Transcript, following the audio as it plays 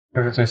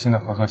这是最新的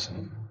合作协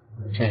议，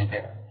这一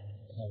点。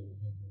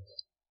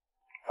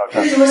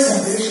这是我小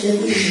辞职的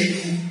第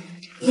10天，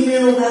因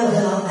为我把我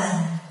的老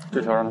板。这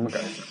条让他们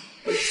改一下。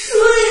输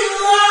赢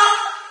了。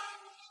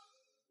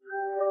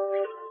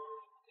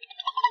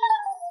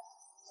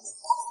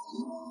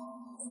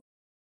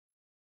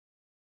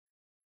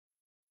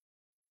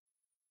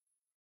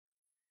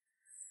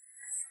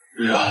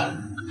热，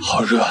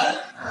好热。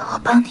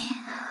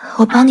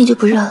我帮你就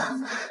不热了。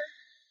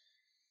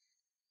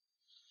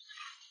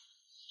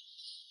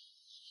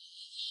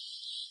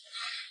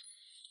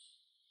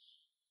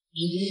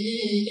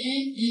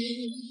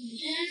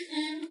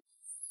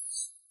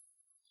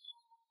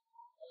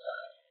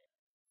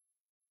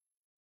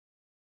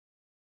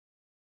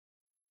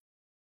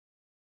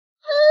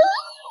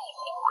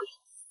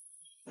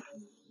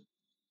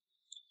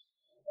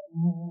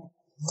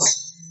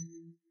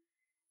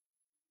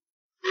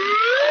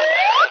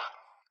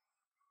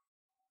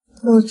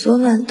我昨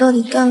晚到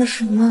底干了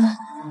什么？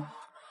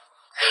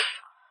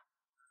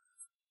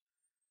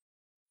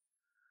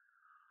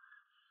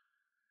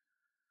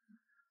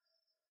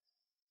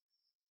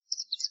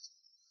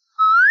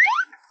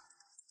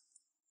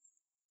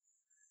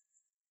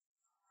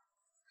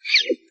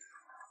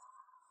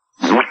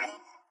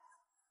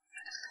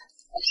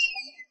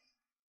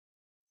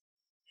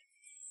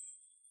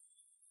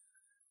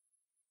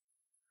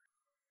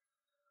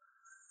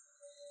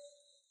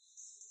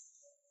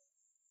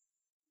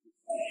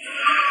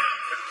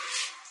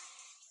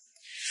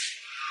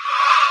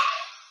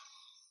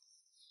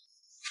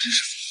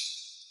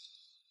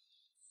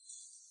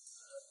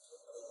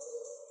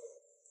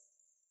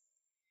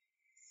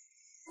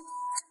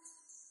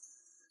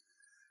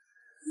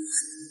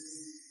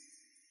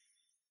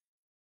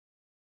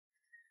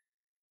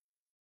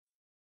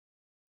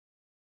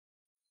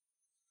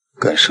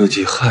敢设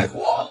计害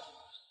我，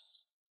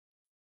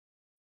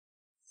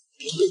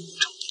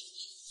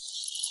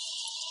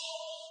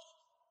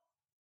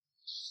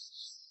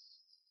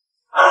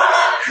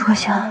如果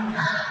想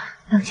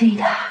冷静一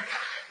点，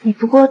你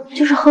不过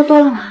就是喝多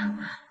了嘛。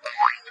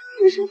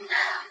我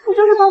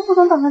就是帮副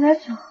总等了点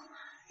酒，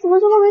怎么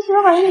就莫名其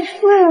妙把人给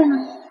睡了呢？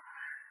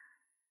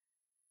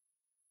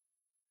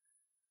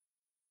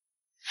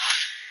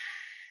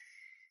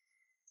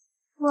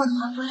莫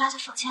暖回来就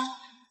手牵了。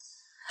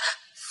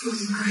父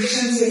亲可是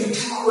生界人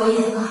出火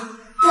眼了，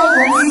但凡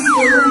自己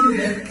结婚女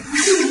人，不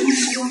是无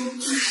始终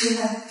就是失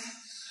败。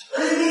而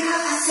被他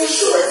发现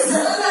是我怎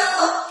么办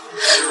了？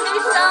别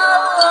杀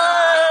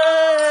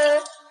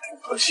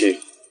我！可惜，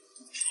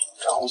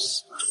找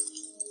死！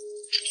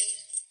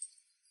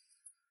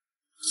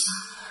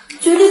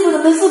绝对不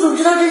能被副总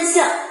知道真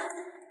相。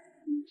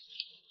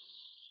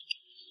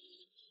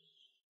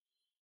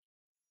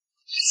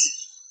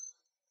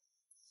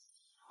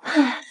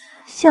唉，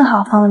幸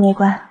好防了那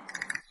关。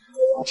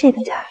这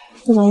个点儿，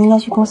副总应该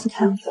去公司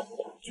开会，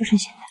就剩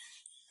现在。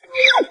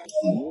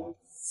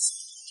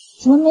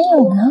怎么没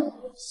有呢？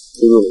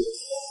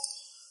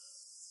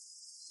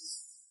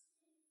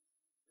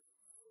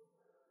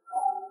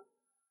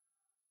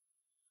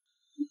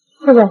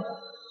副总。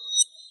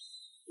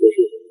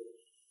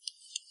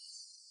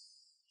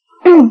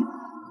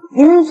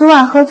您昨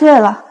晚喝醉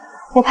了，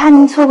我怕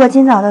您错过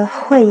今早的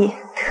会议，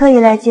特意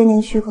来接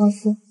您去公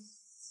司。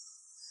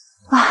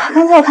啊，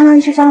刚才我看到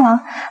一只蟑螂，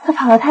它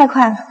跑得太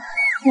快了。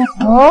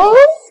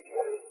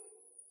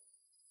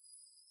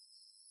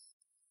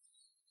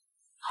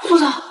副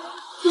总，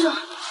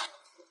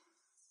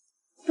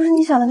不是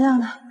你想的那样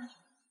的。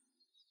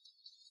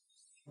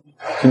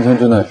今天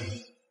之内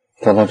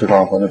找到这个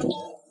耳环的主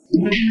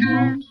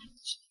人。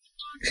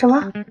什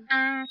么？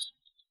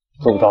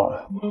做不到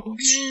了。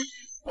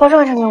保证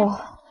完成任务。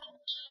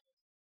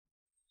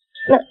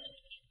那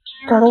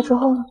找到之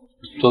后呢？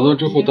找到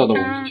之后带到我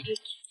们这里。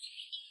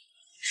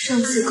上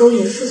次勾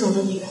引副总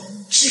的女人，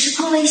只是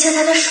碰了一下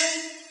他的手，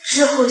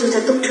之后就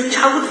在东城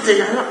查无此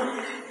人了。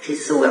这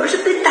次我要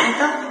是被逮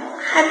到，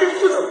还被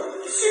副总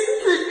亲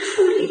自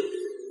处理。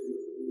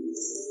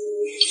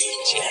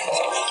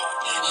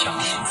小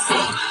心死！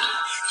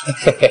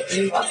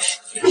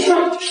不要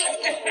啊！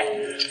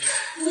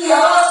不要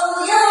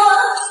啊！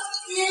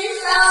别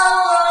杀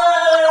我！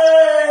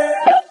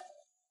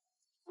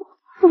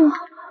副总，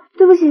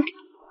对不起，你别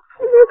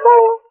杀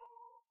我。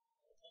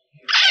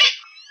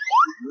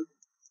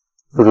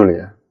副助理，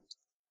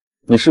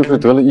你是不是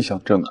得了臆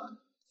想症啊？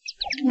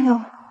没有。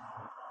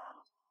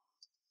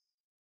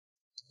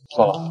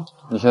算了，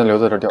你现在留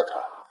在这儿调查，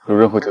有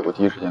任何结果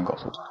第一时间告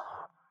诉我。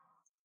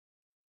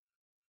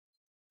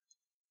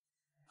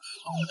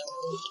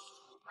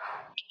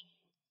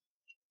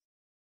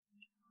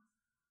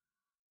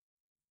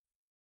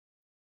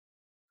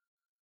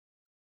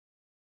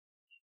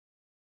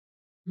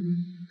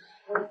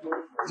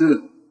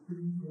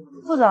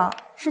副总，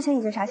事情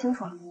已经查清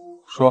楚了。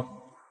说。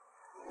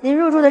您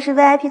入住的是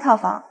VIP 套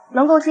房，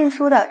能够进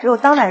出的只有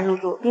当晚入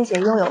住并且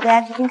拥有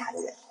VIP 金卡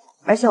的人，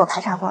而且我排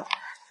查过了，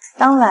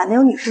当晚没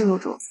有女士入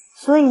住，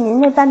所以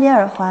您那半边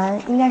耳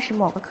环应该是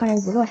某个客人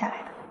遗落下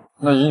来的。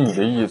那以你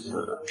的意思，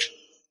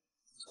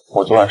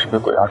我昨晚是被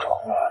鬼压床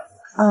了？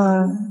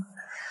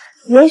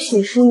也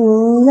许是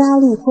您压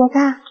力过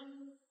大，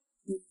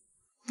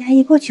压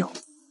抑过久，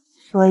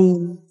所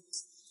以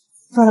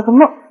做了个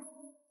梦。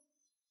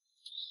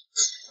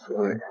对，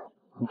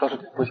你倒是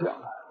挺不想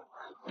的。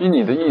依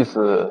你的意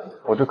思，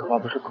我这可怕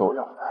不是狗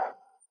养的，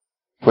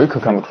鬼可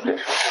干不出这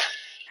事。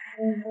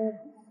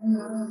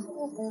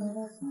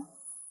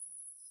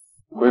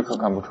鬼可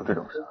干不出这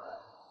种事。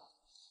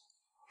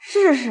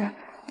是，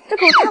这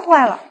狗太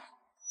坏了。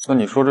那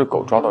你说这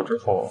狗抓到之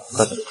后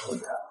该怎么处理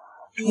啊？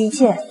一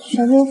切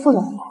全听副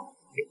总的。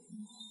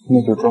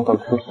那就抓到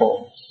之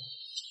后，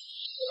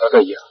大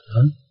概养。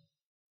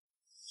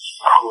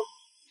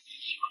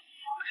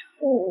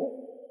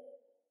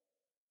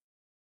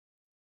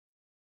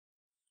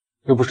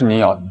又不是你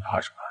咬的，你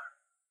怕什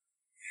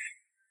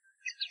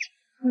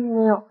么？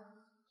没有。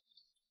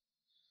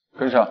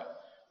跟上。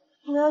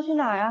我们要去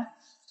哪儿啊？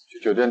去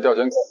酒店调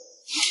监控。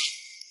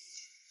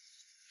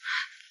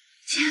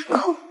监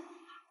控？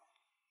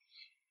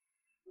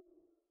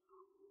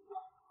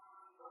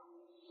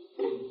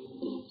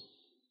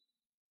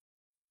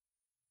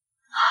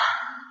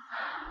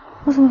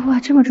我怎么会把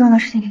这么重要的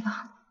事情给忘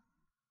了？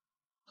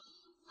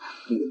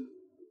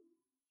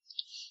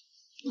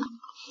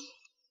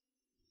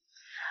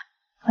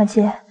婉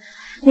琪，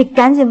你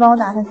赶紧帮我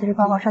打探辞职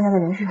报告上架的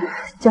人事，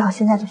最好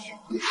现在就去。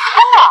真的，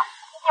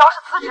你要是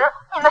辞职，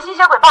你那吸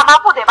血鬼爸妈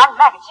不得把你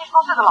卖给70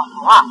多岁的老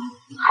头啊？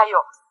还有，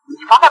你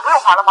房贷不用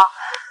还了吗？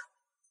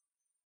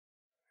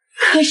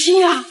可是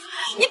呀，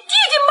你弟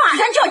弟马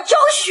上就要交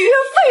学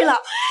费了，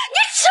你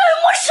什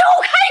么时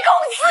候开工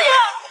资呀？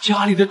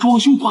家里的装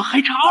修款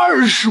还差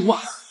20万，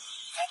在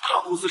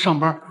大公司上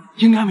班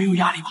应该没有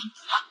压力吧？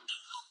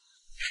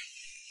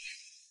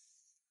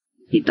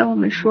你当我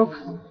没说过？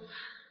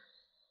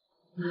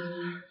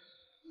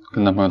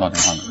跟男朋友打电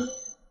话呢？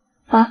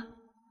啊？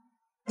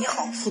你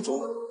好，副总，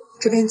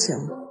这边请。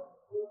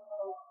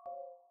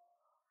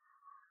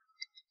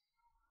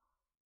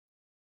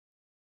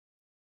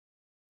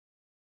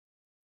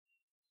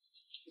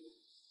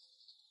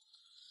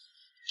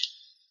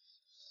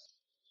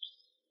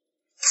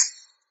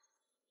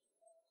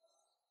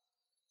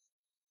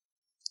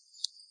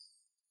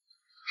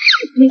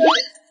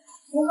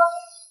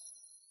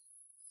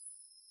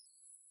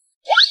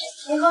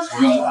你喝水。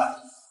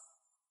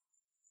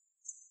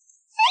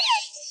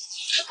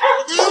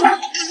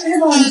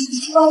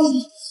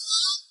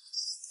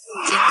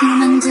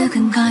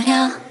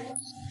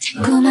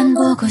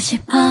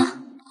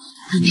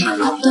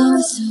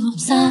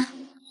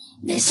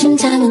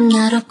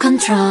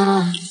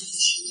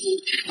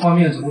画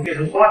面怎么变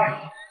成花瓶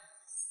了？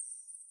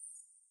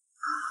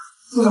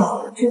副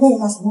总，这问一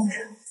下怎么回事？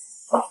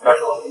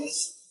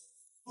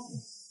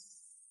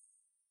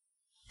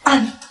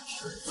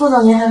副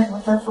总，您还有什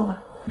么吩咐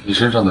吗？你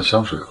身上的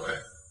香水味，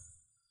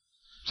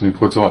怎么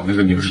和昨晚那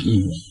个女人一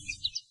模一样？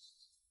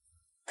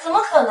怎么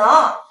可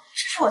能？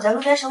这是我在路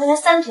边10块钱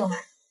3瓶买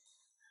的，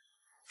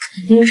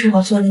肯定是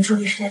我做您助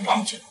理时间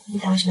太久，你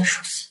才会觉得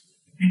熟悉。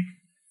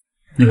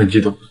你很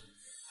激动？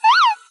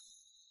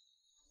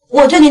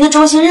我对您的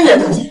忠心日月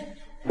可见，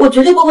我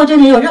绝对不会对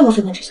您有任何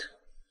负面之想。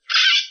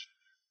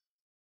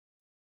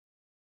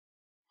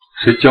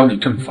谁教你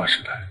这么发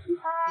誓的？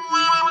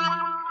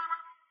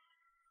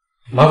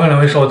麻烦2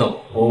位稍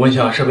等，我问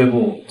下设备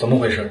部怎么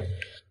回事。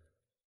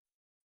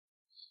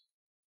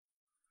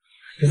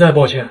实在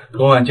抱歉，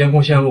昨晚监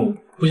控线路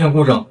出现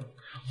故障，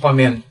画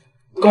面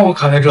刚好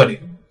卡在这里。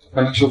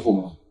还能修复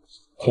吗？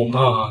恐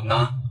怕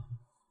难。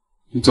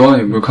你昨晚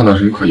有没有看到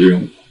什么可疑人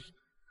物？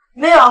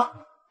没有，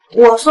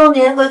我送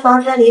您回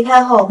房间离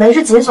开后，门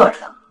是紧锁着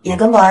的，也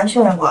跟保安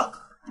确认过了。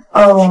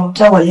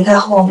在我离开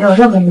后，没有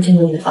任何人进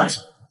入你的房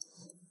间。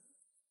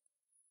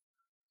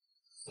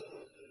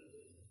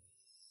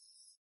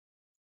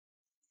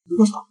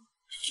副总，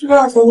需不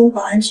要再跟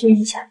保安确认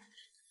一下？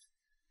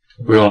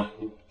不用了，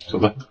走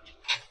吧。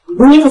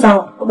您衣服脏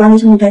了，我帮您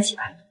送去干洗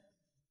吧。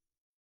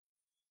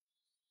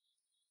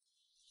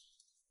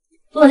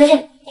副总再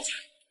见。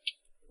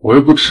我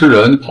又不吃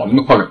人，你跑那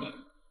么快干嘛？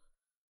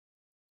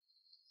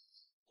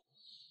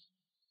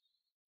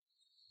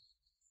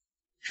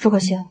舒可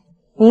欣，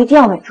你一定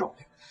要稳住。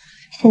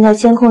现在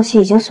监控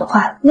器已经损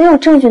坏了，没有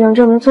证据能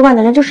证明作案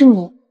的人就是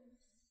你。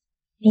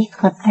你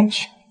很安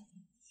全。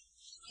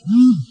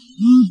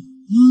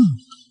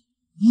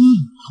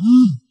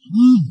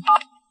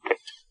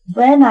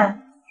喂，妈。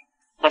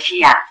可惜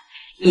呀，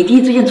你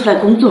弟最近出来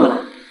工作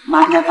了，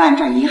妈现在办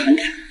张银行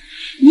卡，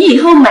你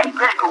以后每个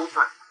月工资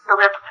都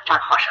在他账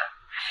号上，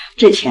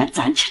这钱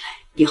攒起来，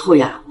以后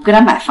呀，我给他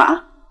买房。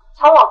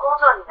从我工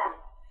作以来，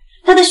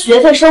他的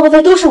学费、生活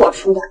费都是我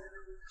出的，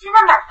现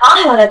在买房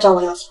还要来找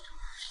我要钱，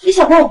你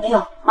想过我没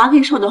有？妈跟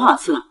你说多少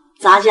次了，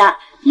咱家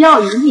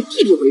要以你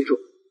弟弟为主。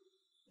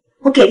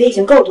我给的已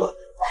经够多了，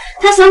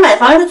他想买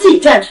房让他自己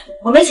赚去，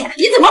我没钱。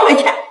你怎么没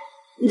钱？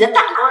你在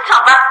大公司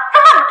上班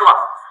那么多，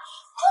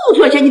不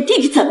赚钱，你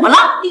弟弟怎么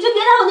了？你就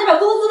别拿我那点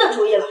工资的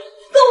主意了，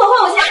更何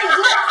况我家里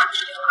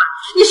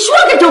你说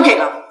给就给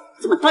了，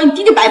怎么当你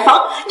弟弟买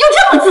房你就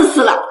这么自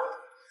私了？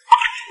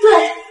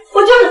对，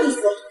我就是自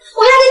私，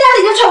我压根家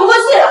里已经喘不过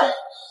气了。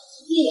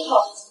以后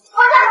我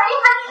再没一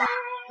分钱。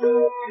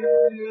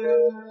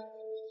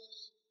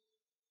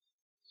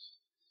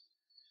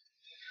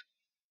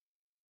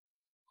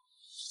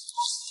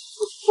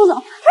副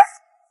总，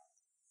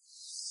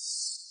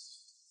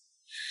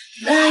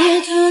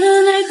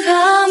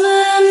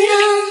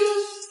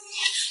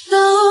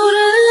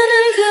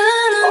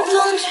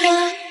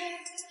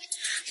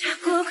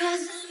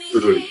副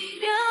助理，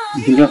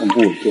你今天很不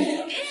稳重。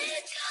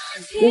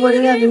我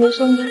这样子没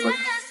生气过。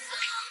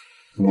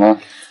怎么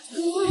了？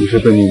你是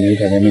被你没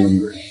找到那个女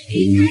人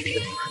影响？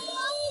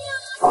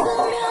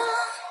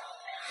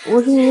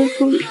我是你的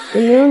助理，也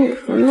没有你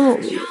说那么无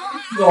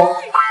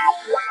聊。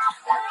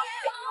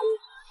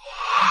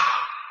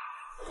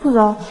副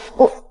总，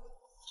我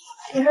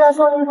是来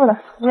送衣服的，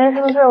没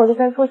什么事我就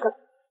先出去了。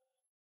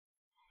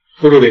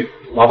副助理，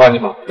麻烦你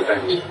把这带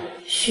进去。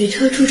许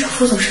特助找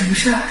副总什么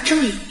事儿这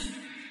么隐秘？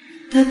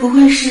该不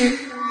会是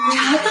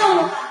查到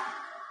了吧？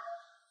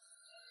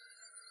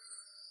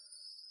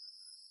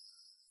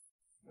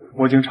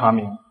我已经查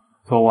明，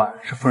昨晚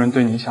是夫人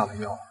对你下的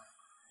药。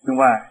另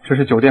外，这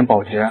是酒店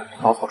保洁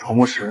打扫床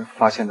铺时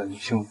发现的女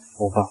性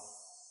头发。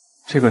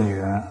这个女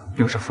人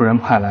又是夫人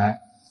派来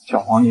搅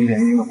黄你联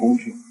姻的工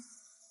具。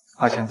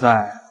她现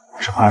在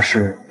只怕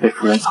是被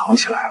夫人藏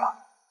起来了。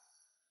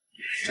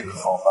这个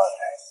好办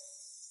嘞，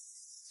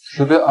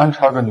随便安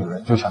插个女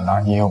人就想拿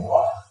捏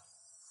我。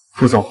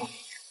副总，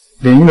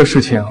联姻的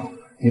事情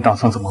你打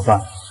算怎么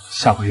办？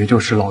下个月就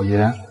是老爷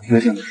约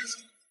定的日子。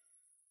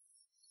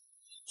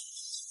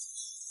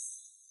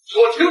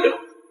说清楚，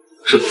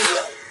是不是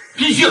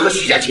必须和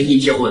许家千金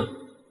结婚？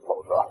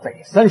否则在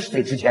你30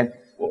岁之前，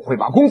我会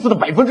把公司的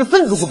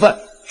40%股份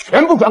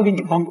全部转给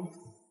你方总。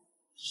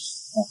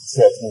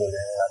谢谢你的人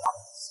员。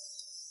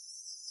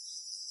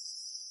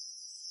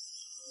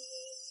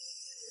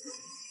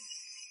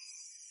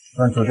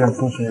让酒店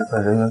出去在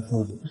人员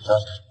素质上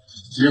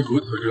结合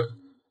特征，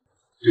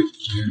对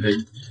人类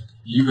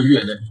1个月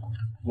内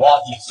挖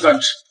地3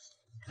尺，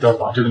要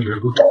把这个女人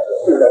给找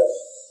回来。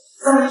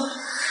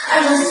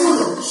按照副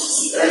总的脾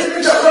气，要是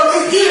不找到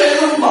肯定人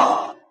痛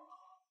吧。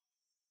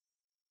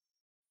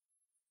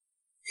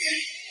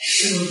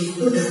是我由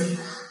不得你们，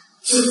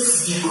就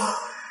此别过。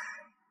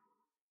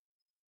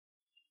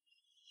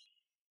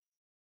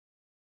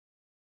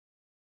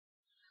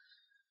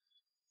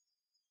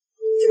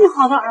这么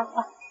好的耳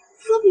环，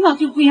说不要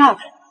就不要的。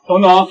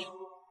等等，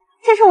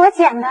这是我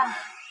捡的。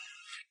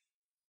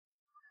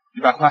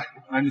100块，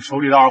买你手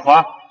里的耳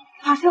环。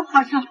好生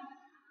好生。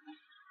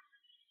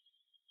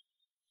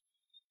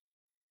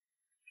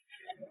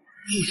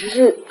你这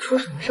是出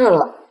什么事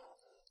了？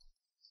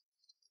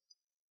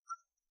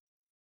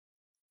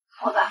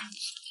我吧。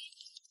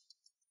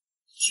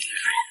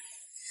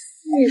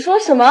你说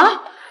什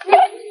么？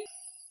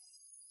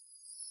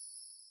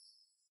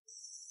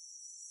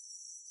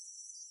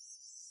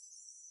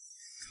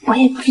我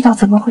也不知道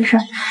怎么回事，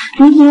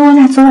明明我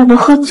俩昨晚都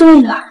喝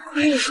醉了。不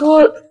是说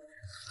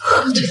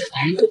喝醉的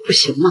男人都不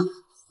行吗？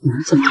你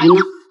们怎么还闹？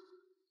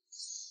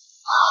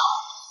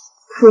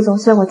副总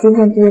想我今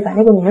天必须把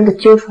那个女人给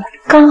揪出来，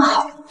刚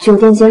好酒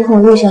店监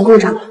控路线故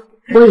障了，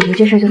我以为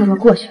这事就这么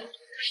过去了，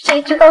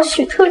谁知道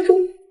许特助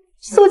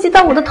搜集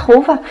到我的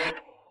头发，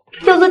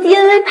要做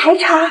DNA 排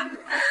查。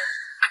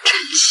真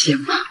行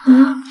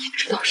啊！你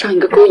知道上一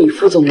个勾引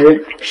副总的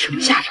人什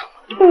么下场吗？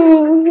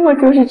我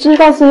就是知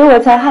道，所以我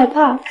才害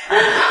怕。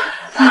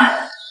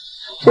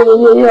这个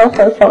月又要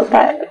还房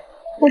贷了，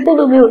我不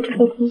能没有这个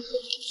工作，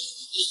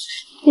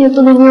也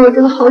不能没有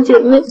这个好姐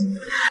妹。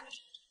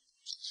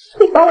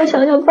你帮我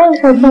想想办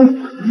法吧。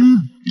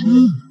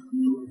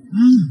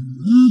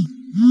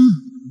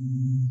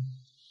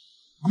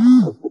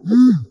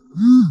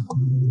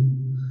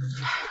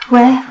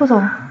喂，副总。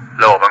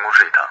来我办公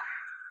室一趟。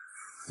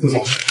副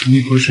总，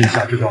您核实一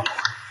下这个。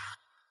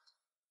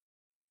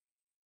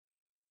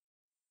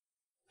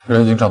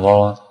人已经找到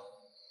了，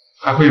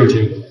还会有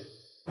结果，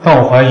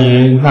但我怀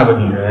疑那个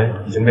女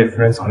人已经被夫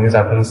人藏匿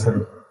在公司里。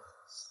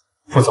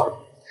副总，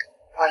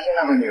万一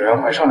那个女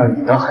人怀上了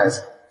你的孩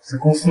子，在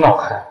公司闹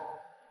开，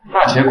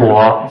那结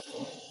果……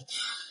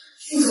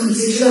副总已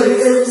经知道人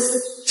在公司，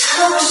查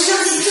到我身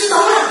上其实早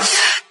晚的事。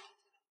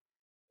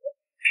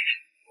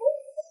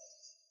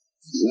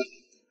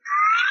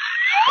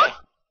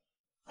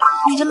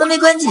你这门没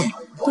关紧，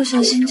不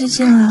小心就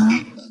进来了。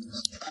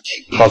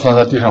打算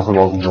在地上汇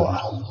报工作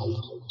啊？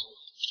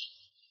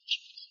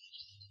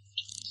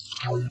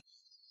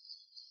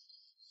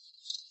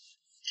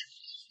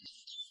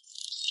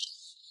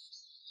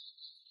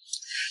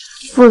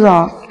副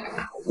总，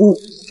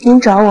您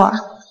找我？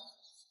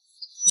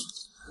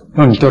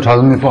让你调查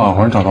的那副耳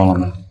环找到了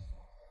没？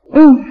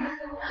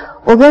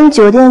我跟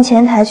酒店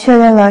前台确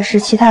认了是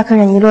其他客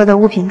人遗落的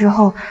物品之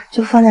后，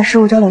就放在失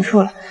物招领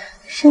处了。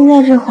现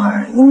在这会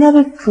儿应该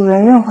被主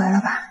人认回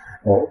了吧？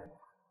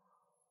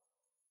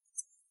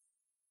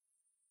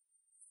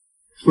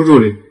苏助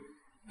理，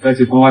在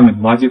集团外面的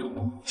垃圾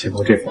桶捡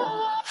到这份。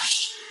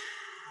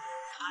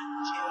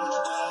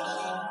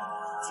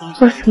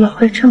我怎么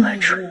会这么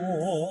蠢？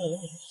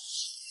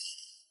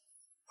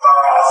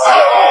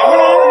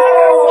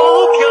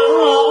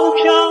飘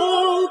飘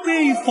的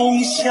风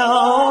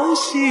小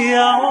小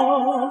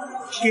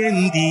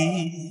天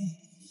地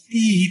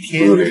一片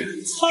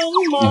苍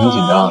茫。你很紧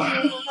张？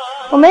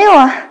我没有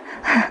啊，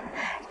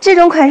这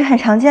种款是很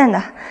常见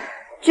的。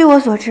据我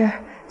所知，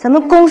咱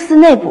们公司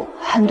内部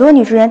很多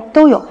女职员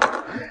都有。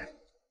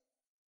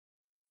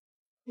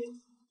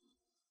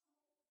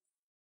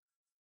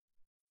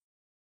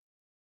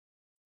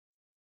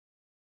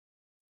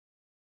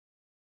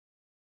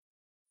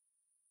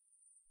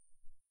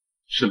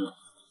是吗？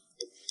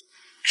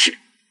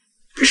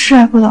是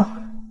啊，副总。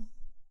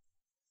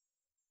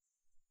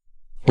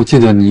我记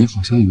得你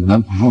好像有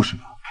男朋友是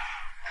吧？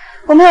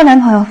我没有男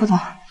朋友，副总。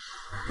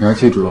你要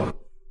记住了，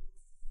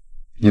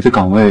你的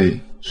岗位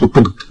是不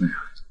能同女孩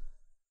子。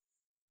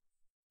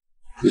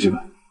出去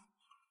吧。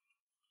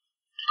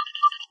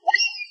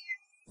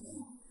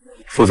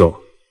副总，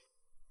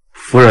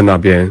夫人那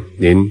边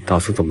您打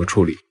算怎么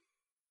处理？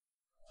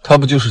他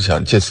不就是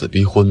想借此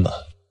逼婚吗？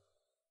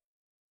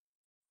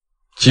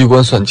机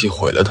关算尽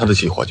毁了他的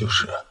计划就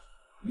是。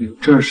你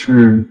这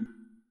是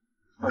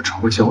要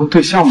找个结婚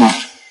对象吗？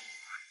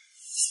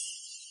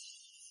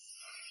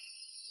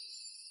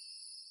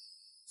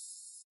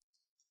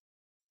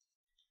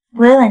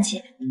喂，婉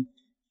琪，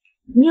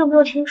你有没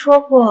有听说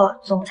过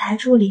总裁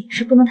助理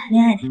是不能谈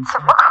恋爱的？怎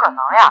么可能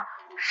呀？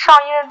上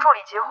一任助理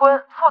结婚，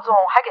副总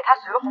还给他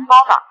随了红包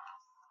呢。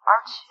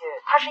而且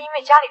他是因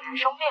为家里人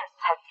生病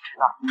才离职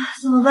的。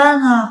怎么办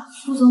呢？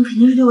副总肯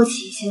定是对我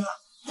起疑心了，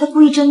他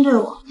故意针对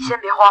我。你先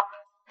别慌，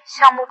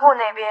项目部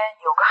那边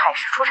有个海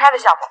事出差的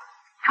项目，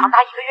长达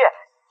1个月，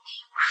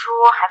听说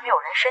还没有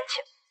人申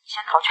请，你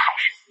先逃去海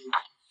事。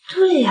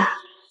对呀，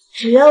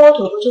只要我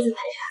躲过这次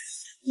排查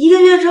，1个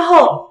月之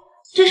后，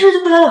这事就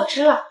不了了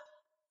之了。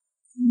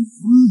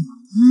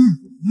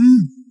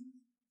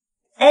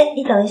哎，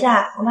你等一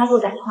下，我妈给我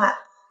打电话。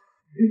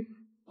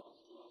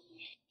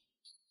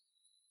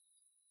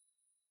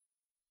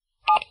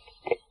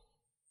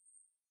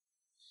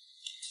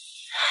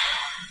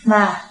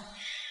妈，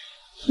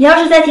你要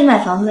是再提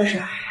买房子的事，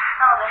那我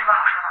没什么好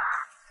说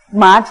的。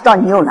妈知道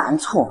你有难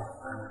处，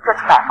这次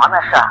买房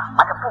的事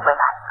妈就不为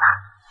难你了。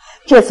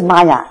这次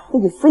妈呀，给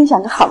你分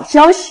享个好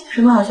消息。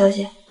什么好消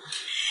息？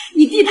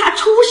你弟他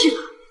出息了，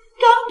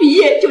刚毕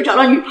业就找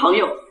到女朋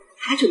友，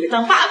还准备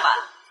当爸爸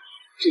了。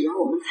只要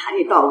我们彩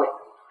礼到位，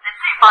那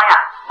对方呀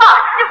马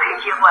上就可以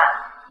结婚。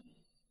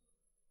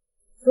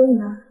所以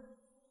呢？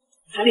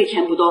彩礼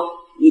钱不多，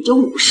也就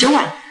50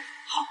万。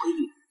好闺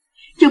女，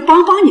就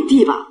帮帮你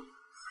弟吧，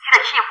你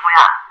的幸福呀，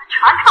全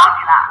靠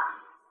你了。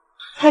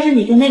他是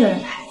你跟那个人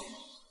的孩子，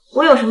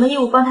我有什么义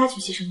务帮他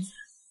娶妻生子？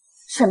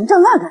什么叫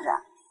那个人？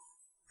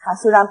他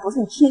虽然不是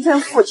你亲生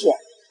父亲，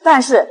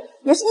但是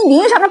也是你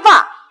名义上的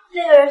爸。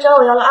那个人找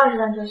我要了20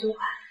万征收款，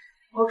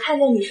我看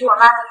见你是我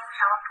妈的名字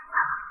上了赌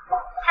他，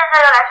现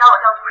在又来找我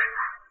要50万，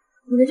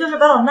你的就是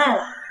把我卖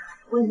了，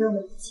我也没有那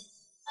力气。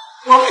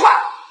我换，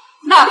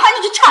哪怕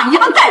你去抢银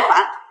行贷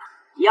款，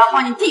也要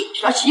帮你弟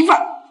娶到媳妇儿。否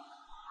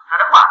则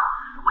的话，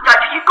我就要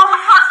去公司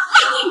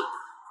跪去，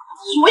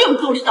所有人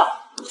都知道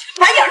你是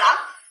个白眼狼。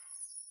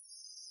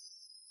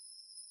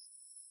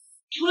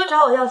除了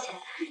找我要钱，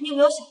你有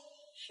没有想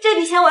这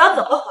笔钱我要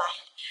怎么还？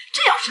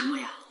这有什么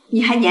呀？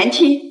你还年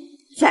轻。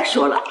再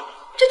说了，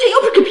这钱又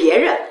不是给别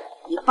人，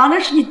你帮的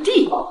是你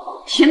弟。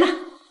行了，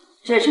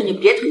这事你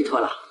别推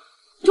脱了，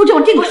就这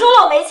么定了。我说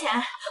了我没钱，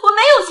我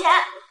没有钱。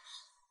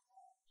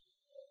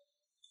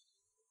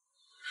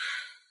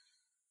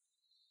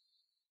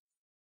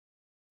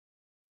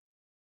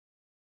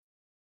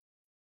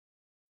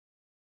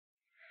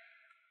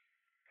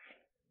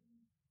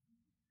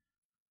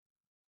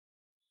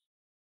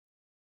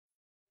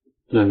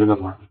眼睛干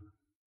嘛？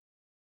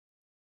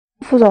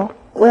副总，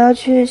我要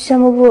去项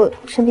目部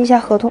审批一下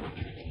合同。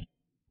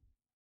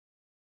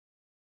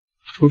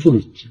说助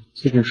理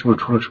最近是不是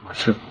出了什么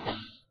事？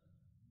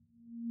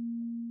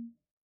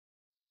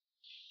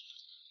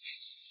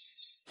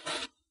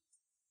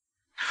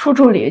副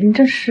助理，你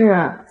这是？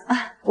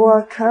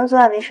我可能昨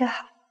晚没睡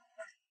好。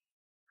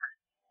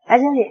白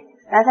经理，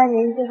麻烦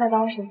您尽快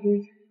帮我审批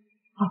一下。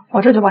好，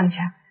我这就帮你填。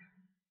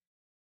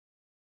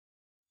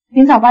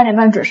明早8点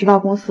半准时到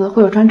公司，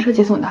会有专车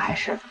接送你到海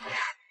事。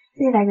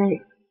谢谢白经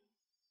理。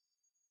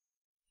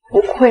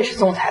不愧是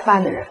总裁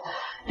办的人，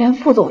连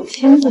副总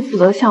亲自负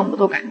责的项目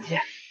都敢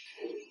接。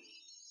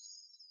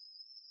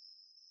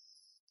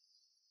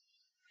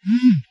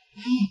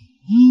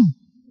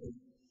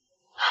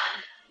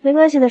没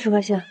关系的，舒克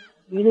星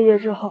，1个月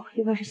之后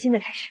又会是新的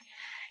开始，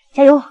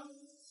加油！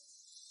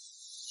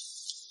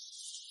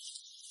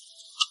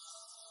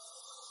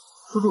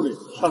朱助理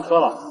上车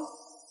了。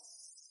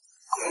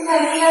现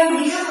在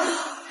天气这么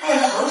好，还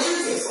有豪车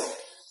接送。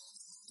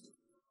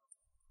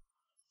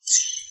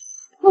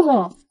副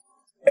总，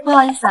不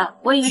好意思啊，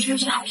我以为这是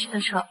去海事的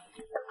车。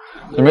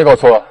你没搞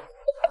错，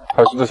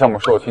海事的项目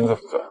是我亲自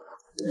负责。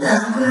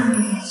难怪没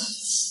联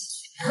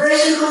系，原来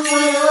是和佛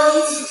阎王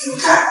一起出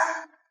战。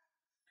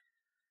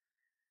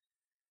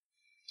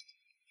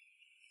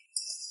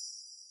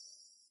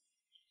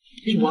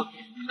什么？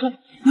看，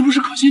那不是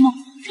可心吗？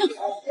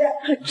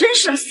还真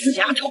是死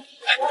丫头，掉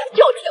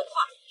电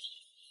话。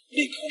那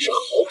可是豪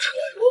车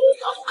呀，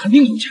丫头肯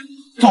定有钱。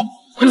走，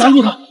快拦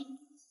住他！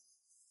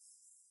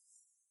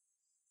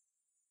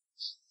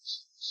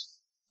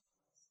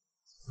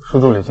叔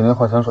助理今天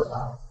换香水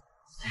了。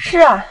是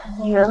啊，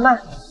女人嘛，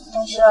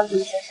都希望自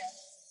己先上。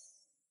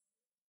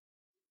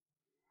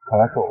看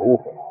来是我误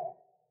会了。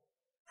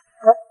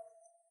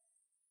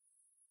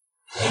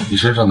你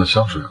身上的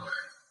香水味，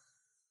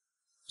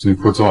跟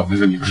和昨晚那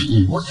个女人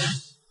一模一样。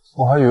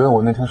我还以为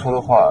我那天说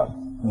的话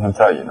你很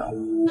在意呢。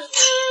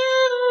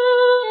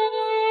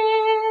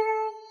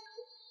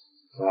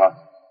怎么了？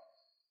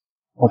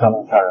我长得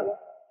很吓人吗？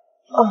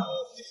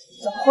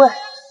怎么会？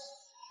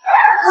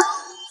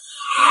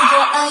我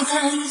的爱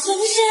藏存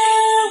些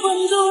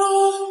温度，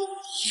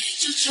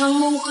这场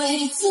梦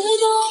会自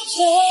动退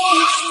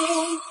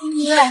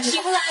出。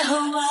醒来后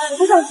晚，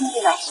不想听你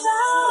的。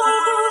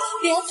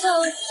别走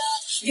了，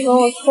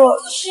我错了。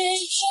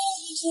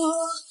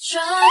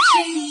抓紧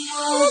我，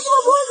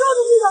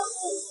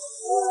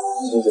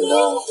这么简单。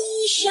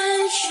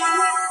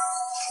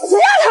死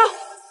丫头，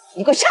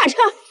你给我下车！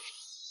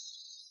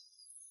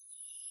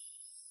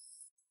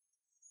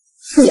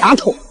死丫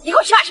头，你给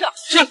我下车！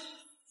是。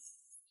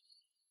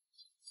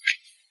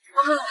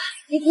妈，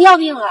你不要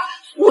命了？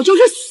我就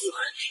是死了，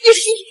也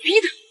是你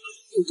逼的。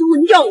你这么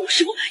尿我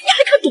时候，你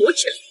还可躲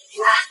起来？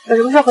有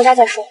什么事回家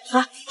再说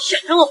啊。想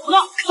让我不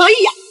要可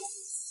以呀。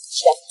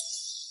钱，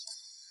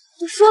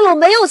我说了我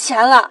没有钱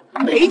了。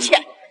没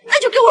钱，那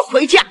就给我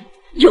回家。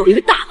有一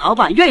个大老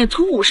板愿意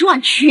出50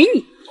万娶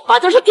你，把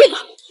这事定了，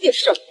这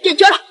事解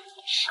决了。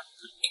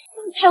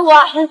陪我，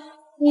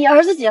你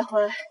儿子结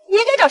婚，你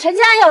应该找陈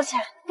家要钱，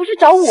不是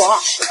找我。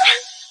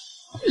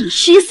你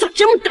心思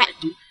这么歹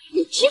毒，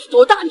你媳妇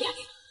多大年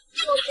龄，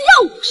就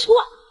能要50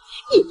万？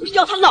你不是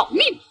要她老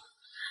命吗？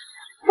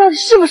到底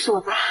是不是我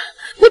爸？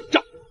混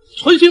账！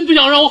存心不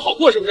想让我好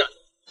过是不是？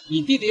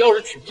你弟弟要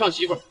是娶不上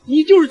媳妇儿，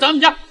你就是咱们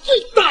家最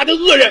大的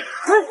恶人。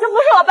这不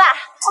是我爸，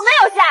我没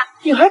有下。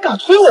你还敢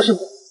推我是不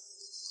是？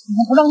你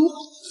们不让你跑。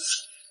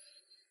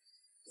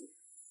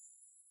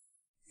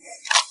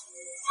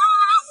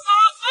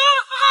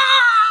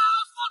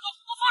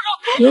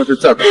你要是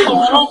再不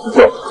放手，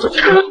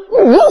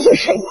你又是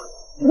谁呀？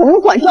我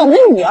们管教我们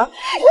女儿，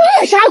你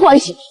有啥关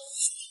系？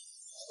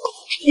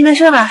你没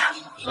事吧？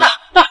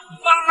放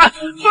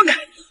开！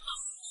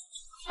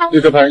立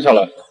刻派人下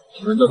来，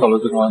有人在大楼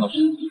对上安老师。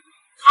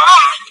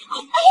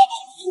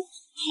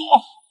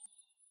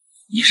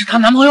你是她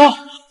男朋友？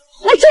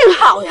那正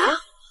好呀！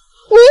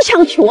你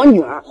想娶我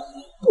女儿，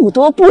不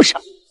多不少，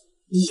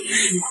也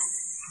是。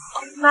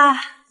妈，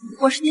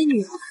我是你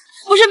女儿，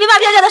不是明码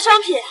标价的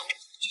商品。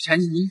这钱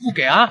你不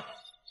给啊？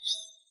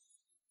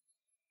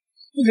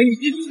不给你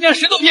今天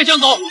谁都别想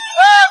走！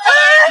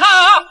看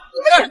啊！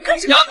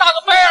养大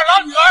个白眼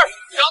狼女儿，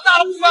长大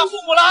了不管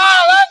父母了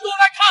啊！来，都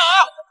来看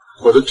啊！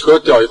我的车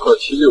掉一块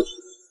760。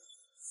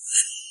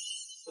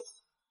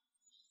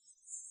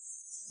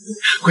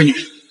闺女，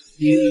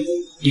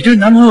你这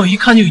男朋友一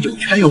看就有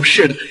权有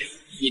势的，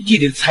你弟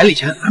弟的彩礼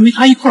钱还没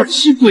他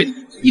1.7贵呢，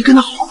你跟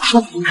他好好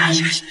说。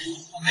行，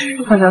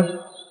快点！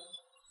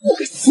你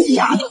个死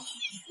丫头，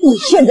你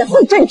现在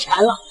会挣钱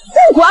了，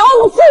不管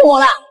我们父母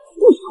了，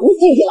不管你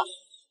弟弟了。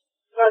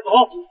快走！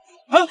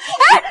哎，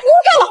你们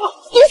干嘛？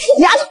你死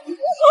丫头，你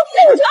给我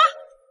闭嘴！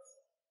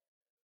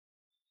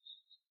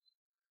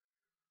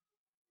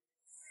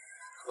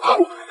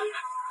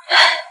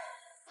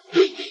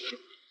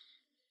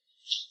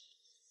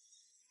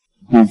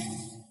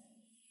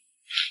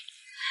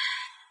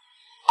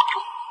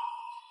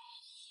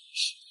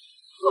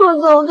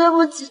陆总，对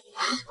不起，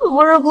我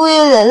不是故意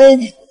连累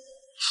你。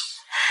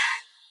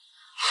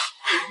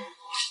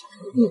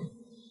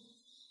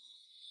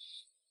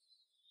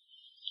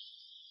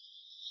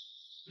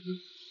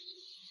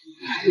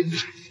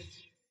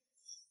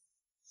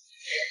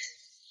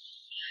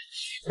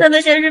他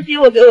们先是逼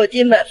我给我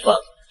弟买房，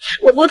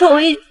我不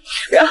同意，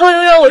然后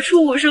又让我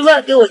出50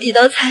万给我弟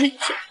当彩礼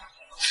钱，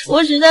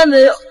我实在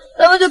没有，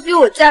他们就逼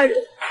我嫁人，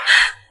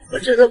我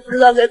真的不知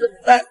道该怎么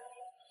办。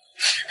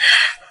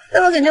他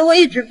们肯定会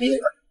一直逼我。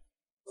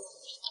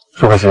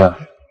舒可欣，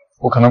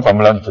我可能管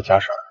不了你的家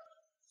事儿，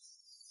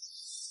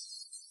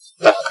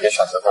但你可以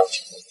选择跟我结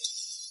婚。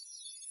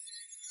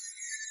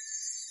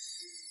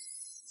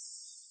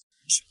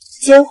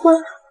结婚？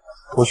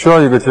我需要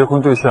一个结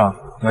婚对象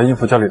来应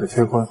付家里的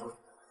催婚，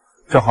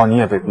正好你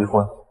也被逼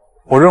婚，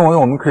我认为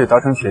我们可以达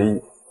成协议，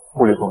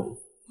互利共赢。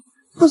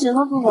不行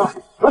了，父母，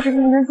我是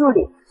您的助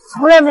理，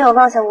从来没有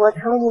妄想过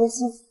成为您的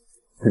妻子。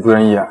你不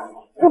愿意啊？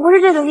我不是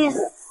这个意思。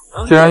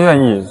既然愿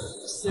意，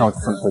那我就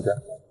送你回家。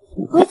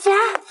回家？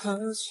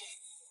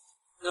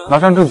拿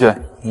上证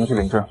件，你们去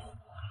领证。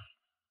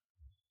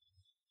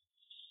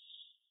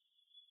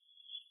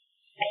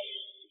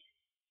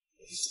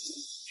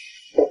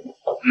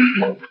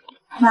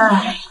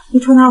妈，你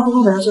偷拿我户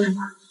口本要做什么？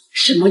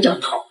什么叫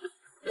偷？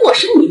我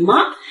是你妈，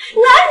拿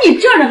你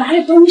这儿的来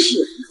的东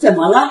西，怎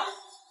么了？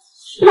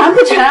难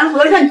不成我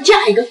要让你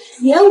嫁一个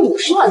连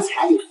50万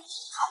彩礼讨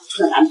不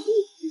出的男朋友？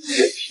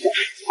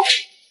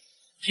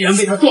既然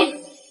被他断了，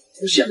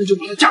我现在就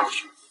把他嫁过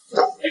去。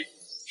放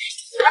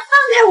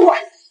开我！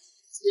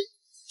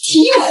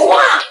计划，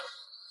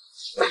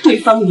把对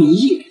方名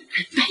义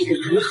还摆得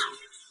很好，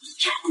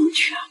看过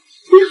去啊，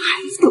连孩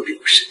子都不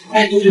生。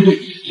哎，对，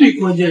最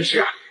关键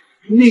是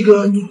那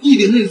个你弟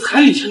弟那个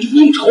彩礼钱就不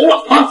用愁了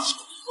啊！不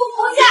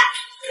嫁，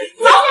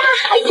咱俩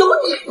还有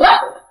你了。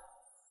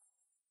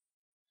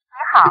你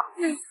好，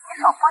你所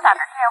拨打的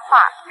电话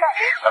暂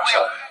时无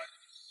人。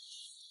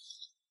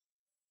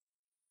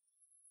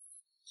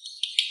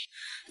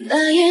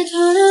 나의 두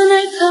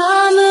눈을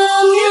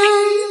감으면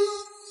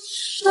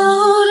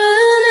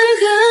떠오르는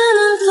그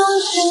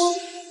눈동자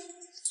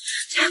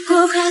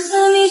자꾸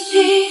가슴이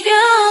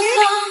시려서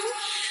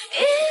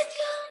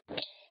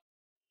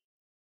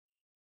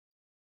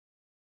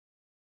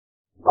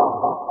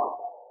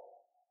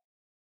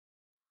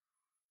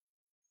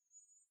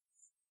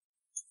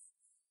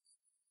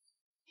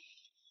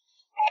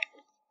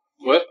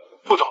喂，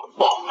副总，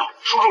不好了，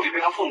叔叔里被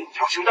他父母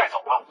强行带走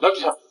了，来不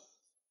及。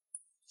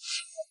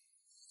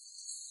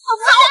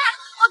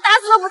 我打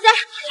死了不嫁！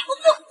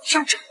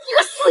上这，你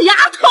个死丫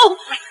头，你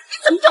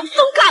怎么叫风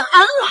干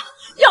安了？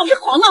要是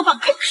黄老板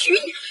肯娶你，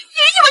你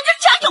以为这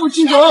家有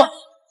几个？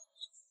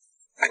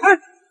哎，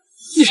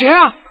你谁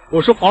啊？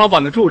我是黄老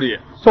板的助理，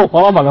受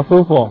黄老板的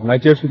吩咐来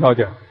接舒小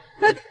姐。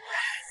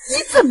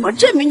你怎么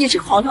证明你是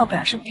黄老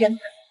板身边的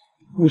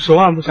？50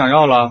万不想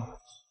要了？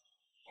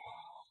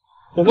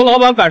我跟老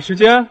板赶时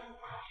间，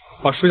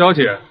把舒小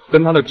姐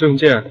跟她的证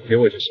件给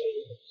我就行。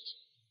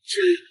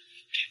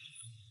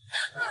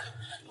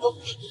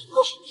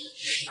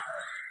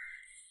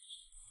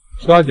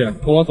舒小姐，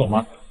跟我走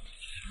吗？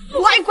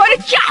乖乖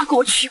的嫁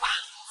过去吧，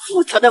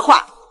否则的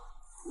话，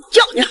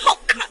叫你好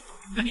看。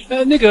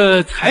那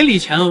个彩礼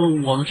钱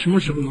我们什么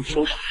时候能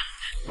收到？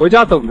回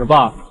家等着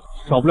吧，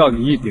少不了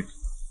你一点。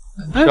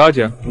舒小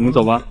姐，我们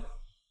走吧。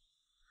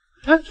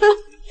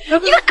你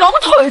个狗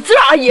腿子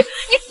而已，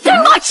你真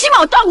把鸡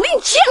毛当令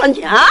箭了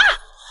你啊！哎呀，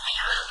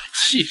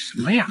气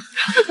什么呀？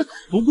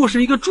不过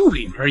是一个助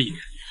理而已。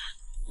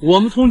我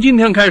们从今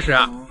天开始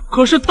啊，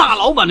可是大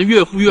老板的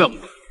岳父岳母。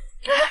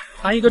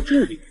他一个助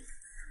理，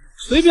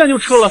随便就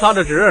撤了他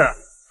的职。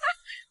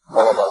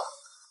黄老板，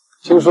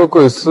听说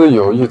贵司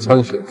有意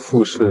参选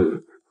复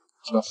试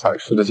加海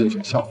事的竞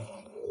选项目。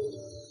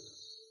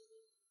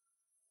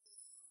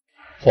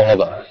黄老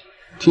板，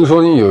听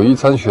说你有意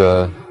参选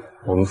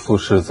我们复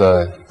试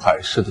在海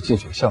事的竞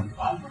选项目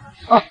吧？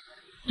啊，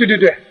对，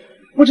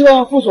不知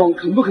道副总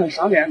肯不肯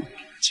赏脸？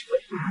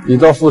你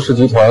到复试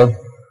集团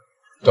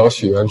找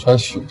许元川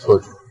许特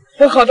助。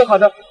好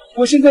的，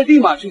我现在立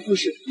马去复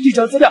试递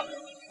交资料。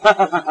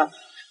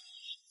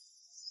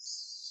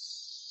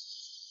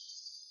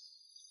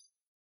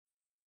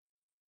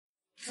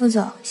副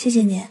总，谢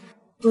谢您，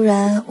不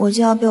然我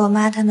就要被我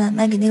妈他们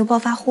卖给那个暴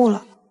发户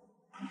了。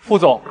副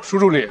总，舒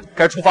助理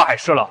该出发海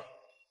事了。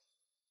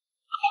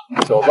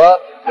走吧，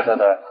叶太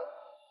太。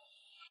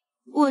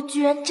我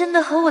居然真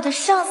的和我的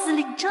上司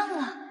领证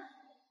了。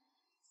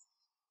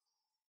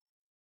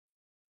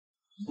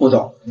副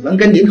总能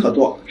跟您合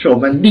作，是我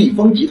们立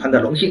丰集团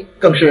的荣幸，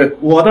更是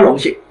我的荣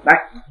幸。来，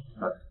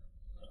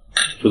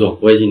副总，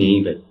我也敬您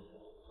一杯。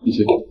谢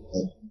谢。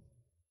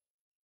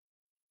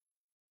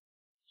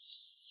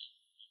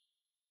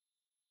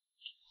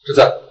志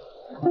在。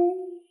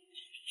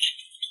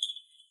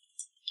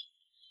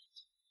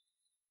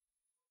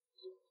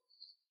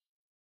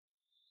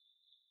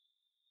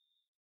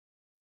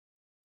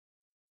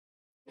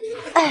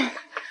哎，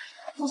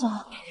副总。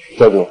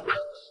教主。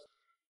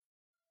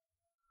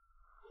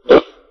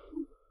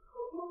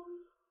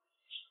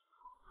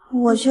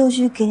我就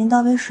去给您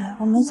倒杯水，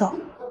我没走。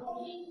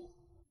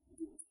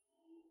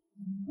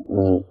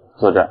你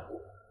坐这儿，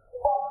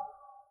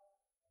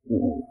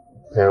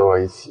陪我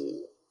一起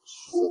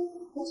睡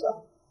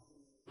觉。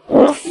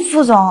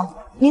副总，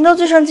您都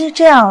醉成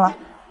这样了，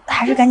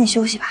还是赶紧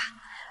休息吧。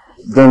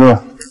郑丽，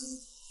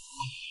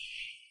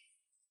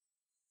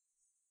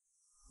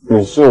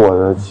你是我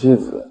的妻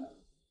子，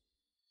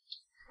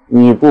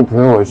你不陪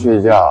我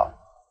睡觉，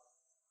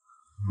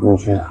你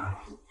去哪里？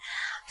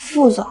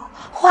副总，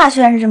话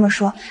虽然是这么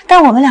说，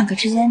但我们两个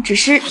之间只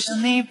是……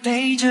像你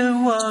陪着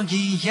我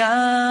一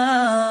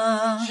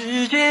样，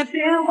世界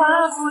变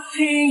化不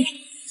停，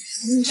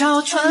心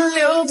潮川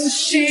流不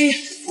息，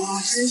我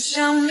只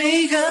想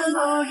每个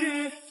落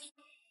日。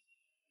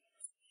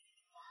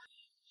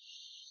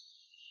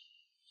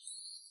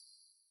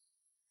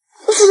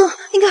副总，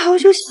应该好好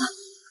休息吧。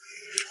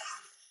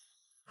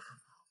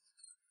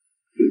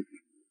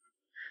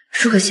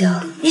舒可星，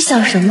你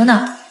想什么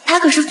呢？他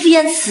可是傅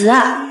燕慈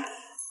啊！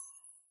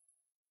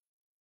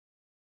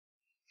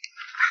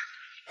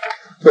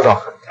副总，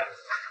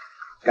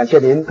感谢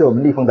您对我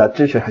们立丰的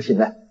支持和信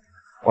任，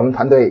我们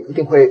团队一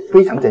定会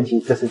非常珍惜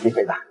这次机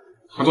会的。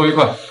合作愉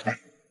快。哎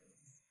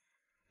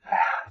呀，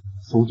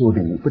苏助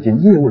理不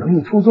仅业务能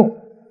力出众，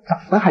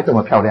长得还这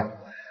么漂亮，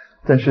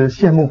真是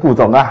羡慕副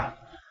总啊！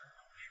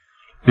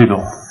厉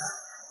总，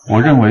我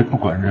认为不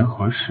管人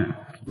和事，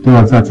都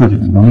要在自己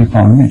的能力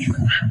范围内去做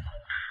事，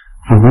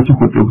否则就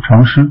会得不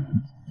偿失。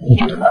你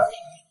觉得呢？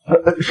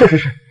是。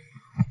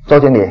周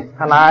经理，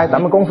看来咱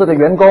们公司的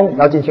员工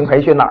要进行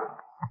培训了，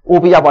务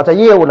必要把这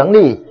业务能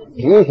力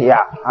提一提啊！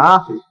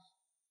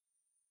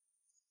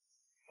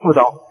副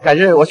总，改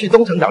日我去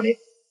东城找您。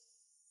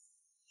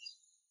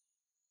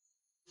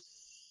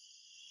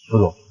副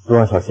总，路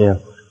上小心啊！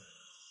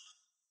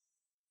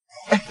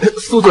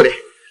苏助理，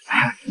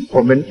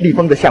我们立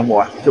丰的项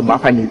目就麻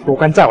烦你多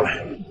关照了。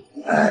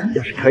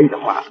要是可以的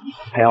话，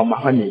还要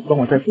麻烦你帮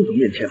我在副总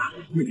面前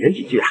美言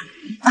几句啊。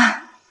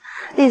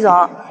厉总，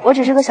我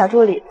只是个小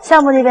助理，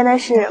项目那边的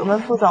事我们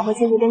副总会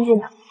亲自跟进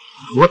的。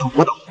我懂。去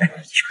吧，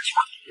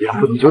别让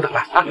副总久等了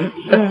啊。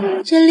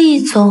这厉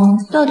总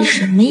到底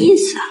什么意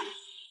思啊？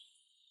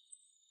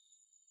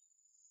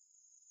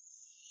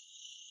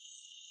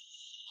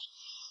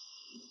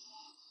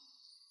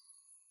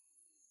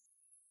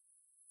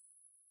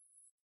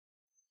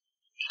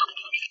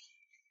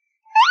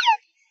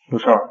有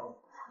事儿？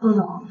陆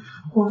总，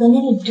我跟你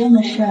领证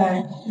的事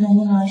儿，能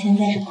不能先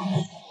暂时放下？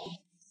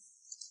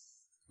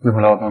一会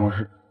儿来我办公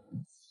室。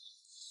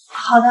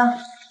好的。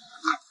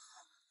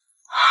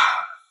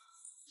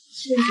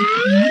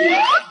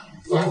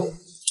副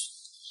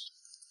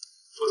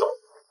总，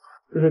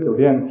这是酒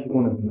店提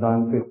供的名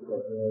单，对此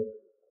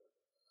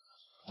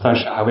暂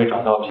时还未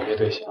找到匹配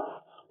对象，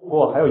不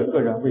过还有一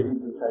个人未经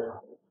筛查。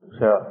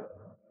谁啊？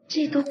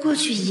这都过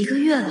去1个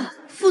月了，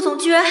副总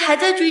居然还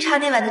在追查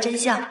那晚的真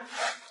相。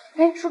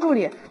哎，舒助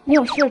理，你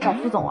有事找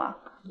副总啊？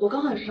我刚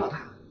好也是找他。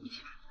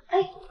哎，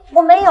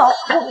我没有，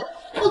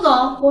副总，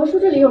我和舒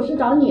助理有事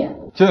找你。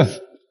进。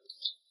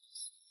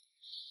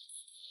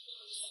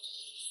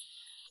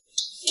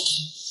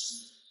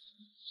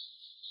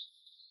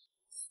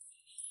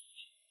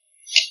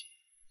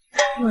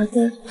我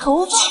的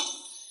头发。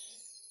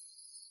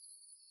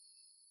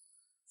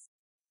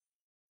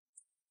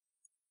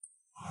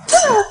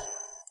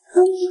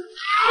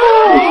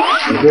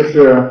你这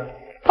是？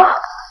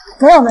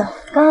没有，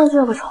刚刚就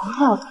有个重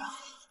要的。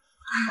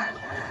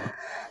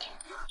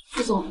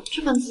副总，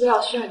这份资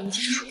料需要您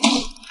签署。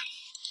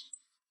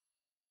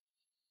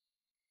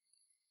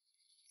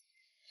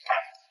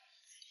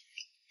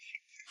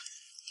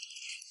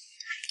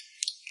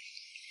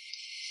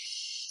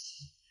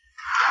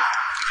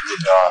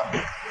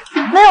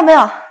没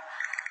有。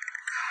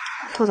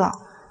副总，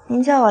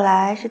您叫我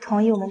来是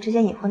同意我们之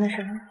间已婚的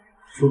事吗？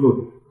苏助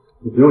理，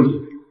你不用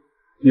急，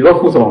你和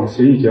副总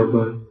协议结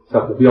婚，在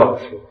不必要的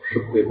时候是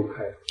不会公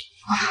开的。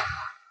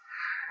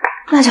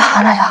那就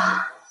好。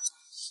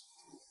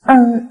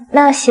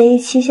那协议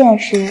期限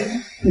是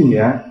1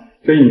年，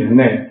这1年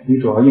内你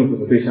主要应付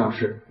的对象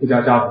是傅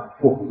家的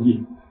傅弘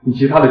毅，你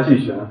其他的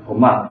季旋冯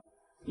曼。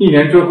1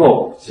年之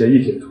后协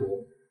议解除，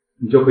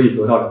你就可以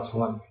得到2000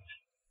万的赔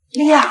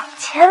偿。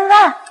2000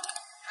万，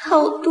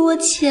好多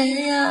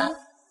钱呀！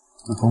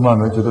这冯曼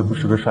梅绝对不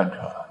是个善茬，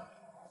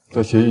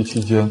在协议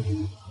期间，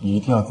你一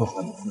定要做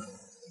好你自己，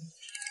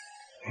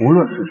无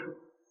论是什么，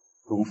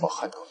都无法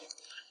撼动你。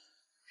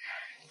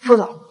副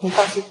总，你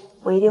放心，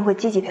我一定会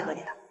积极配合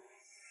你的。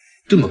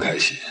这么开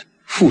心，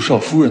傅少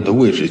夫人的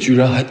位置居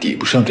然还抵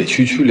不上这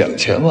区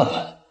2000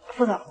万。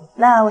副总，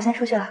那我先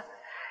出去了。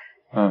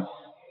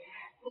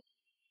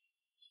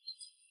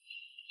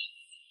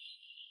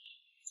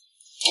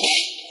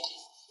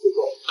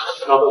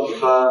他的午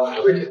餐还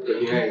未检测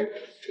DNA。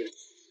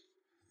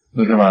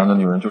那天晚上的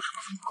女人就是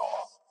个疯狗，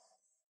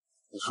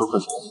你说个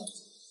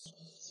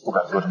不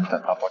敢做这么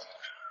胆大包天的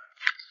事。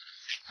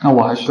那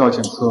我还需要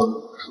检测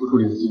舒助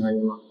理的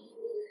DNA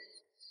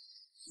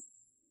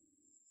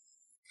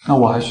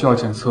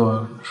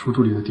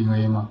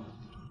吗？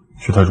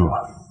徐台主，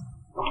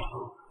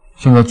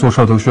现在做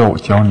事都需要我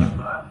教你们。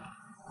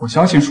我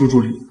相信舒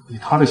助理，以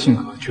他的性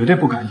格，绝对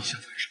不敢以下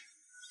犯上。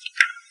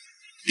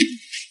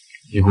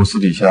以后私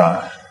底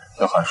下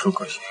要喊舒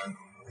可欣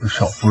为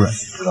少夫人，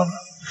知道吗？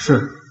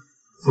是，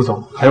副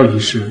总。还有一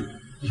事，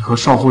你和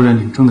少夫人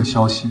领证的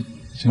消息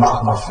已经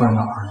传到夫人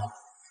的耳里，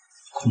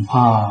恐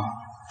怕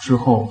之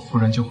后夫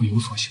人就会有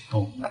所行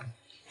动。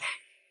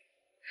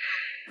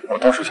我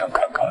倒是想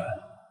看看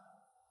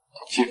你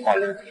计划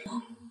里狗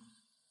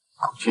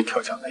急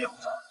跳墙的样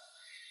子。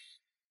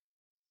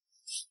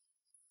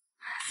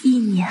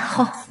1年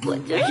后，我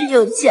就是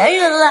有钱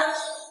人了。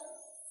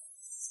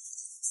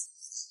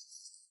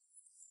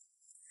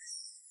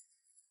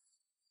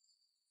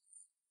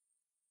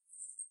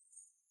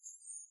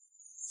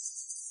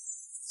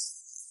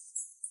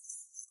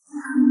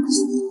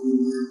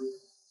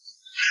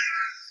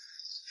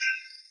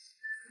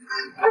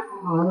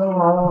完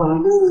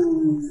了，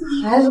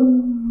孩子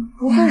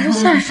不会是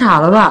吓傻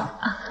了吧？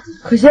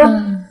可欣，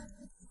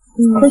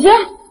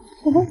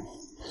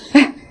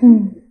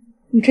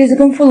你这次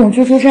跟副总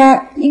去出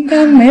差，应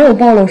该没有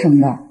暴露什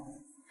么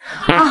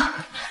吧？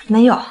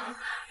没有，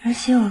而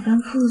且我跟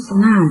副总……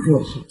那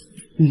就是，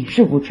你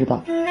是不知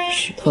道，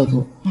史特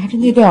佐拿着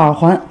那对耳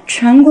环，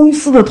全公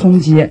司的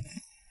通缉，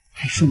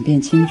还顺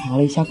便清查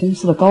了一下公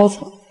司的高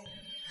层，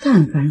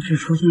但凡是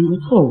出现过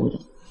错误的，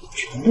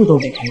全部都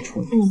被开除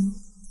了。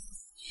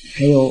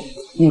还有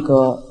那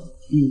个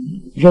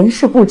人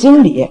事部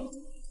经理，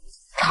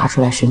查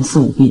出来神似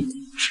舞弊，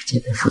直接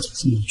被送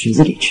进局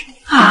子里去。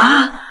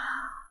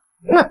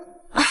那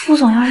副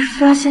总要是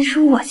发现是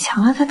我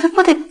强了他，他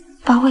不得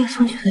把我也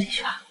送局子里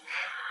去啊？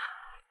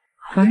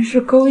凡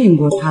是勾引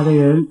过他的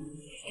人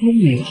都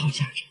没有好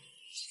下场。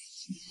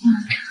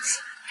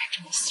还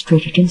这么死追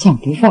着真相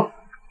不放，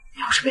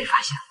要是被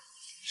发现了，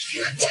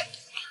也很惨。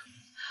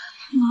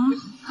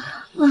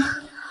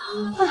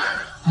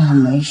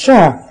没事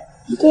儿，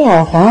一对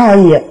耳环而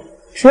已。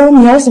只要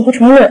你要死不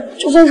承认，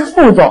就算是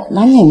副总，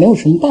拿你也没有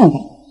什么办法。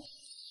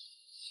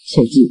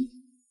切记，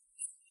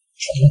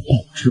除了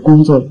本职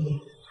工作以外，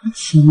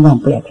千万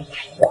不要被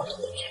太过度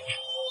的偏袒。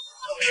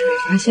要是被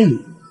发现了，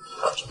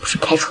可就不是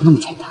开除那么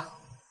简单。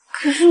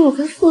可是我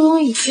跟副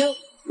总已经……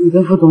你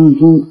跟副总已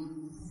经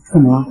怎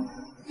么了？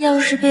要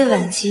是被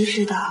婉琪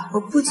知道，我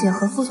不仅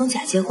和副总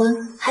假结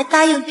婚，还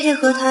答应配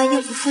合他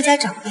应付富家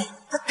长辈，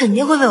他肯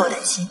定会为我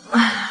担心。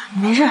哎，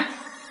没事。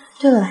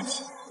对了，婉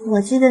琪，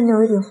我记得你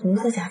有一顶红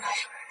色假发，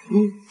是不是？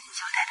借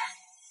我戴戴。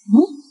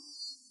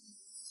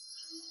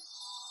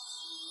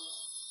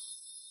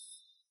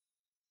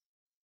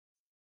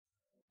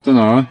在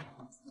哪儿？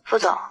副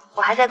总，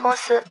我还在公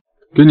司。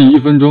给你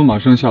1分钟，马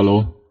上下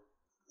楼。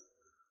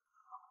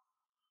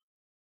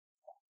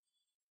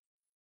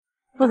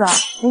副总，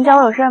您找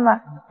我有事吗？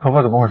头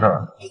发怎么回事？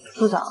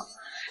副总，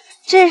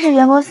这是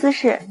员工私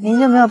事，您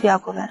就没有必要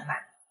过问了吧？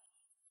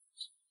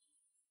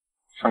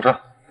上车。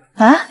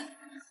啊？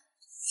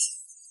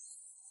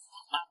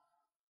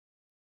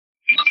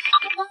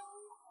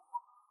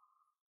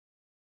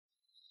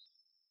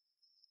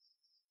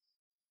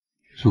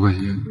苏可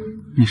欣，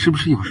你是不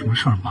是有什么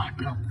事儿瞒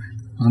着我？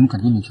我怎么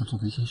感觉你像做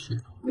了一些虚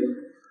伪？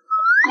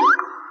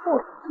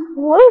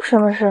我有什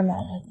么事瞒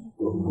着你？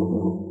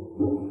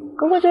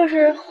不过就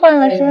是换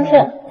了身份，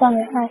换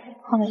了态度，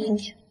换了心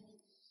情。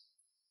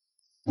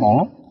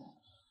哦，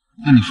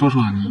那你说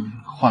说你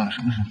换了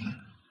什么身份？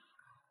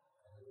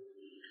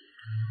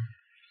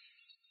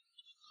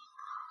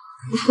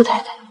傅太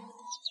太。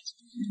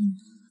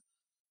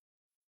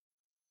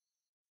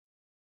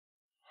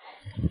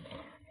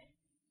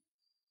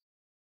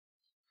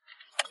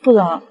副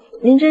总，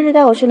您这是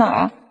带我去哪儿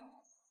啊？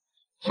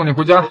送你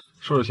回家，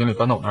收拾行李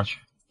搬到我那儿去。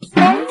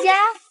搬家？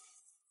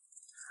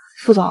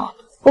副总，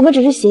我们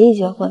只是协议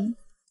结婚，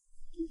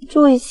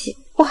住一起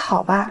不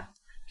好吧？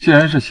既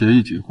然是协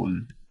议结婚，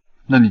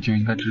那你就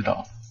应该知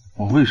道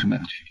我为什么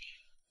要娶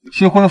你。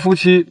新婚夫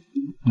妻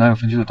哪有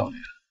分居的道理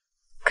啊？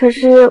可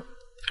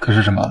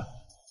是什么？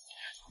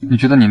你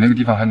觉得你那个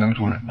地方还能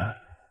住人吗？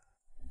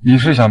你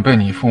是想被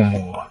你父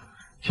母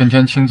天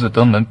天亲自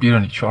登门逼着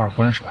你去二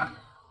婚是吧？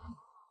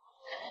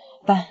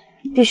搬，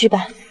必须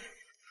搬。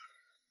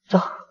走，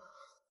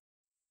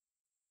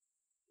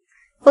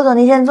副总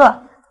您先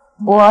坐，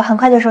我很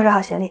快就收拾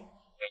好行李。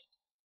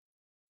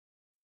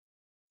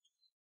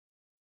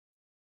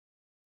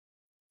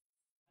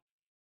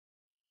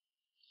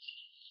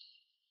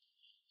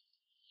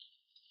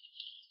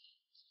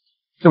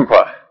这么快？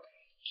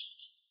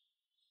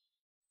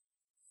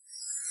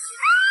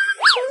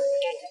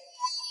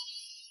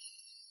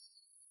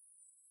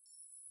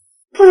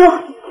副总，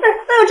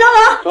那有蟑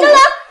螂！蟑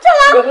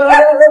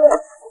螂！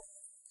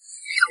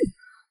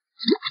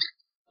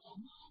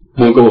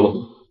摸够了。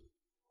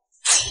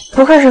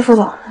不愧是副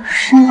总，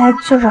身材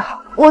就是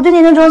好，我对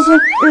您的忠心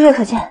日月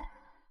可见。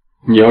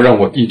你要让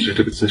我一直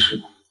这个姿势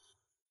吗？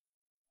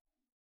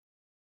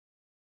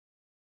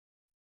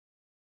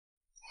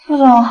副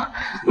总，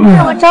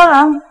有个蟑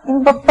螂，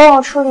您帮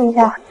我处理一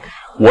下。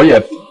我也。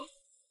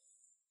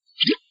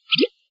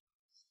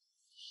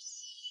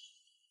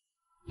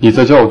你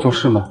在教我做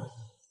事吗？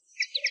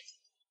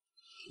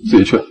自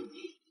己去。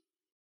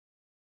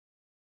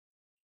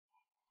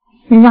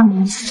让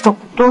你手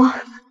多。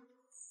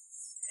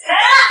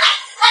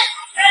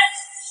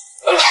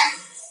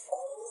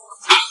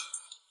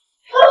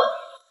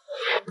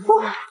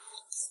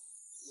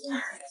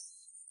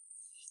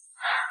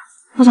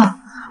副总，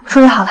我处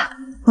理好了，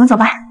我们走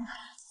吧。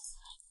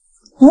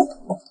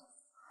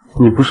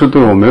你不是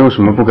对我没有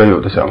什么不该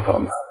有的想法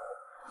吗？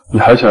你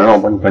还想让我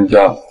帮你搬家？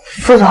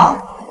副总，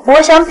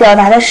我想表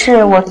达的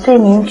是，我对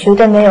您绝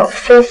对没有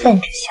非分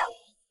之想。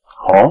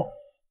好，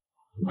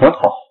很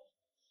好。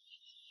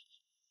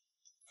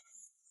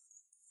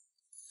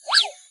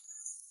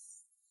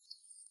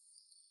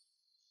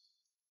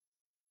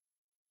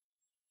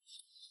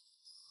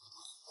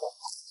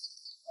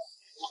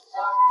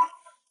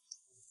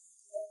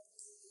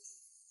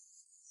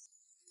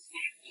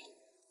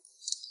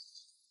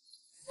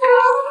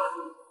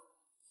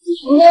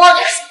摸着。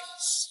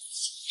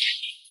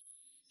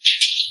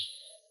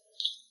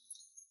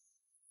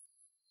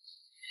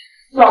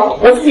走，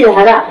我自己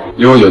来的。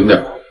离我远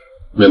点，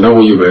免得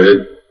我以为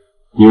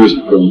你又想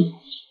跟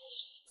我。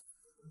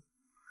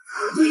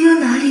我又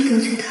哪里得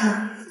罪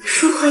他？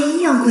说话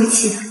阴阳怪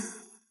气的。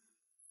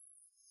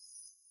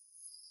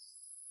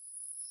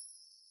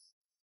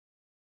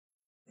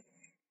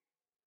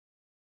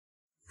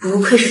不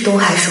愧是东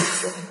海首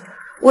富，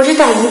我这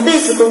打一辈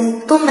子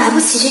工都买不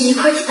起这一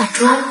块地板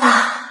砖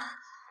吧？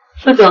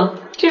副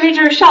总，这位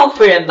就是邵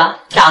夫人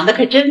吧？长得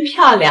可真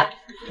漂亮。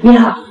你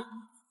好。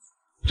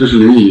这是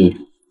林姨，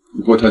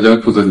以后她将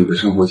负责你的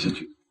生活起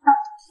居。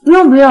不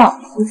用，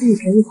我自己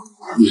可以的。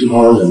你是怕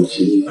我忍不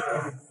起？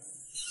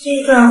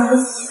这段婚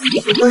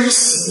姻不过是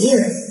协议而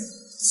已，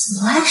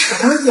怎么还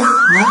扯到养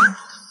了？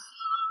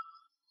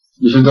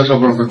你先带少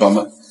夫人回房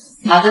吧。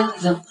好的，副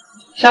总，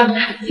少夫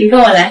人，请跟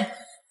我来。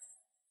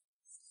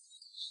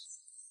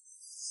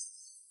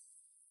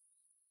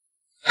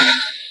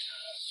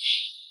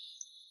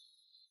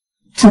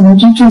怎么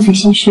就这才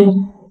心虚了？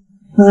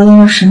我原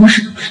来什么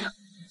事都不知道，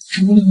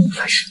什么都没有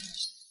发生。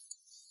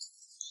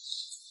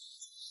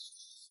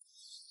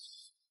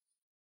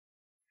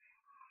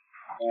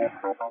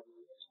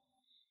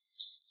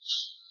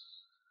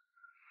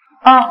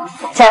哦，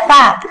假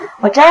发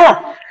我摘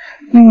了。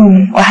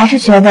我还是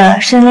觉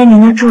得身为您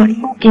的助理，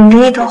顶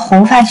着一头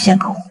红发去见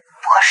客户不合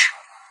适。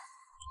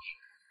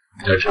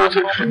这差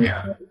这10年。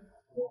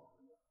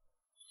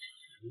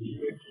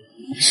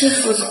是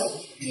副总，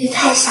这也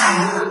太吓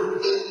人了。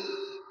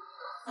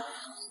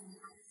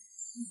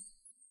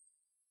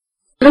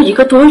都1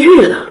个多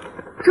月了，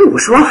这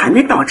50万还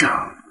没到账，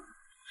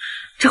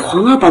这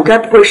黄老板该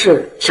不会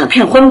是想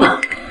骗婚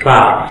吧？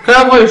爸，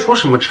该不会出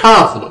什么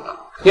岔子了吧？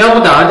你要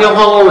不打个电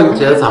话问问你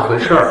姐咋回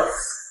事儿？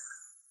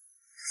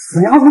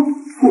死丫头，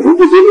我都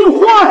不接电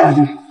话呀！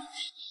这是。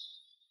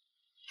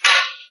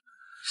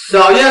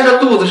小燕这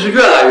肚子是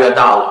越来越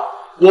大了，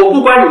我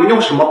不管你们用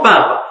什么办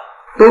法，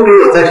都给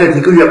我在这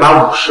1个月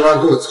把50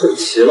万给我凑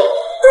齐了。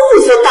肚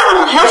子都大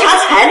了，还要查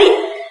彩礼？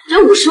这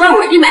50万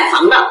我是给你买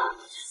房的。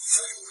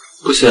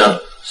不行，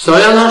小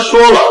燕她说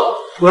了，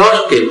我要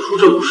是给不出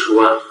这50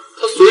万，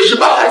她随时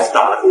把孩子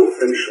打了跟我分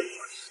手。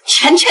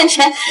钱，你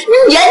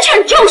年轻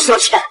人就是要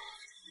钱，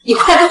你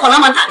快给黄老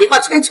板打电话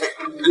催催，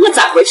看看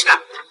咋回事。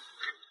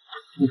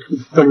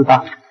这是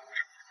爸。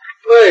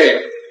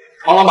喂，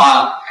黄老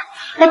板，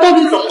那到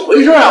底怎么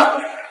回事啊？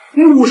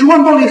你50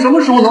万到底什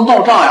么时候能到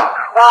账呀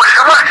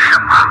？50万什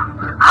么？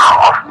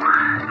好，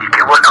你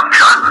给我等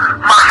着，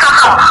马上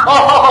到。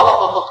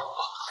好，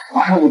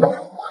马上就到，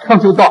马上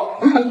就到。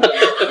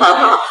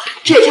好，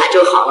这下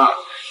就好了。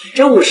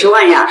这50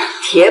万呀，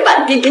铁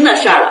板钉钉的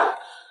事儿了。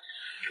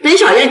等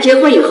小燕结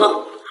婚以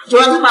后，就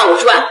让她把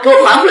50万给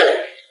我还回来。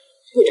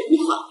不然的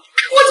话，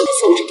我怎么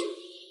收拾她？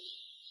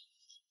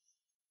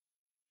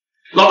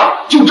老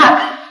大，就这儿，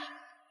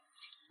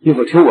一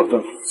会儿听我吩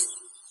咐。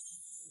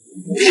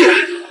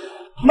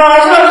马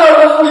上就要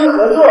跟公司合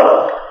作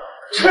了，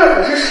这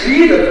可是10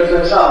亿的折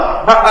算上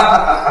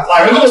啊！把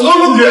人给我扔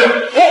出去！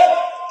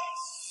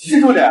徐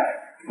助理，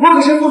我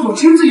可是副总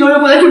亲自邀约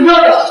过来订票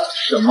的。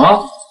什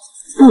么？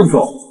副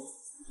总？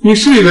你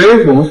是以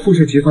为我们富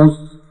士集团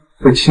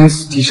会亲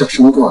死地下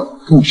身段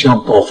跟你这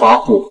样暴发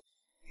户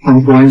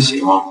攀关系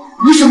吗？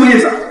你什么意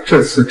思？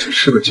这次只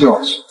是个教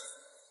训，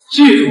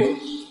记住，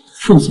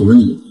副总的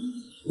你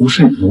不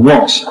是你能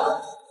妄想。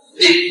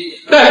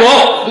带走！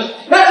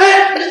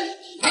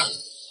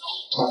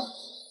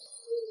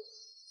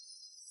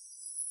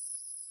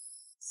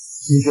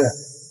金轩，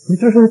你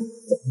这是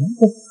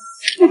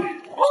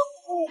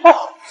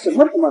怎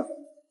么了？什么？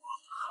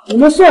你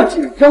们算计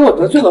让我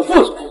得罪了副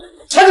总，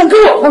还想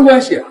跟我攀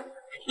关系？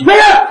没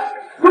人，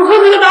我喝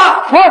这个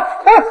打！别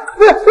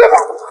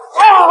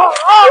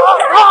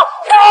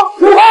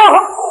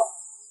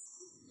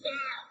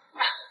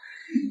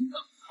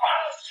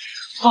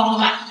黄老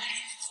板，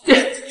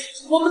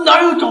我们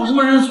哪有找什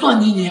么人算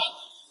计你啊？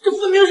这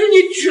分明是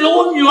你娶了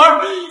我女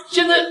儿，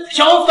现在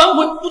想要反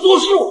悔不作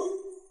数，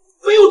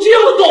没有这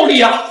样的道理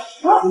啊！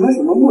你们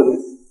什么目的？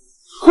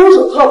空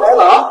手套白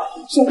狼，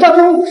想诈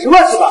骗我50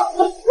万是吧？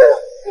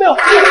没有，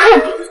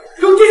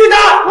给我继续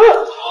打！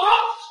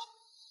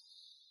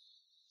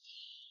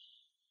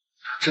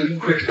真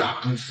亏是大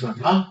公司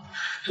啊！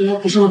这要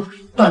不是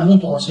半中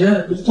保洁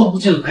都混不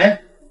进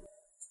来。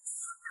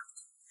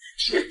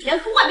这连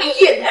外面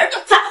业内人都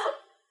在乎，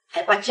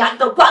还把家里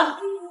都关了。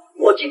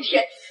我今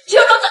天就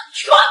要让这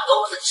全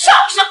公司上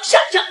上下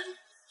下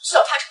笑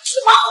他是吃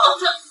毛猴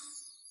子。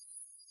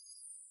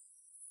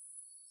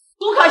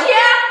苏可欣，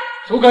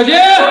苏可欣，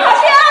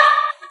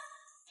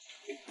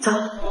走，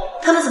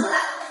他们怎么来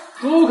了？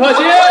苏可欣，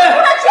不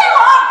能接我！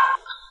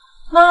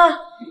妈，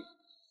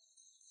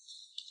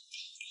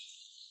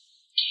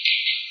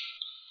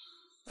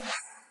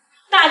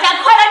大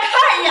家快来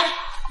看呀！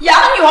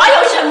养女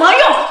儿有什么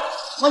用？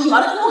我女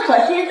儿苏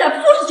可欣在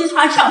富士集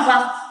团上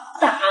班，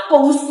大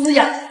公司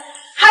呀，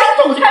还是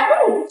总裁部，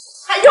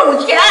还有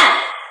钱，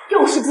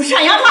就是不赡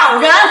养老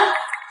人。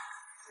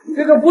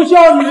这个不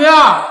孝女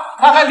啊，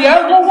她还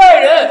联合外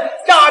人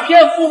诈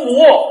骗父母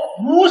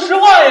50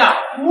万呀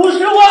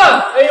！50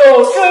万！哎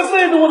呦，这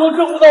辈子我都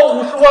挣不到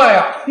50万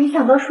呀！没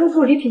想到叔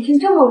助理品性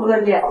这么恶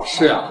劣。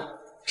是啊，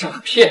诈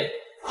骗，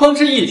光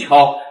这一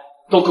条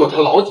都够他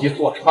牢底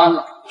坐穿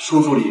了。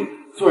叔助理，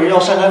做人要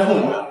善待父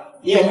母呀，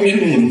你也可以劝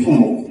劝你们父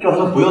母，叫他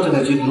们不要再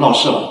在集团闹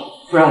事了，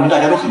不然我们大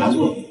家都很难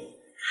做。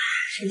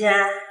沈坚，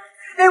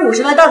那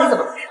50万到底怎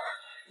么回事？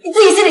你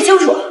自己心里清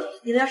楚。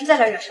你们要是再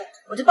敢惹事，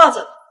我就报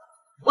警。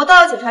我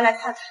到了警察来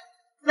看他，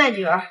卖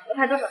女儿要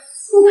判多少？我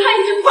看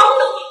你这帮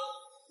的，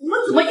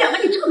我怎么养得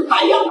你这个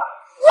白样？我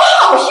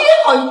好心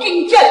好意给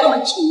你见这么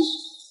亲戚，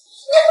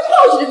你还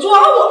报警来抓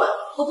我们？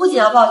我不仅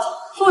要报警，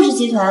富士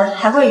集团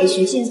还会以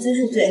寻衅滋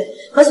事罪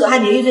和损害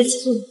名誉罪起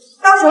诉你。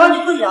到时候你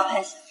不仅要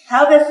判刑，还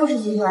要被富士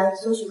集团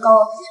索取高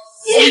额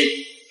赔偿。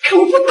你看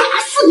我不打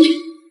死你！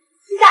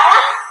你打呀，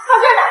靠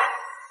这儿打。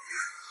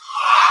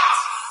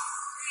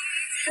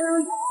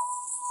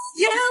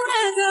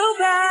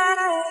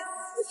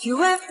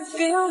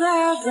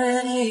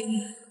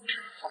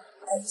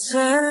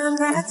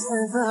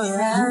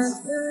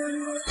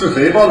是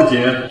谁报的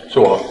警？是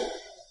我。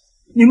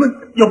你们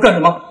要干什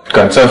么？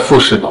敢在富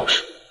士闹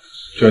事，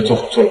就要做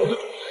好坐牢的准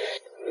备。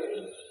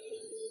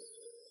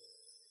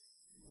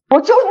我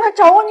就是来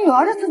找我女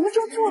儿的，怎么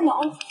就坐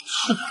牢了？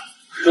是的，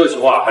这些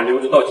话还留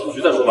着到警局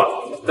再说吧。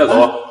带走。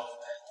啊！我不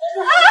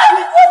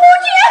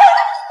去！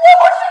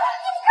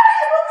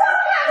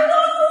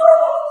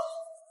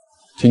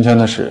今天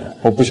的事，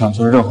我不想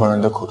从任何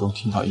人的口中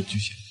听到一句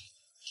闲话。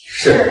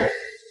是。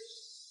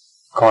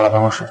跟我来办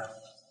公室。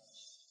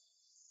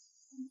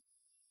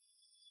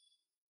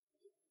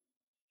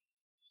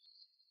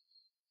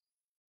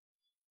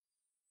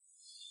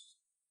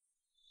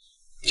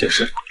解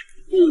释。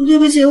对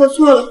不起，我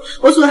错了，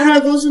我损害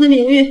了公司的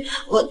名誉。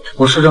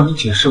我是让你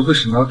解释为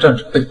什么要站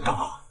着被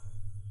打。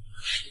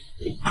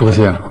朱可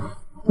心，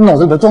你脑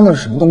子里边装的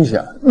是什么东西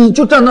啊？你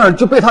就站那儿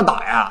就被他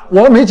打呀？我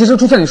要没及时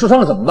出现，你受伤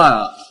了怎么办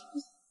啊？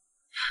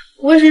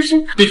我只是……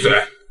闭嘴！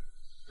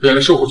别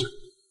来收回去。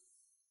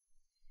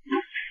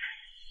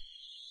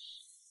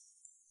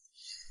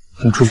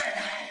你出去。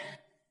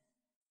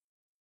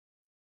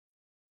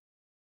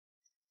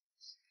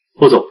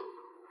霍总，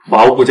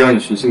法务部将以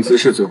寻衅滋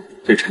事罪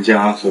对陈建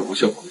安和吴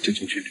秀华进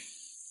行拘留。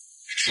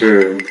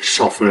是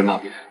邵夫人那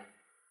边。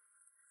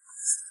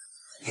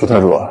徐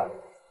特助，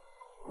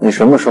你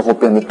什么时候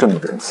变得这么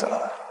仁慈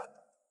了？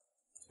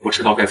我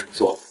知道该怎么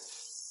做了。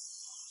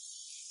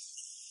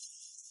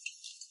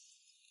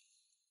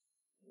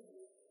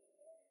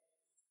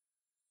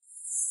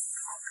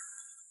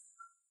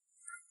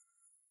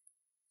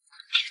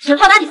陈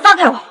浩南，你放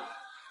开我！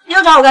你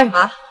又找我干什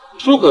么？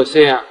朱可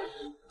心，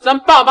咱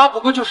爸妈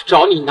不过就是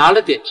找你拿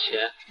了点钱，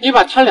你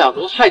把他俩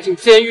都害进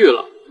监狱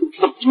了，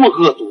怎么这么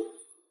恶毒？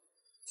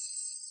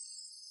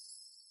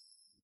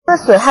那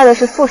损害的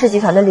是富士集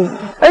团的利益，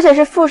而且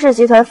是富士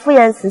集团傅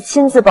燕慈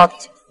亲自报的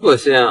警。朱可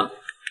心，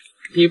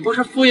你不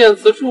是傅燕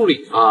慈助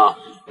理吗？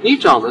你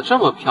长得这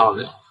么漂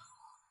亮，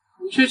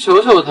你去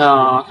求求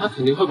他，他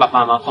肯定会把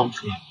爸妈放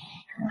出来。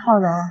陈浩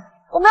南，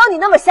我没有你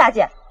那么下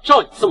贱。照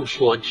你这么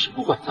说，你是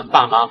不管咱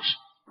爸妈了是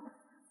吧？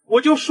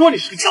我就说你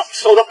是个养不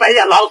熟的白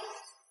眼狼。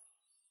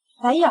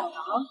白眼狼？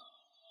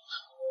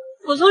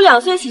我从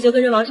2岁起就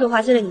跟着王胜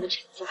华进了你们陈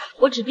家，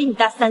我只比你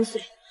大3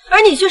岁，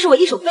而你却是我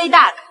一手背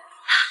大的。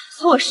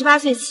从我18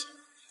岁起，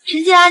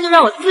陈建安就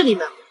让我自立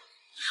门户，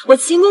我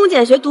勤工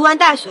俭学，读完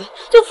大学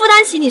就负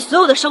担起你所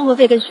有的生活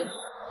费跟学费，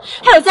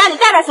还有家里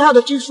大大小小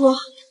的支出，10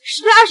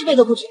倍20倍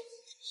都不止。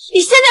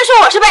你现在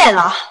说我是白眼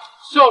狼？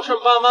孝顺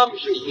爸妈不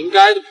是你应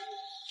该的吗？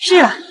是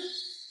啊。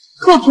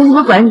可我凭什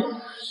么管你？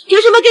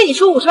凭什么给你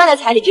出50万的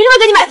彩礼？凭什么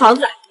给你买房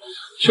子？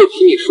就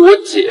凭你是我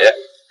姐。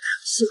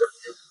是的，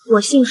我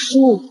姓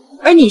舒，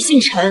而你姓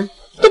陈，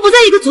都不在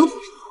一个族谱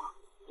上。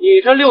你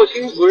这六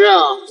亲不认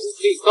啊，我可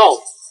以告我。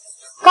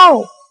告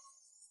我？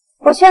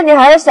我劝你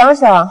还是想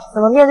想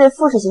怎么面对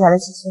富士集团的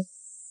起诉，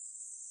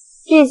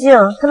毕竟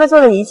他们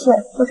做的一切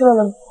都是为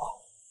了你。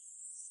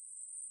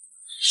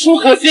舒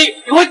可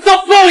心，你会遭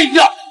报应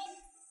的。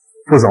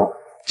副总。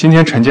今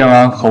天陈建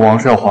安和王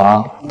少华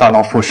大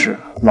闹富士，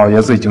老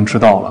爷子已经知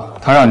道了，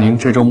他让您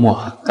这周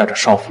末带着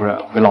邵夫人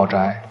回老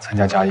宅参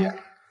加家宴。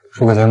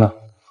舒可心呢？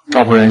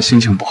赵夫人心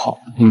情不好，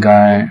应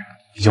该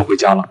已经回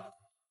家了。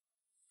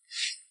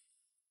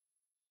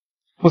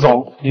副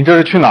总，您这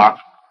是去哪儿？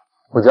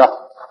回家。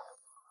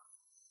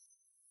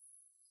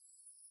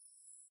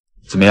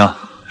怎么样，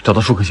找到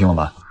舒可心了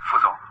吗？副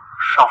总，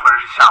邵夫人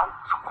是下午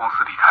从公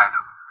司离开的，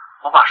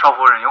我把邵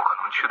夫人有可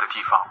能去的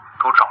地方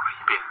都找了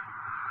一遍。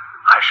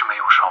还是没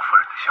有邵夫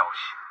人的消息。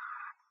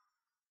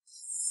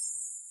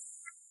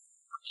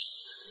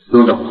不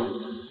用找。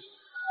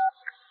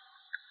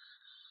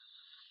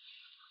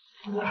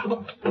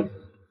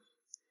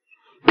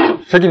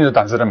谁给你的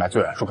胆子在买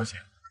醉啊，舒可心？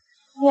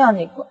让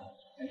你滚，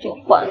就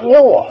还给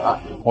我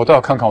了。我倒要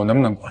看看我能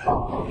不能滚。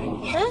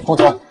跟我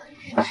走。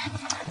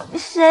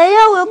谁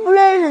呀？我又不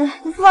认识你，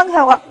你放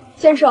开我！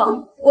先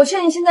生，我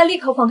劝你现在立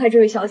刻放开这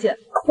位小姐，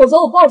否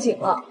则我报警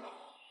了。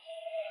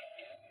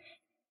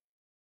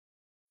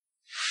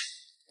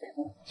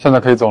现在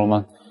可以走了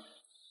吗？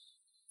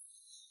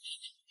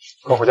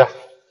跟我回家。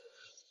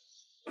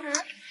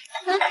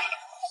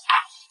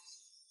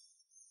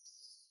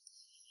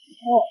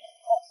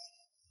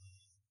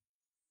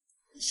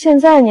现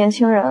在年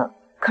轻人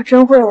可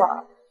真会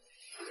玩。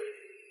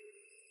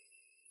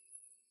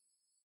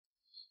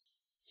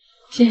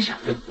先生，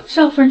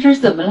邵夫人这是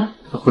怎么了？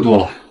她喝多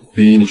了，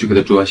林姨，你去给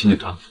她注完心检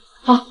查。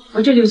好，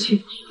我这就去。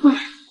副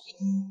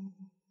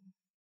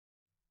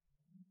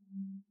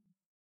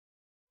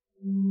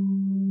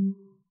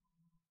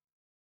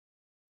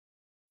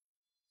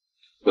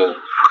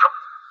总，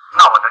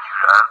那晚的女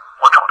人，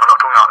我找到了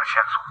重要的线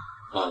索。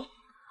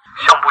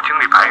项目经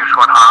理白玉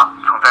说，他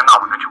曾在那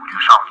晚的酒局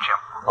上见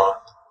过。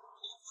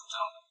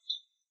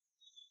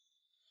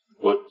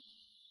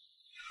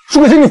舒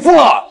可欣，你疯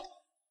了！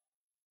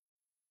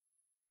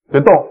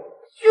别动！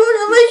凶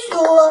什么凶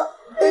啊？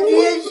你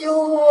也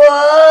凶我！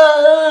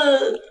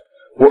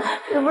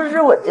是不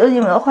是我救你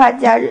们花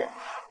家人，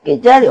给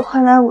家里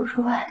换来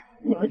50万，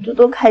你们就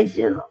都开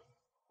心了？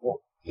我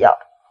不要，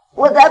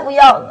我才不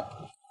要呢！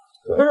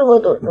说什么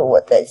都是我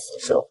在牺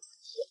牲。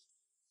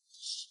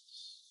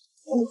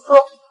你说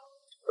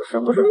我是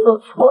不是做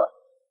错了？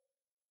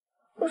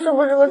我是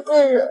不是个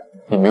罪人？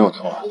你没有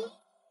错，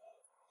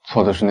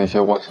错的是那些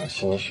妄想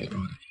吸你血肉的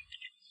人。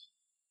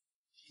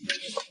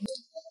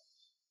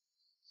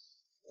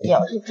你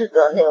要是知道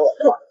那我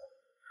的话，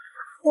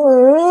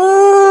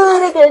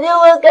你肯定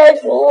会开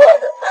除我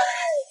的。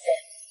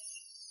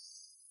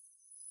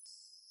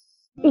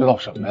知道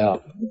什么呀？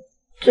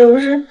就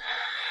是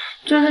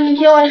那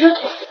天晚上。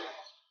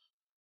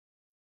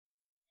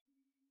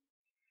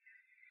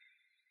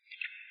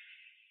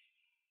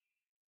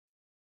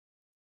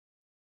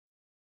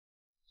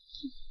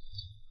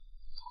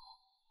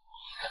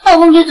老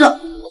公别走，要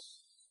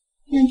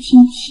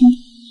亲亲。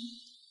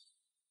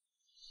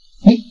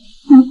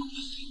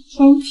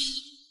亲亲。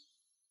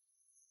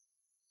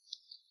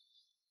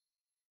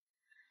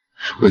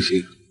舒可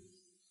欣，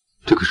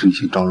这可是你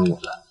先招惹我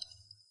的。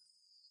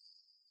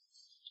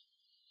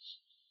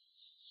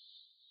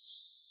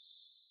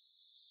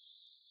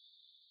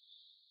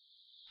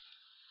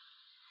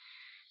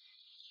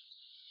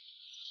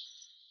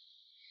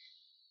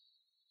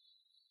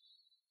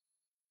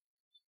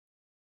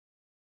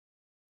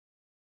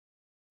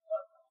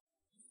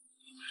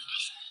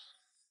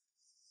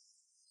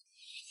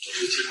真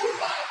是见鬼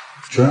了，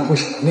居然会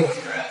想到那个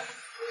女人。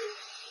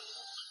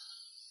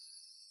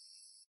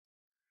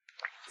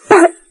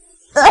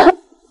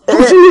舒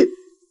淇，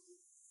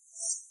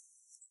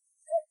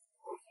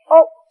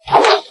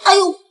哎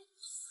呦，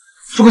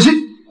舒可欣，奇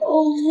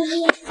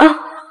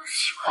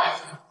怪，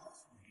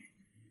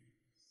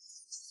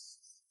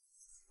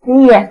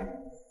你也，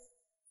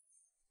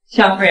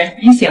少夫人，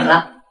您醒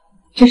了，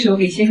这是我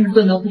给先生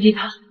炖的乌鸡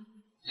汤，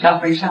少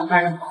夫人上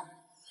班了吗？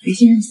给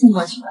先生送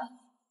过去吧。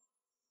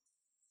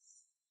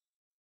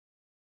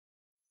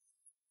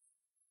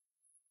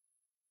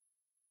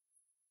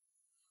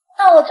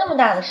闹了这么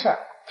大的事儿，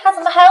他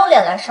怎么还有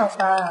脸来上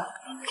班啊？诈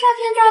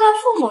骗诈到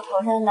父母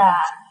头上的，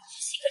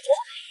性格真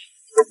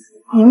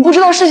黑。你们不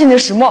知道事情的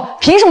始末，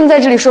凭什么在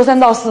这里说三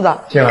道四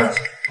的？静儿，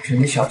请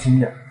你小心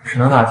点，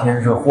省得哪天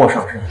惹祸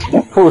上身。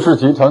富氏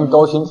集团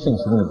高薪聘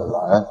请你们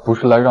来，不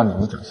是来让你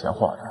们讲闲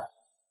话的。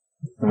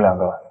你们两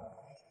个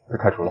被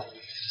开除了。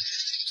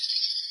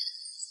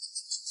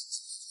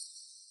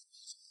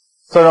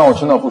再让我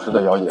听到不实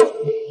的谣言，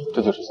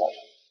这就是下场。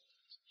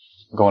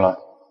你跟我来。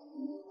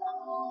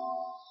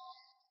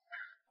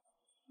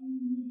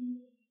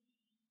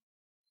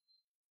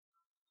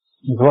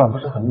你昨晚不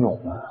是很勇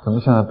吗？怎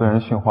么现在被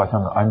人训话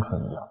像个鹌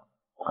鹑一样，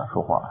不敢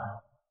说话了？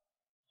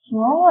昨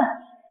晚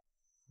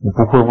你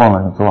不会忘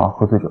了你昨晚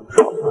喝醉酒的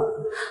事吧？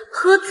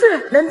喝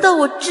醉？难道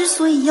我之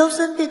所以腰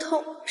酸背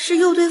痛，是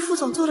又对副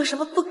总做了什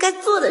么不该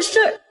做的事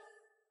儿？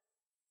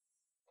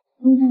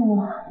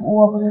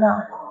我不知道。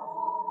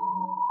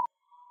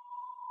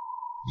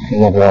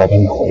要不要帮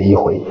你回忆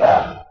回忆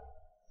啊？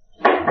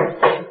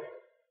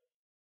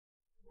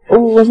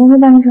我先去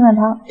办公室买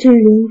糖，这是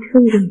人一车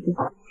一个你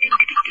的。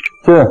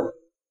是。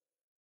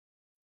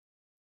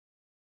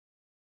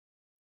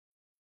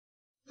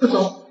副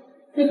总，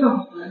那份耳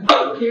环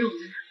可以让我看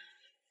看。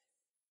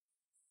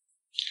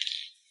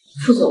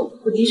副总，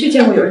我的确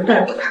见过有人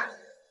戴过它，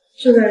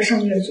就在上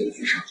面的酒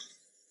局上，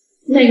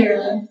那个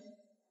人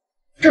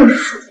正是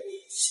属于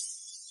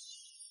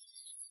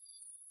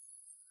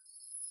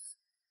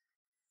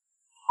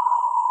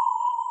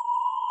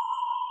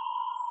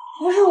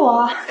我。不是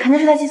我，肯定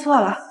是他记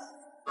错了。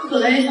我本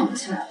来也想不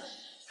起来了，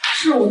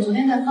是我昨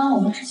天在翻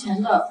我们之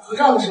前的合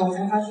照的时候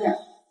才发现。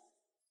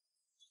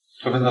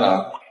身份在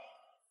哪？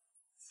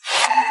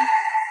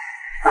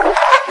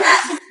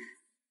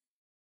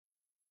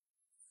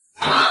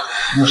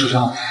你有受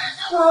伤？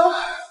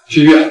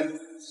去医院。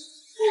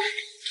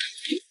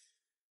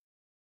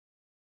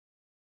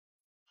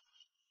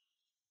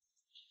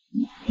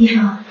医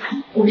生，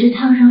我这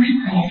烫伤是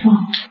很严重。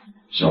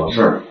小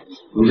事儿，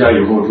回家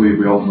以后注意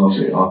不要碰到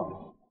水啊。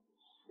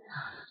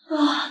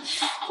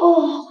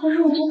可是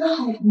我真的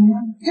好疼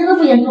啊！真的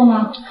不严重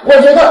吗？我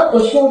觉得我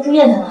需要住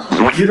院才能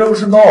好。你这不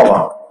是闹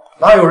吗？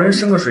哪有人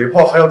生个水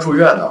泡还要住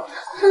院的？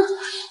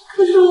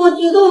可是我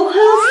觉得我快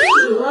要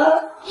死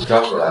了。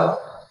家属来了，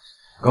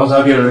刚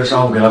才病人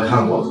上午给他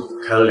看过，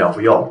开了2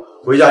副药，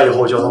回家以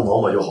后叫他抹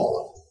抹就好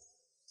了。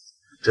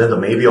真的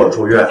没必要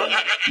住院，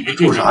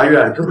住啥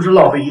院？这不是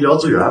浪费医疗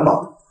资源吗？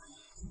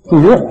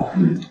住院？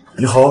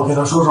你好好跟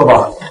他说说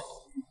吧。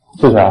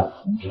谢谢。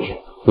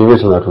你为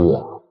什么要住院？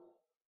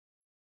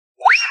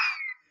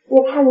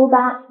我怕留疤。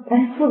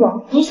哎，副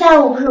总，您下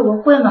午不是有个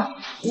会吗？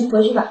您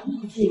回去吧，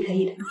你自己可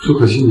以的。舒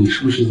可欣，你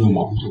是不是在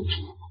忙着？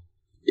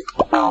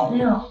没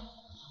有。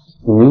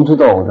你明知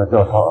道我在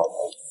调查耳环，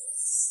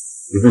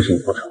你为什么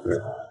不承认？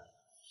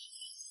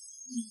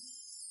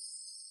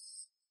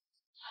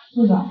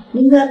陆总，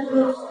您该不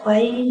会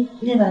怀疑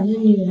那晚的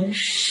女人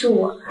是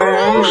我？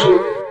不是，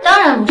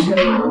当然不是，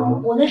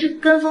我那是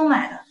跟风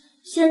买的，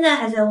现在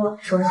还在我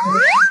手上。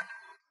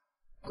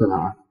在哪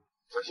儿？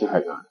在西海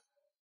岸。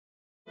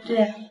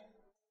对。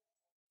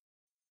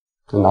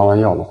等拿完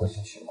药了回去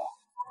行吗？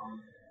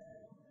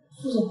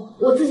副总，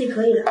我自己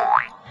可以的。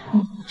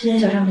这点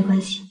小伤没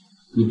关系。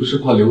你不是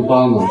怕留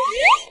疤吗？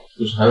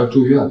不是还要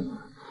住院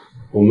吗？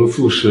我们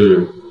护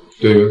士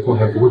对员工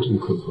还不会这么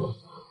苛刻。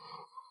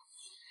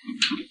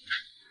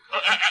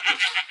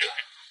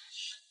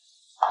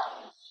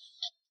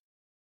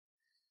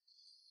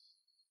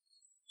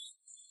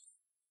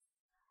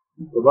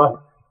走吧。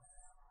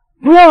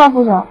不用了，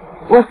副总，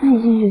我自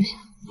己进去就行。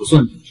不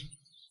算进去。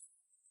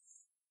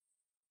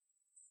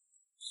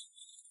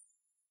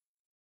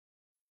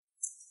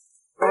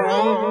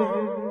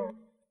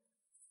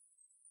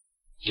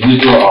今天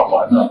就要耳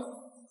环呢。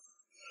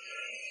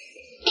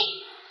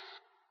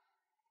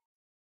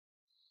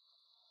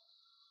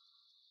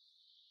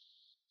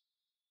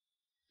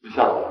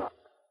下楼了。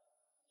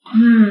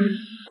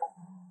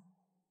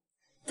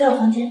在我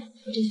房间，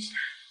我这就下。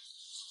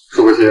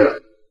舒可欣，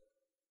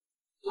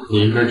你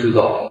应该知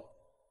道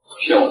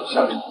骗我的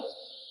下场。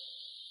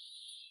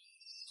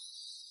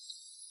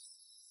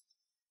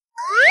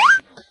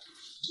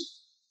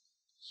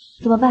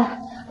怎么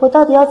办？我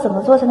到底要怎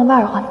么做才能把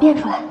耳环变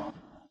出来？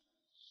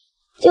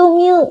救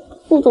命！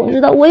副总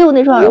知道我有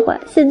那双耳环，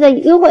现在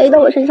已经怀疑到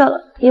我身上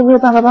了，有没有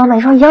办法帮我买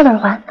一双一样的耳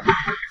环？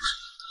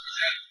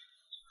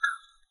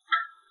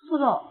副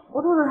总，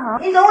我肚子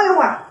疼，你等我一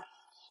会儿。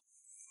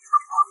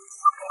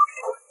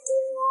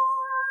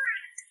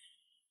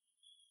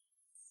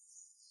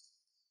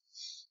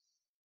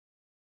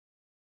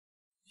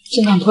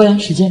这样拖延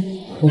时间，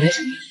我来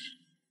想。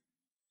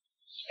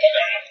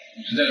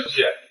时间有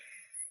限。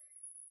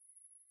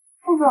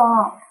副总，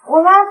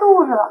我拉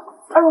肚子了。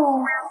要不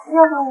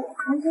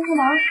您先去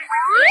忙。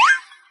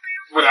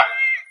快点。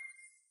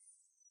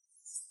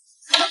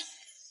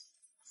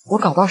我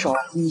搞到手了，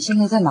你现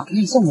在在哪？给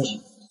你送过去。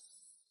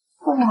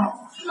副总，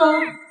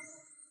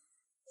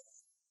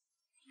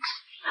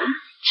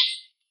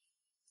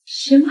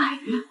仙海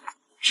院，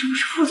这不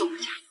是副总的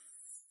家？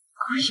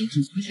可惜怎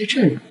么会在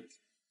这里？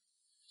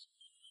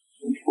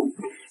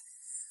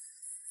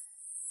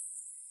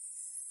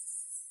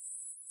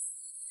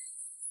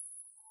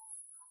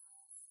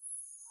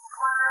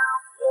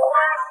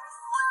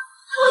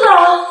副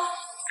总，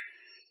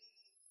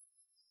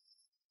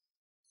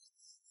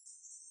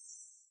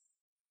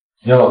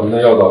你好，您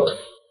的药到了。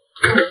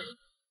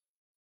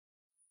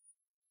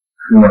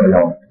是我的药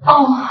吗？哦，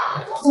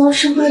可能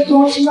是被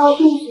东西闹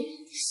肚子，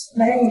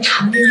没让你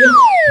尝着药。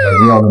哪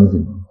个药那么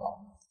紧张？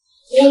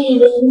我以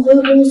为您回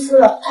公司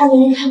了，怕没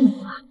人看门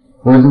了。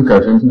我已经改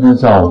成今天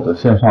下午的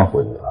线上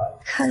会议了。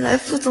看来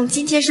副总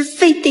今天是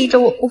非逮着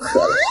我不可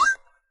了。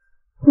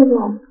副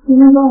总，您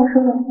能帮我收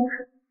两件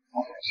事？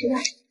我想吃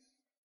饭。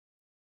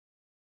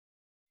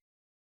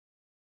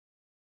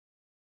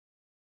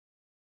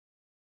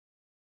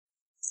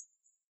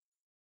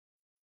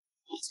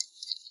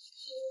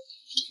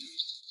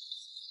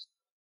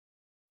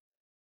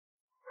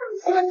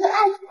我的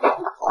爱情，是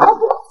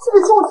不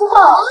是我知道？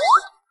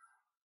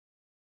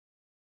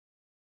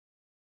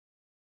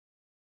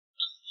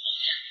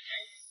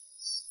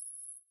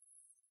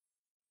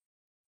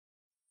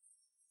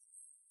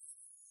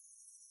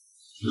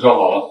你烧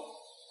好了，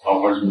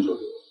耳环什么时候？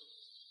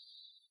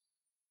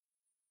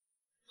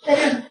在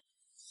这儿。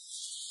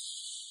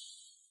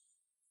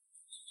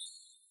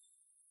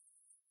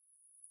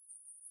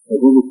我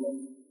都不疼。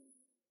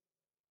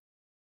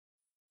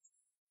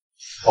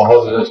好好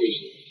在家休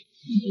息。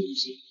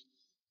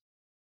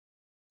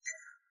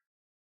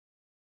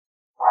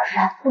果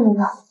然不能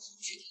让你进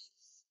去。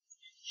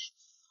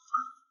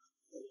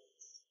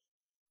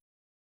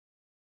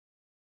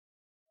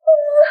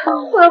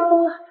我要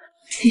疯了！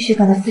必须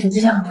赶在副总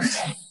之前很之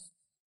前。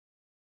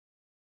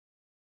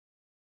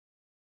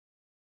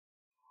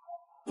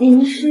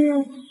您是？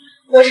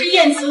我是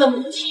燕慈的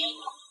母亲，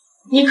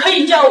你可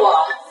以叫我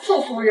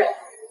傅夫人。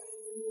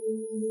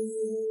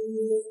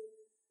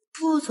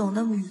傅总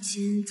的母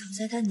亲曾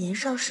在他年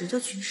少时就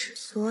去世，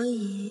所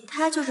以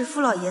他就是傅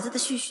老爷子的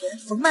续弦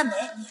冯曼梅，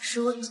也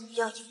是我主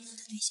要应付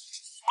的对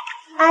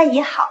象。阿姨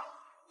好。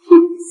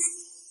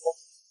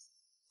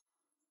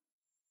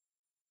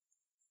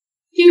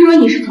听说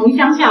你是从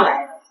乡下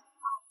来的？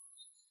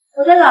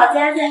我的老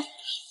家在。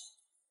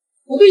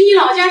我对你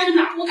老家是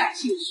哪儿不感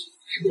兴趣，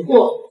只不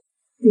过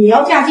你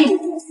要嫁进我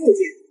傅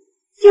家，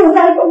就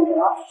该懂得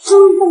遮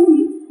风避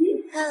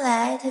雨。看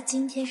来他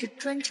今天是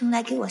专程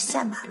来给我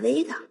下马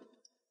威的。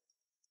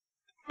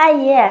阿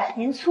姨，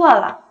您错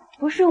了，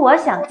不是我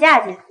想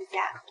嫁进傅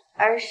家，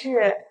而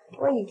是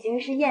我已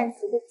经是燕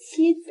慈的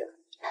妻子了。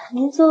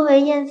您作为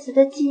燕慈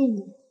的继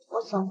女，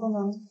我总不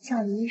能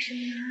叫您一声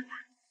妈吧？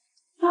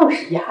倒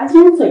是牙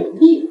尖嘴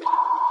利，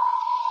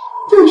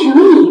就凭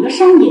你一个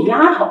山野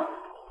丫头，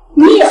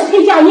你也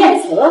配嫁燕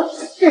慈？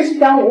这是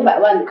张500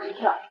万的支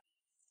票，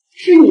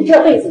是你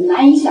这辈子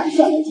难以想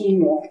象的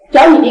金额。只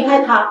要你离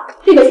开他，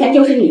这个钱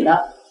就是你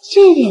的。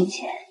这点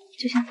钱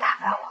就想打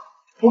败我。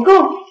不够。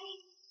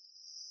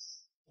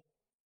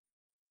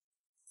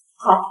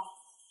好，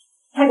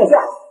开个价。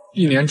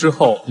1年之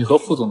后，你和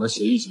副总的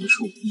协议结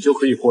束，你就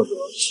可以获得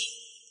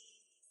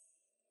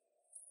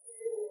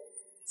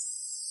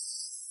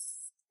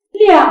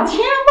2000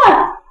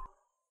万。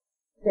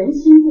人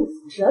心不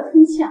死，蛇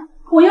吞象。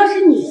我要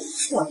是你，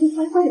我就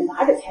乖乖的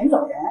拿着钱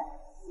走人，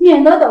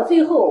免得到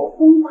最后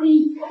功亏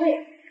一篑。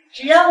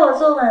只要我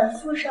坐稳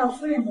副少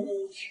夫人的位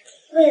置，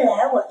未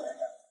来我得的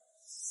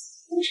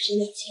不止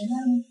2000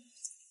万。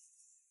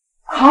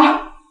好，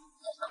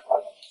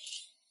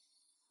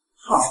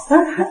好的，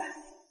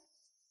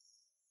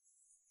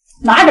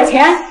拿着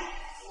钱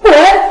滚！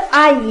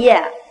阿姨，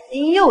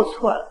您又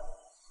错了，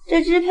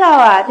这支票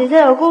啊，得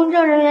在有公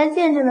证人员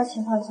见证的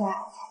情况下才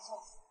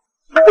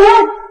算。滚！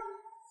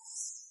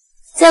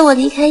在我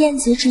离开宴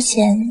席之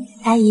前，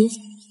阿姨。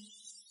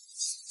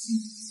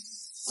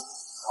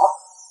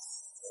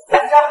等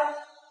着。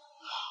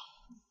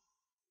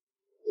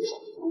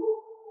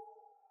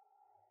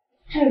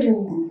这个任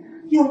务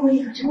要不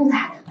一可真的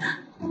大的，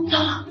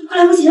糟了，快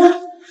来不及了！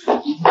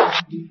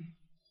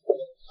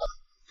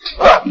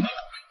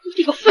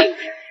这个废物！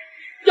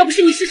要不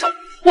是你失手，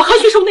我还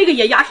去受那个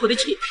野丫头的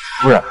气。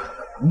夫人，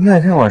那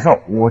天晚上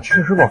我确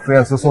实把傅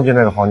燕姿送进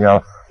那个房间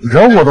了，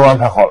人我都安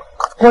排好了，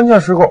关键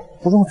时候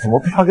不知道怎么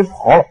被他给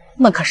跑了。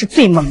那可是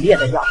最猛烈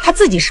的药，他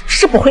自己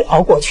是不会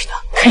熬过去的，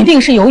肯定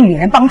是有女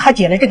人帮他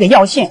解了这个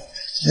药性。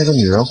那个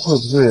女人会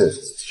不会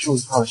就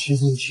是他的心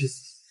中妻子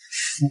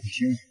苏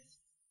心？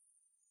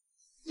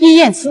依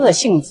燕姿的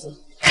性子，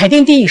肯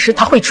定第一时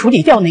他会处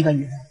理掉那个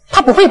女人，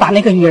他不会把那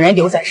个女人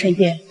留在身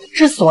边。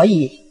之所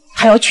以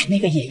他要娶那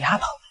个野丫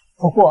头，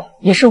不过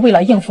也是为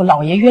了应付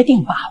老爷约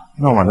定罢了。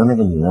那晚的那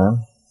个女人，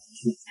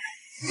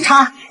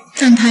查，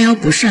但他要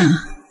不慎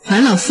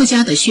怀了夫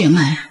家的血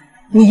脉，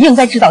你应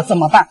该知道怎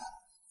么办。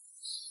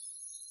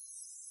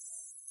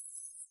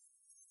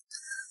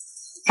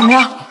怎么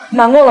样，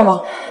瞒过了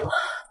吗？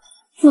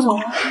副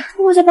总，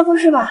我在办公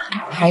室吧。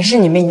还是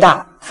你命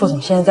大，副总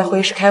现在在会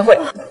议室开会，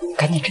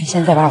赶紧趁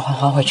现在把耳环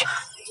还回去。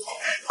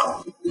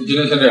你今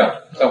天先这样，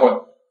再会。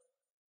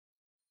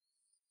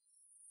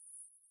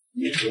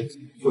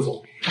副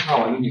总，那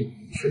晚的女人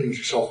确定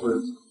是少夫人？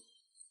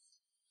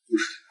不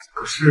是，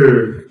可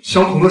是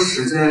相同的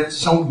时间，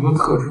相同的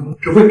特征，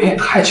这未免也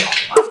太巧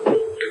了吧？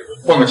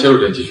换个切入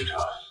点继续查，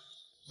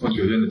从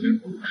酒店的监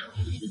控录上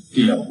一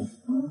定要不符。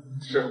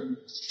是。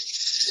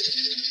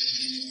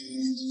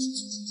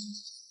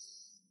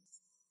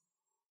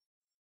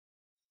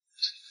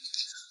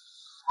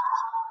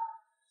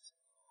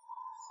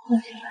我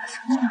这个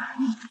从哪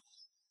里？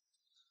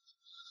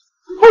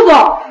副总。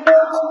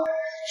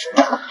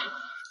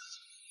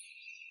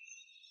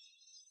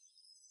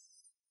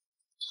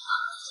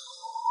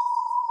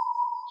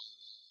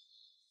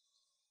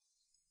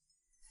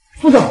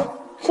副总，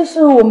这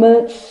是我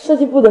们设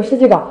计部的设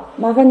计稿，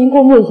麻烦您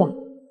过目一下。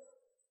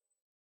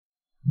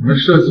你们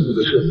设计部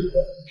的设计稿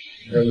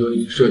要由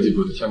你设计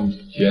部的项目总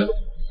监来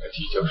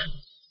提交审批。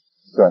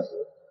段子，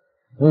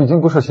你已经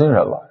不是新人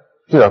了，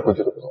这点规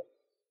矩都不懂。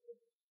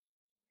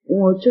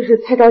我就是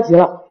太着急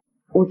了，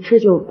我这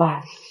就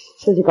把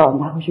设计稿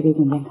拿回去给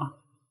总监看。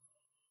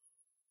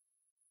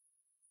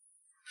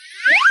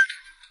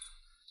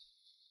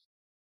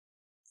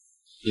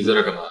你在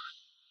这干嘛？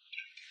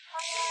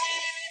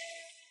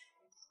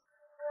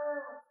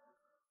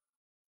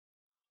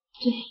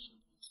对，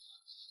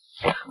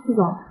副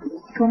总，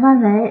董曼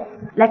维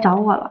来找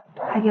我了，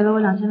还给了我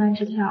2000万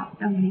支票，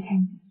让我离开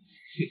你。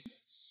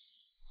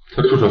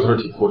他出手倒是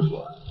挺阔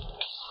绰，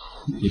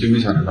你就没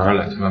想着拿着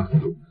2000万跑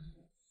路？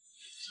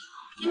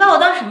你把我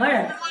当什么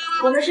人？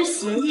我们是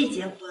协议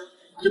结婚，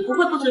就不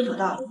会不遵守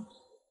道理。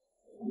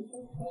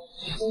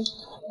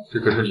这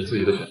可是你自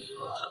己的选择。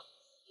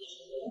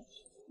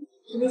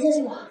你没相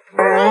信我？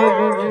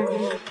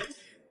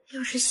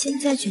要是现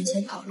在卷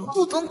钱跑路，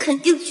副总肯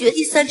定绝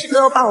地3尺都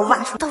要把我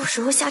挖出，到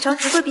时候下场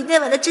只会比那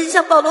晚的真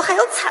相暴露还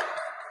要惨。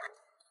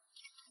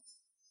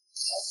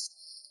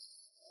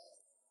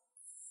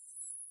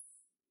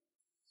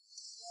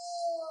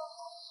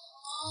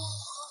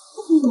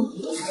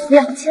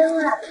2000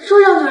万，说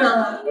让就让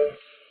啊！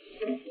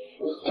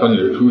瞧你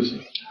这出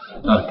息，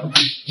那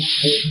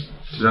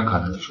这张卡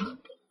拿着说。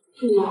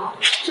副总，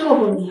这么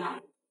不能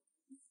要。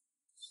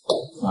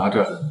拿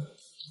着，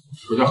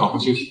回家好好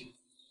休息。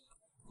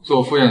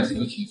做傅燕子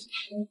的妻子，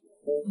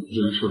你不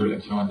至于受这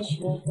2000万的屈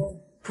辱。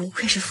不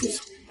愧是副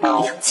总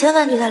，2000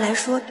万对他来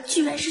说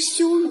居然是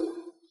羞辱。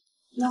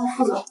那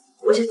副总，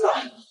我先走。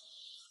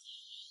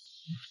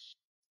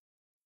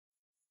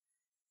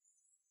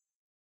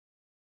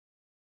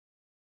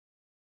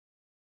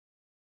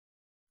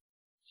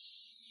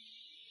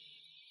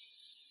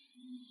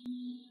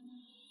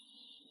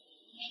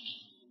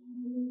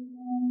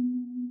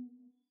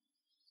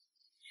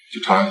去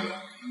查一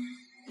下，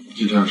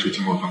今天有谁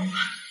经过办公室？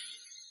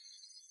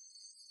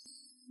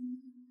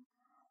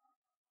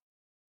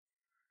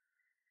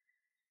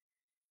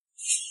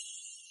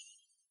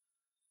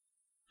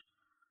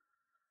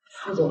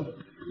副总，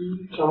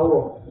您找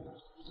我？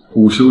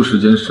午休时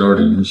间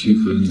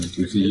12:07分，你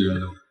独自一人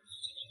留。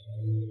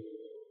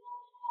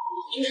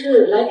就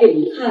是来给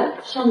您看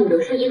项目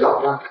的设计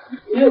稿的，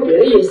没有别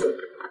的意思。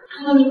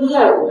看到您不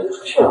在，我就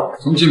出去了。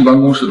从进办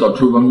公室到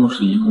出办公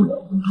室一共2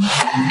分钟，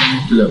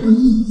这2分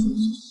钟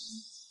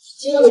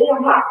接了个电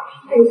话，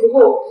这个时候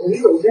我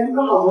们总监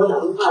刚好给我打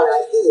电话来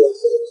给我说。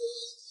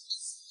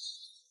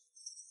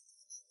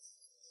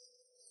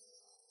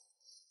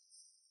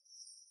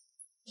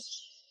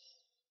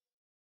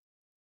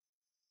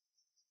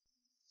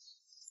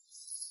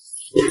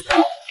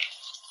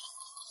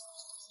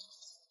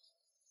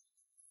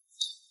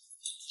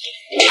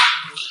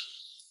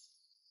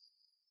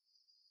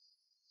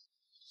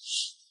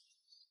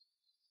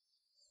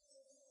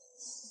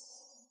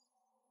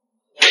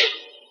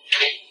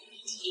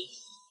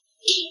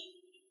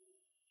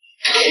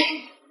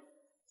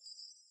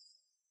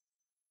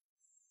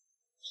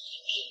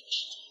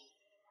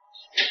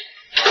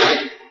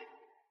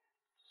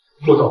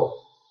陆总，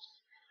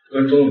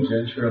跟钟总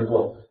监确认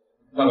过了，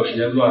那个时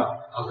间段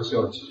他和谢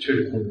婉琪确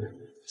实碰面。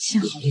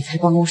幸好离开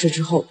办公室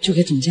之后，就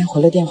给总监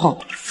回了电话。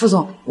副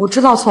总，我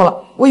知道错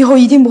了，我以后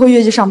一定不会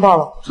越级上报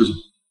了。出去。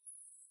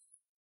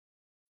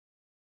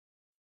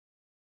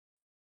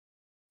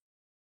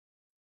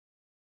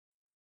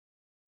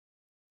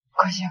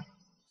可惜，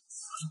副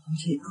总估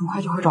计很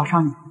快就会找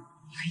上你，你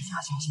可以加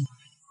小心，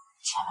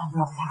千万不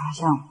要被他发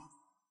现了。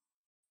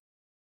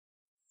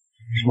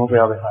什么不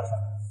要被发现？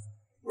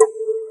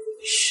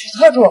许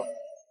特助，我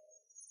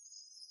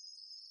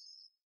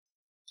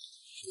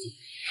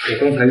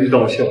刚才遇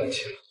到谢婉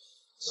琪了。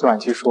谢婉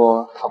琪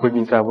说，她闺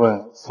蜜在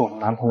问送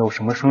男朋友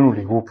什么生日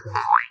礼物给我，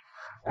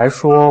还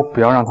说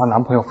不要让她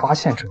男朋友发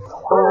现这个的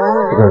话。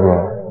哥哥，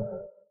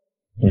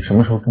你什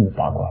么时候这么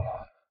八卦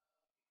了？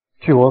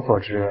据我所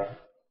知，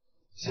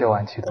谢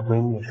婉琪的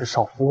闺蜜是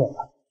少夫人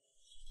了。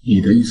你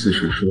的意思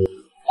是说，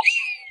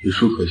你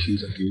舒可欣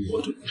在给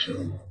我准备生日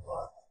礼物？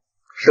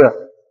是。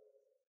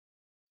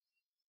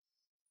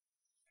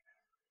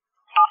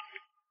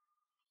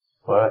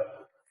喂，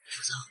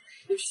副总，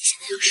你现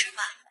在有事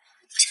吗？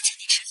我想请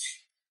你吃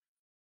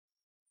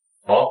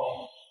饭。好。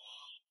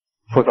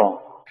副总，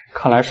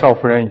看来少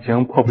夫人已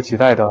经迫不及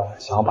待的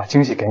想要把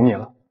惊喜给你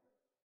了。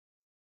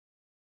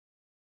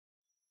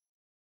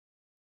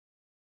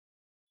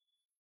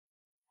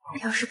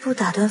要是不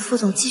打断副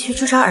总继续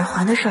追查耳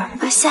环的事儿，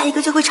那下一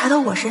个就会查到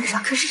我身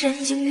上。可是人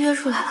已经约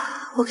出来了，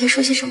我该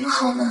说些什么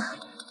好呢？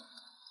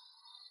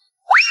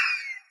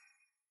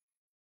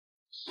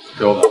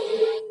给我吧。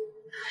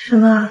什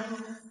么？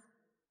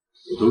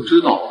我都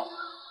知道了，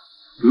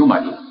不用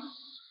瞒你。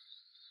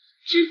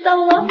知道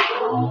了。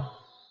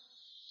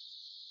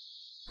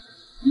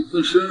一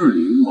份生日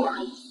礼物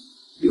而已，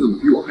你怎么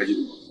比我还激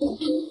动？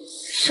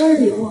生日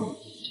礼物？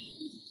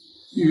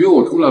你约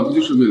我出来不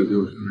就是为了给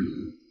我生日礼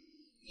物？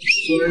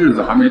虽然日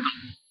子还没到，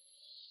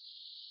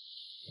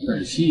但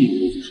是心意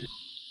给我就是。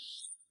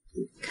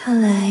看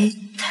来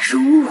他是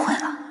误会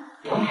了。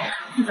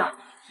副总，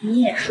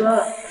你也说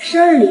了，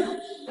生日礼物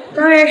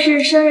当然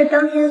是生日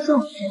当天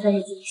送才算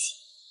是惊喜。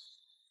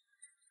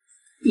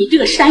你这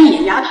个山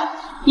野丫头，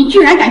你居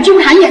然敢纠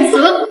缠燕慈！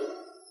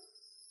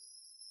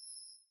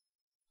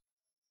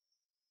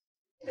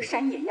这个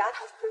山野丫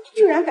头，你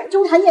居然敢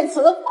纠缠燕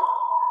慈！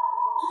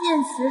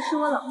燕慈是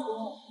我老公，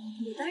我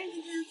当然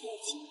跟他在一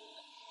起。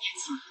燕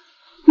慈，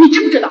你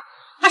知不知道，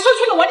他收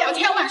取了我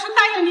2000万，说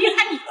答应离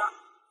开你的。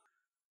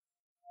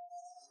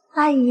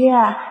阿姨，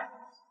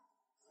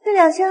这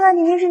2000万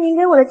明明是您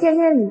给我的见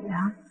面礼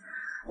啊！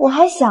我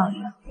还想着，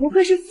不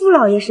愧是傅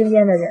老爷身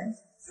边的人，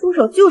出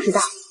手就是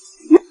大。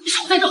你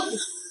少在这胡说！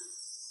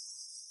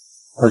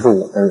他是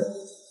我的人。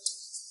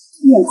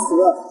燕慈，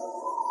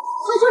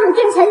她就是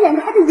见钱眼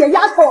开的野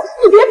丫头，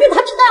你别被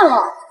她骗了。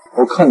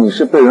我看你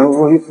是被人阿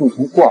谀奉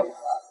承惯了，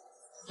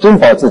真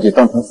把自己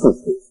当成四夫，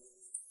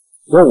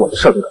连我的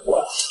事都敢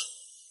管。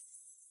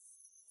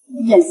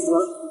燕慈，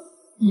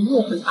你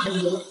误会阿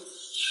姨了，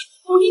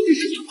我只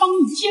是想帮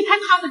你揭开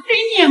她的真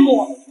面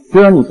目。既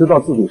然你知道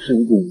自己是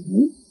一个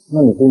鱼，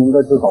那你就应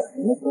该知道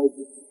什么该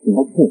做，什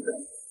么不该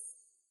做。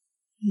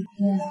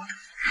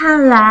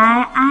看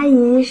来阿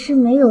姨是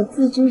没有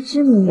自知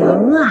之明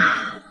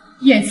啊。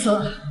燕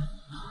慈，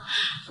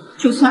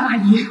就算阿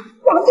姨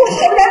往这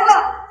承认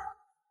了。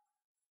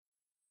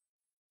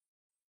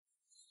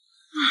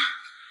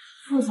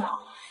副总，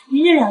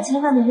您这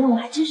2000万的任务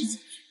还真是艰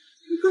巨，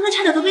你刚才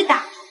差点都被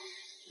打了。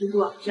不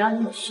过只要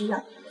你有需要，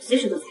我随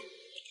时都在。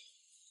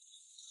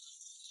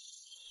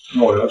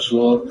那我要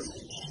说，我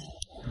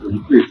一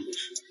辈子的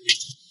事。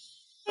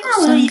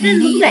那我就一辈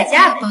子不改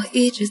嫁呗。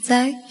一直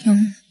在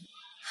用，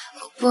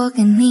我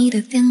给你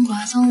的电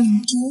话从不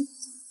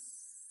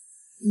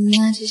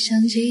拿起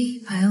相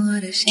机拍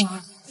我的笑容，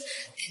脸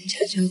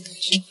颊就开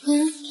始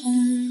红红。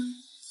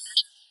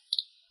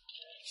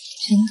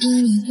想和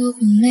你度过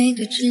每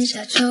个春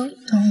夏秋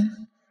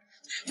冬，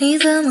你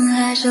怎么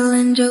还是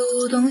忍着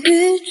无动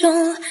于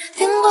衷？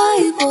电话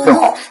一拨通，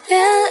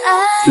恋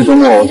爱这周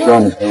末我需要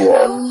你陪我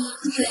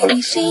对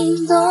你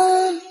心动。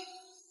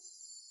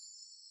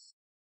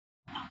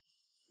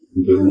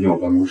你昨天进我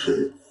办公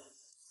室，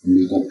你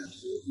没跟我说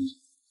这个东西？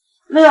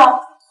没有，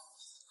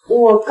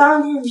我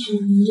刚进去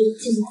您就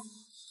进来。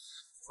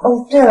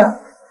哦，对了，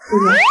傅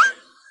总，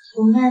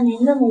冯奈没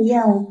那么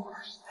厌恶我，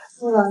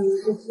傅老爷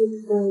子对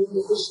我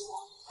也不喜欢。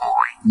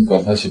你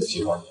管他喜不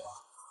喜欢你啊？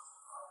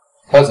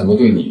他怎么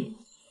对你，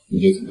你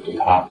就怎么对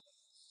他。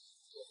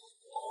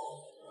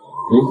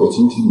如果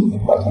今天你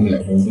能把他们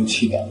两个人都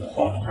气倒的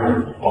话，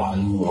我还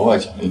能额外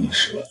奖励你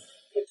10万。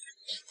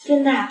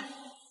真的？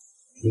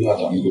不要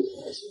奖励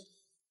我才行。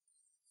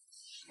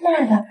那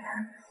当然，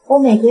我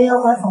每个月要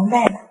还房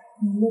贷的，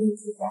您的意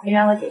思会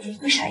让我减轻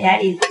不少压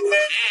力的。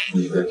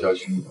你在郊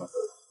区吗？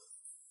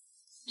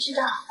知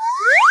道。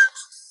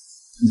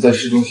你在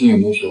市中心有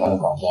没有喜欢的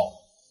房子？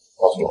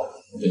告诉我，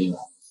我给你买。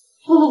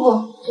不，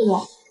这个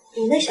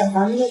我那小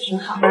房子就挺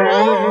好。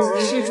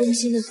市中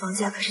心的房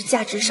价可是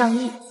价值上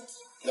亿，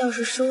要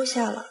是收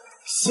下了，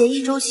协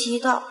议周期一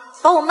到，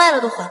把我卖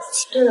了都还不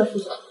起。对了，傅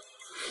总，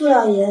傅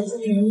老爷子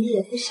年纪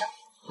也不小，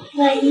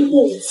万一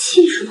对我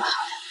气数不好呀？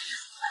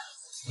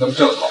那不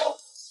正好，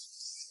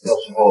到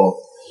时候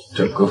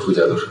整个傅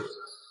家都是我的。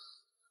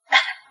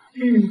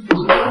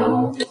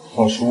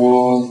话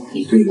说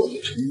你对我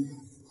的承诺，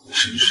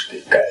是不是得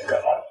改一改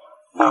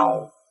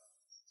了？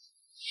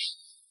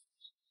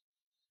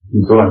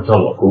你昨晚叫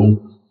老公，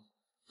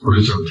不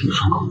是叫你听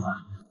双口吗？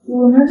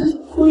我那是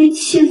故意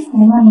气死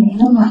冯万梅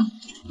了吗？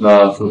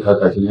那傅太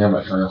太今天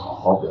晚上要好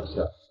好表现，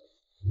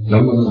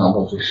能不能拿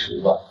到这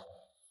10万？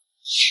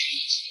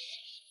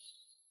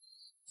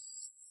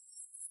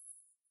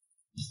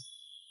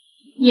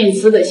燕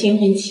姿的新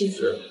婚妻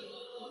子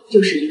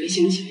就是一个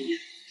乡下人，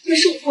这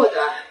受过的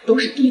都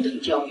是低等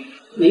教育，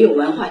没有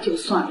文化就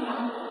算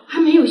了，还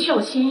没有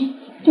孝心，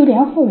就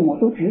连父母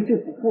都直至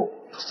不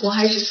顾。我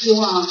还是希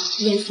望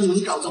燕姿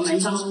能找个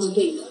门当户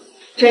对的，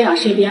这样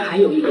身边还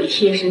有一个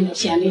贴身的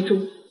贤内助。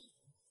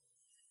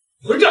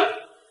混账！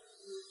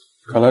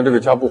看来这个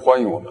家不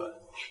欢迎我们，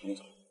请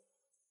走。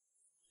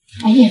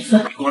哎，燕姿，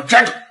给我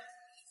站住！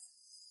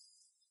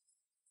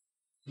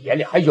眼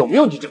里还有没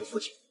有你这个父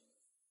亲？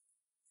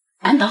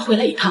难得回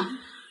来一趟，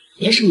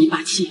别生你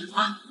爸气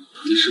啊！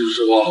你是不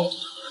是忘了？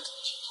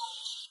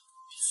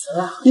死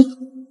了！你怎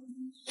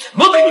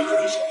么被你父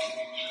亲说？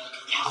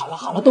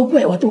好了，都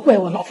怪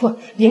我，老傅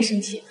别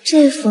生气。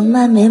这冯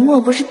曼梅莫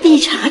不是碧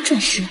茶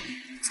转世，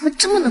怎么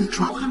这么能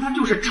装？我看他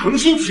就是诚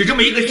心娶这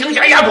么一个乡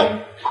下丫头，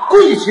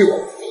故意气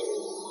我。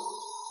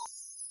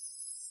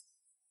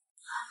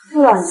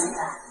傅老爷子，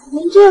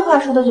您这话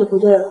说的就不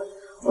对了。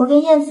我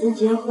跟燕慈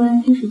结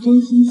婚就是真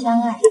心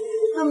相爱，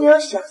又没有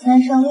小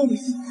三上位的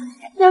戏。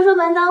要说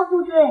门当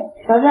户对，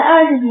早在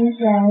20年前，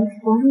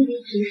冯丽丽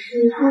只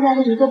是傅家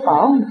的一个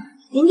保姆，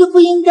您就不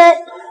应该。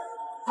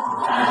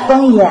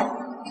冯爷，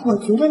我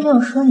绝对没有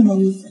说您的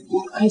意思。你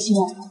不开心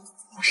啊？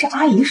我是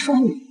阿姨说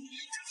你，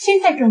现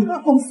在整个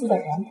公司的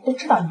人都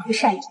知道你不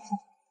善养，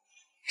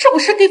这不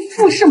是给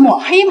傅氏抹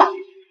黑吗？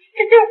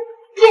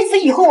这燕子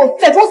以后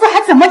在公司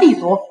还怎么立足？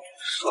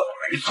说的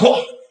没错，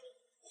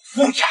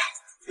傅家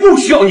不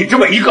需要你这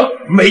么一个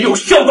没有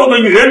孝道的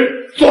女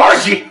人做儿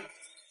媳。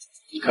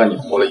你看你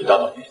活了一大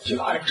把年纪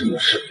了，还真的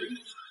是。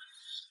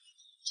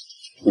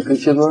你跟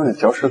街边那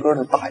嚼石根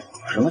的大爷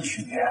有什么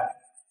区别？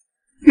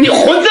你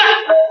混蛋！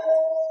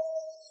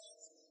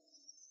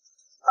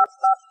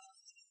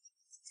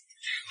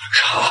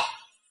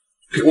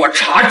给我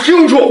查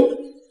清楚！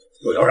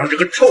我要让这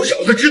个臭小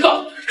子知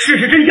道事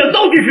实真相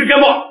到底是什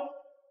么！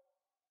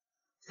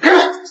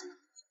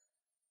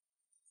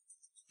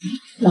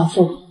老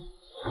傅，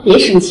别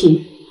生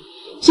气，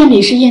这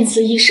里是燕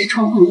慈一时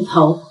冲昏了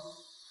头，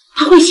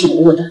他会醒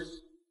悟的。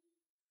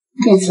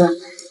燕慈，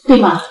对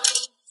吗？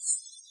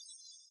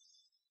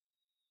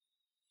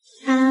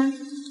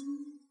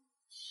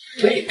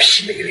没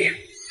皮没脸，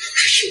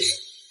是羞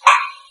死！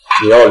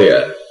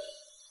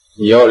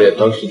你要脸，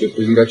当时就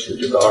不应该娶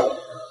这个二奶。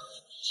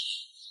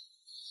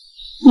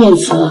燕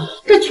慈，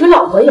这娶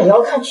老婆也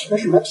要看娶个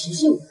什么脾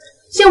性。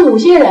像某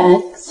些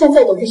人现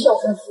在都是孝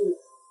顺父母，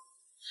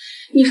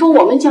你说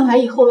我们将来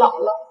以后老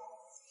了，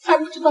还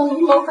不知道能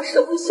落个什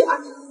么下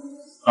场。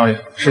老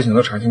爷，事情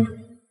都查清楚。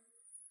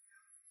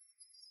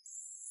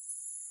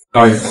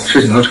老爷，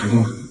事情都查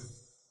清楚。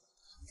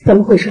怎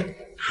么回事？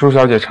舒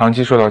小姐长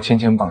期受到亲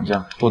情绑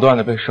架，不断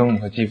的被生母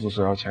和继父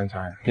索要钱财，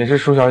也是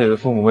舒小姐的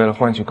父母为了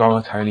换取高额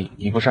彩礼，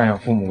以不赡养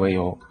父母为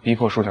由，逼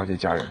迫舒小姐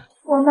嫁人。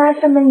我妈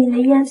他们以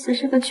为燕慈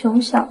是个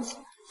穷小子，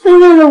所以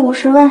为了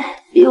50万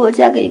逼我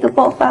嫁给一个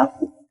暴发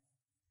户。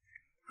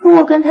可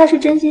我跟他是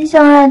真心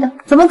相爱的，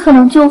怎么可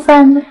能就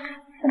范呢？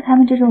像他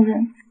们这种人，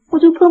我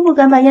就更不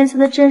敢把燕慈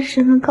的真实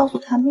身份告诉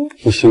他们。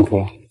你辛苦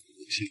了。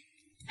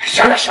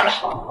行了，这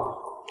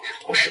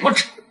都什么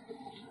纸？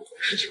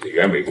事情的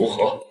原委如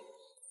何？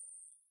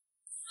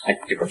看你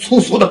这个粗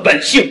俗的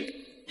本性，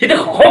也得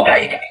好好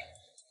改一改，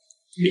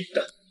免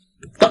得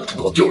到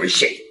处都丢人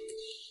现眼。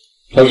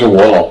她是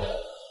我老婆，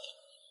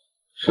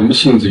什么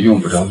性子用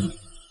不着你，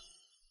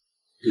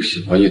不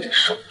喜欢也得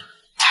受。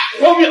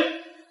荒谬！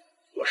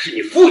我是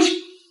你父亲。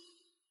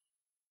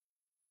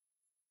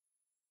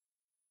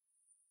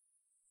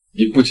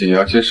你不仅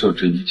要接受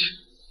这一切，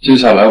接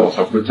下来我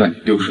还会在你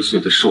60岁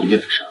的寿宴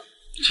上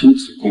亲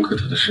自公开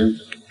他的身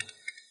份。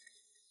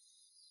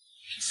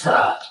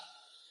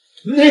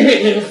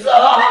你死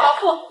了！老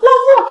傅，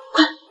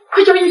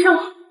快叫医生！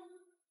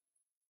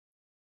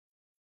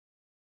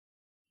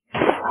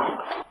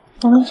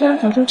我们这样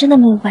走就真的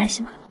没有关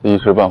系吗？一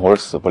时半会儿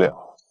死不了。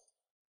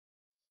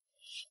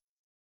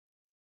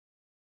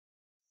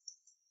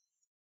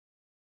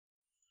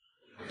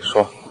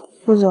说，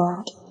副总，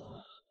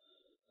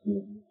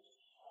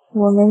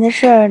我们的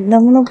事儿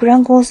能不能不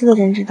让公司的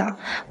人知道？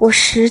我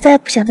实在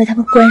不想被他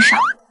们关上。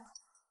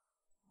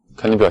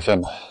看你表现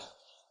吧。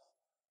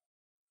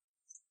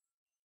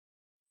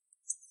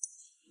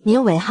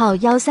您尾号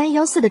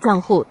1314的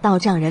账户到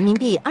账人民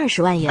币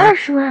20万元。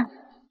20万。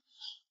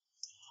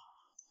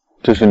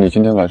这是你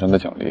今天晚上的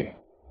奖励。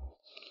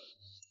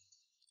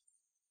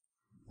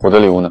我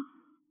的礼物呢？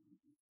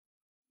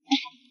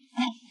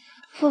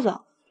副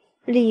总，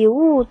礼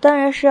物当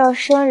然是要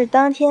生日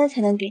当天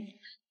才能给你。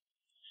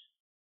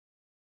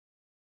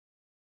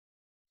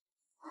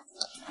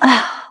哎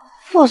呀，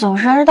副总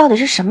生日到底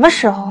是什么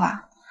时候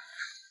啊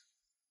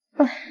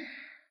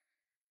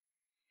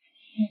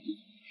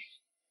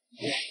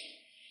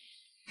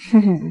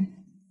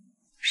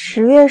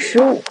？10月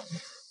15，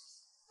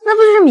那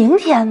不就是明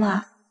天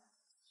吗？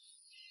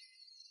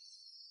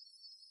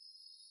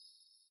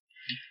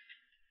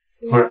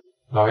夫人，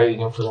老爷已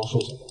经服用数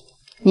字了。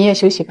你也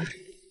休息吧。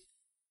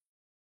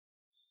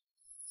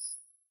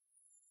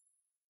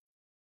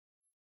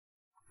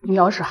你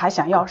要是还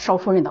想要少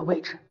夫人的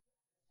位置，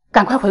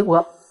赶快回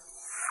国。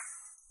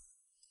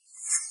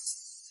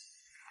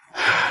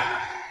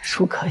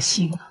舒可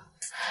欣，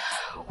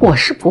我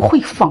是不会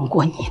放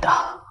过你的。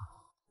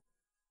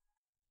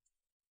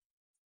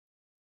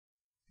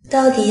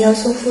到底要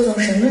送副总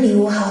什么礼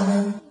物好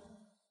呢？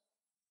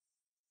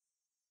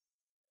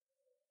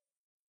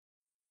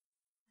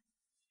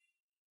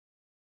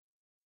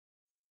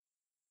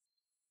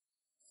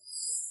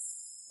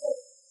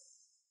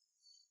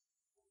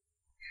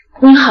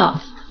您好，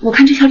我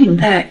看这条领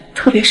带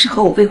特别适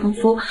合我未婚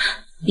夫，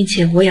并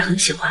且我也很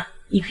喜欢，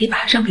你可以把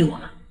它让给我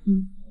吗？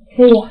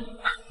可以啊。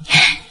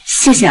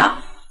谢谢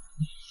啊。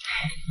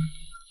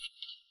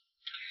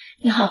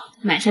你好，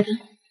买下单。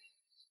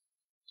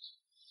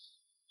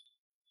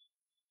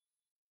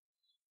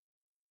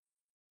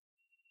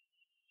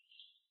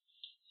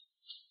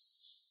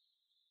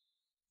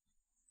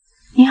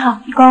你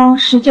好，一共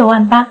19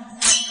万8。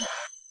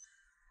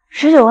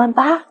19万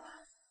8？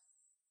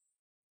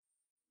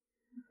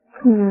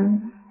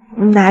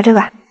你拿着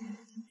吧。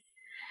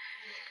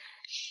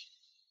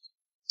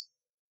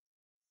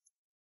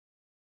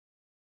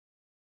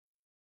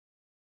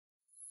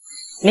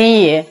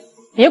林姨，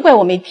别怪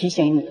我没提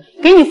醒你，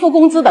给你付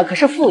工资的可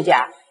是傅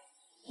家，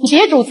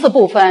别主次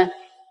不分。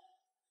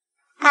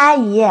阿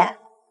姨，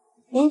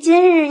您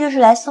今日又是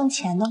来送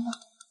钱的吗？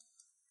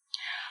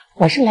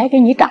我是来给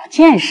你长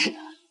见识的。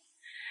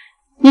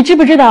你知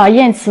不知道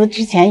燕慈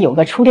之前有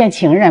个初恋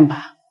情人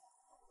吧？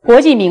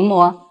国际名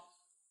模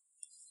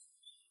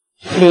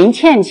林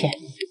倩倩。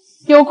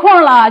有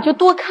空了就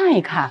多看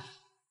一看，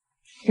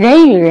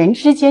人与人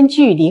之间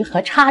距离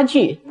和差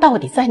距到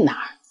底在哪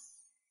儿？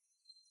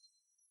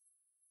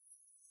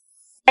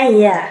阿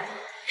姨，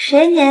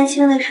谁年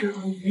轻的时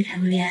候没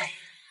谈过恋爱？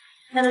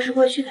那都是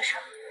过去的事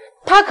儿。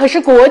她可是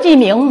国际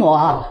名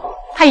模，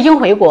她已经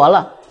回国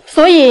了，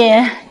所以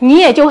你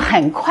也就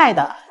很快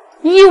的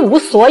一无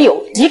所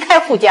有离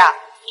开傅家。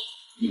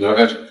你要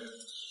干什么？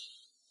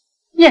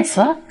燕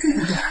慈，我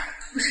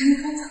是一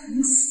般讲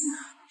公司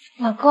啊。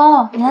老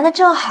公，你来的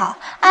正好，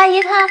阿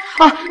姨她……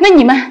哦，那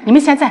你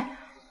们先在，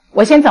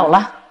我先走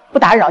了，不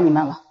打扰你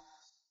们了。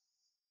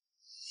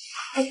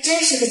还真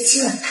是个欺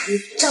软怕硬、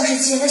仗势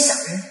欺人的小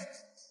人。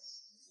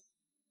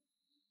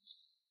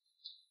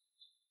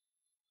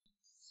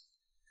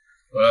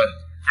喂，燕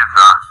子，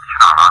你去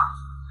哪儿了？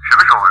什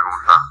么时候回公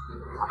司？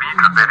我给你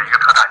准备了一个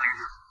特大惊喜。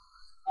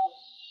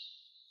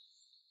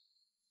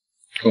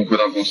跟我回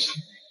到公司，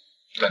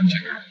带你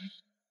见个人。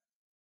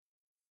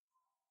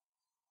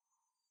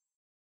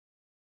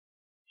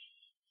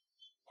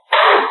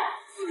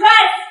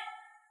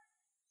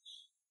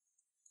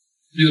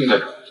你怎么在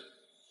这儿？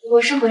我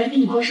是回来给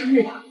你过生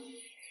日的。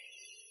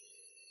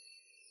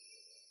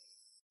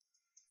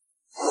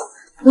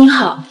您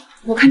好，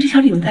我看这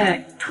条领带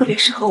特别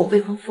适合我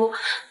未婚夫，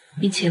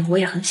并且我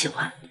也很喜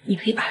欢，你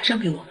可以把它让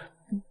给我吗？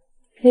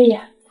可以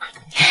啊。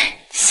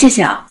谢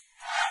谢啊。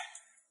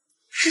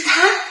是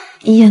他？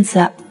燕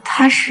子，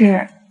他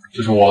是？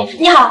这是我。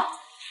你好，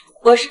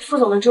我是副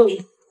总的助理，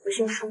我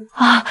姓舒。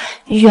啊，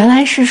原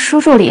来是舒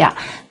助理啊，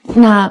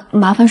那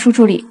麻烦舒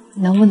助理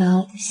能不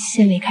能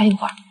先离开一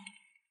会儿？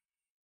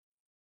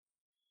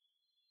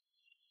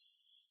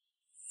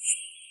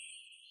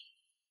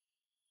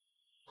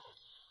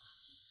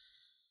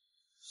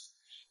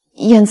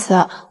燕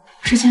慈，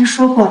之前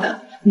说过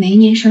的，每一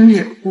年生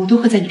日我都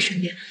会在你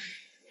身边。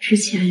之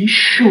前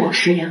是我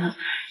食言了，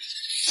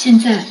现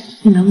在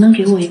你能不能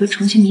给我一个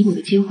重新弥补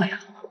的机会啊？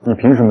你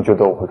凭什么觉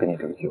得我会给你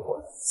这个机会？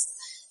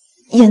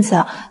燕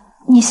子，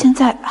你现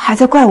在还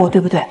在怪我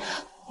对不对？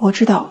我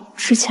知道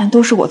之前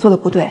都是我做的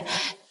不对，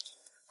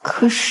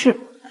可是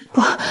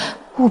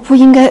我不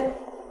应该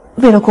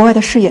为了国外的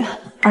事业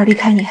而离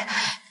开你。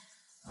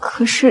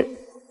可是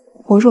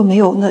我若没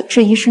有那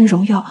这一身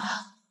荣耀，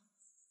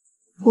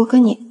我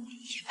跟你也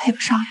配不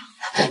上呀。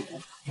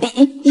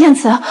燕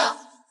子，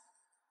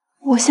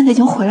我现在已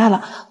经回来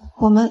了，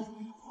我们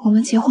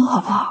结婚好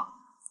不好？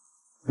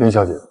林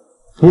小姐，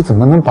你怎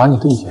么能把你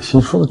对野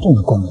心说的这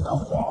么冠冕堂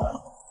皇？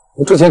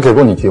我之前给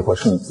过你机会，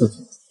是你自己。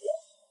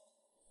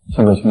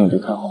现在请你离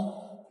开好吗？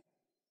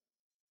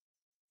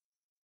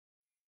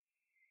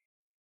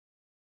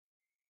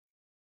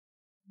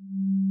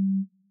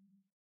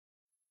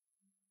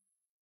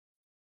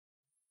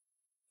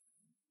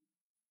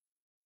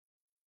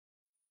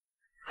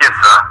叶子，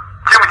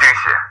惊不惊喜？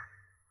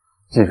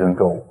既然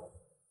跟我，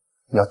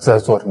你要再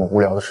做这么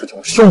无聊的事情，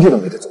我兄弟都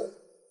没得做。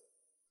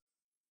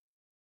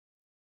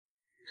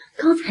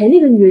刚才那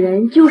个女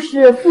人就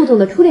是副总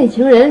的初恋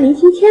情人林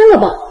芊芊了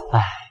吧？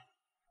唉，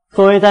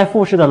作为在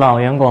富士的老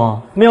员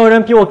工，没有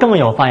人比我更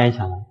有发言权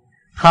了。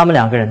他们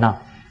两个人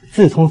呐，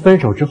自从分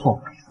手之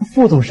后，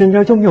副总身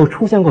边就没有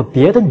出现过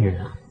别的女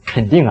人，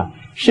肯定啊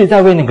是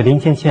在为那个林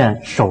芊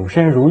芊守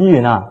身如玉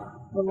呢。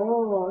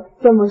哦，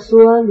这么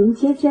说林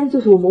芊芊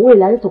就是我们未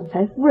来的总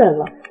裁夫人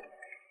了。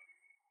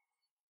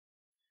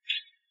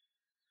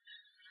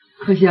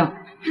可惜啊，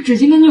这纸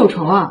巾跟你有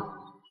仇啊。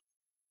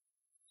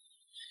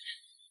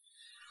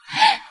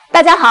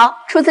大家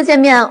好，初次见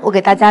面，我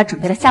给大家准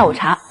备了下午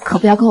茶，可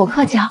不要跟我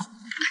客气啊。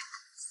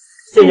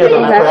谢谢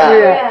总裁夫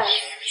人。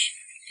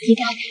离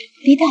大点，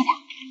离大点。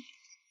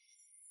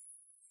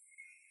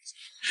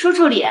舒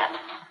助理，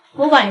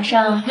我晚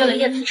上约了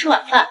燕子吃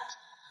晚饭，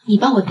你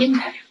帮我盯着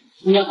点，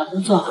不要把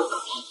工做好。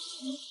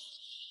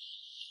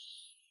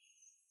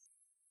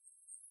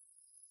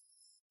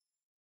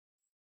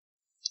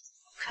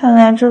看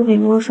来这礼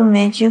物是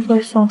没机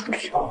会送出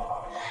去。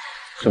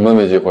什么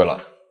没机会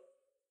了？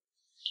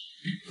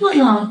副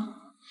总，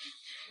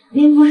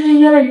您不是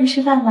约了人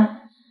吃饭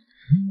吗？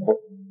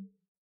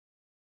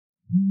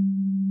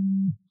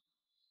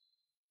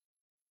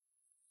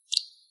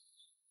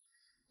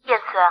燕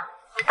子，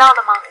你到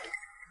了吗？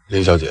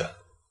林小姐，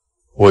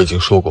我已经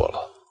说过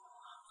了，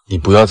你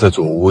不要再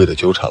做无谓的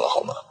纠缠了，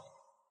好吗？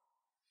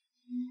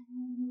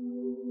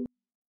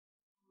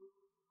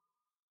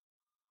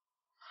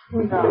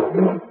副总，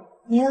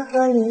您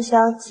和林小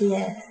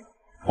姐，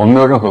我们没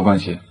有任何关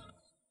系。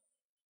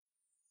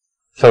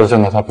下次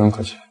见到他不用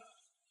客气。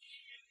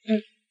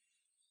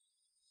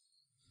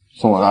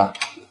送我的。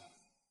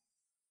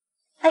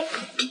哎，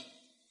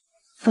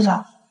副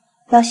总，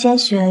要先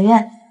许了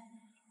愿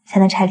才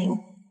能拆礼物。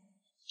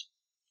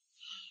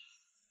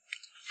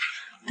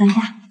等一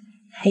下，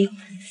还有。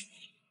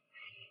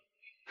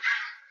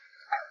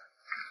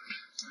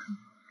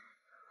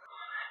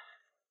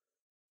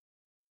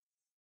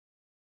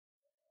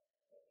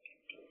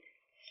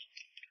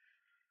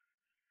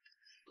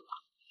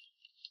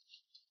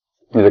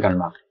你在干什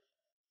么？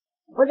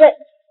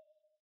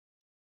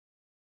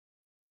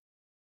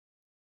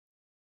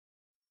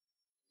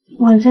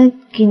我在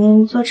给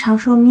您做长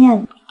寿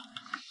面。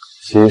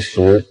其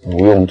实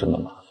不用这么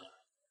麻烦。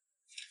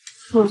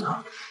副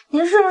总，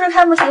您是不是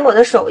看不起我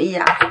的手艺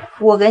啊？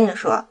我跟你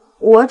说，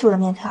我煮的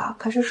面条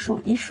可是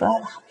数一数二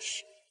的好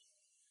吃。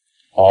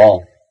哦，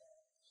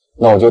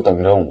那我就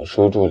等着我们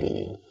舒助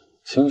理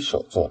亲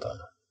手做的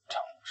长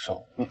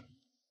寿面。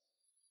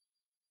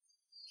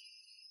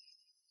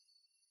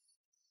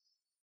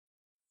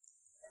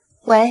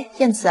喂，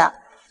燕子。林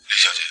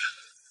小姐，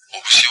我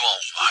不希望我们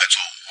还做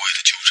无谓的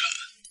纠缠。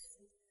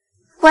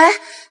喂，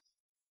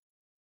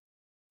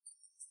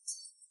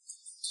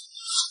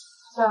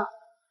是啊，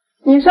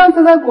你上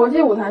次在国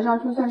际舞台上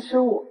出现失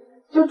误，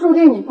就注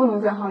定你不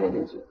能在行业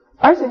立足，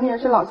而且你也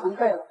是老前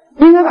辈了，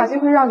你应该把机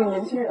会让给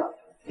年轻人，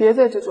别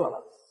再执着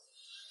了。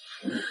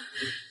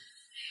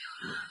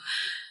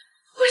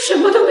我什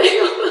么都没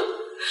有了。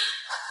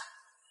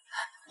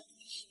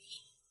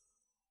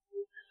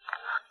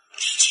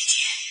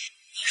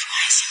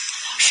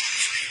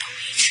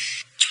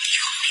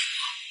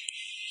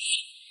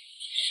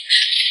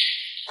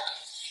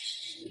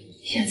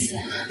燕子，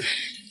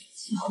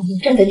以后能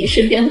站在你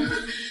身边的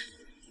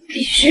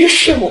必须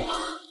是我。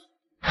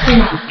对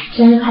了，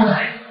生日快乐！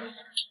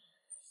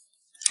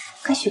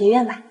快许个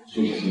愿吧。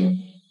许个愿，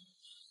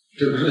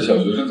这可是小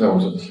学生才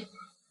会这么想。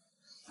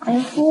哎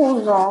呀，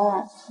副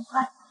总，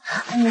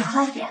你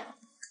快点。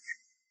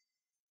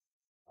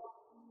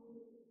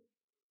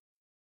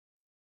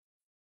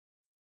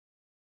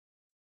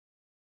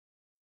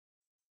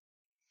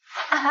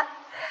啊，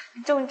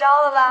中招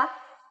了吧？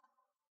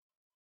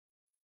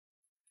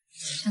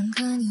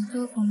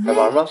还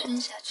玩吗？不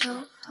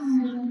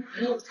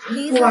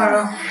玩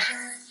了。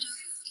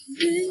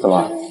怎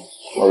么？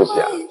玩不起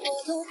啊？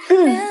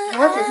我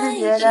只是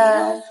觉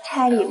得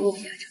拆礼物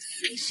比较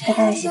重要，看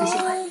看喜不喜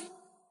欢。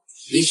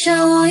你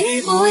向我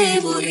一步一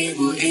步一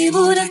步一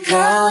步的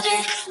靠近，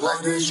我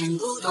的心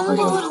扑通扑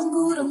通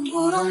扑通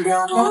扑通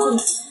跳动。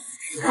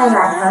快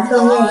把长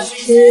寿面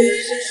吃，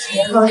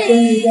以后生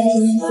日在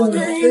新过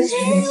年支持就行。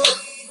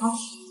好。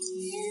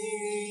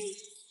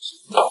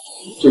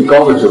最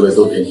高的职位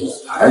都给你了，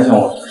还想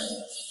往上升？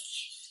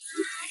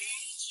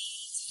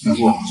挺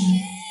不好。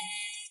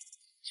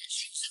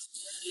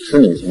是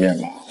你经验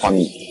吧，花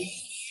蜜。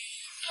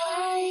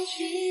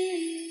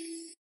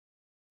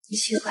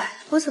奇怪，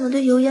我怎么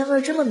对油烟味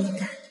这么敏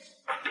感？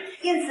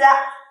燕子，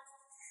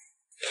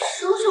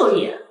叔叔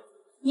你，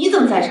你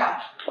怎么在这儿？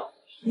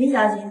林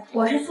小姐，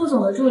我是副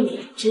总的助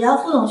理，只要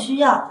副总需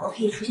要，我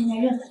可以出现在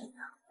任何地方。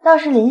倒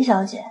是林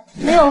小姐，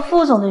没有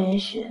副总的允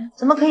许，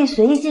怎么可以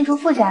随意进出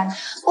傅家呢？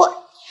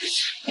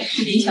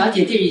是林小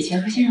姐借着以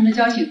前和先生的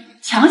交情，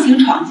强行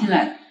闯进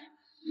来的，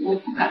我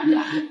不敢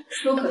拦。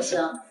舒可星，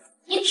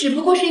你只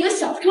不过是一个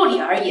小助理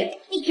而已，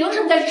你凭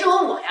什么在质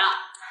问我呀？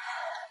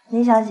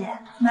林小姐，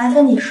麻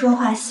烦你说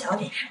话小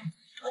点声，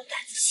我胆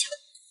子小。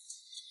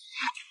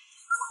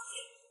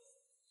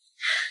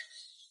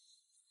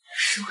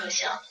舒可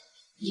星，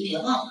你别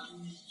忘了，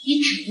你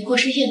只不过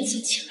是燕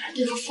子请来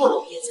对付傅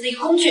老爷子的一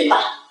个工具罢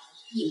了，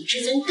你们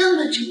之间根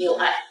本就没有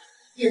爱，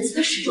燕子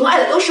她始终爱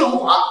的都是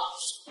我。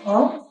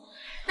哦，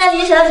那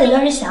林小姐倒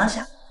是想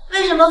想，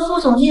为什么副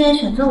总宁愿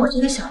选择我这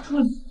个小助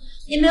理，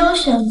也没有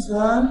选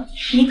择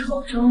你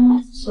口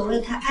中所谓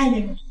他爱的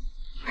人？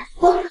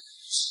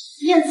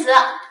燕子，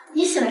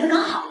你醒来的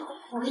刚好，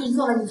我给你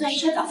做了你最爱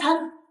吃的早餐。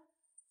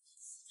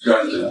这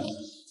样子，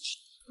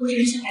我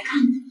只是想来看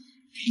你。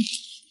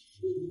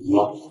怎么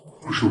了？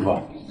不舒服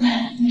啊？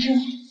没事，就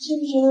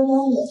是觉得有点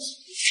恶心。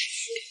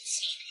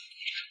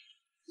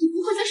你不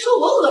会在说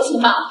我恶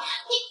心吧？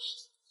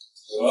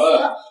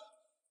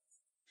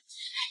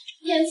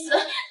燕子，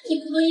你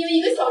不能因为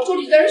一个小助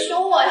理在这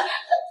凶我呀！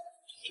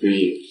决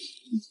议，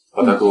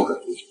把他给我赶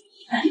出去，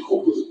以后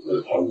不准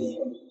再跑路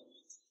了。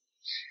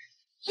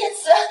燕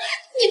子，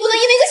你不能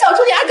因为一个小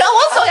助理而赶我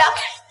走呀！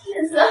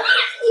燕子，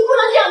你不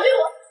能这样对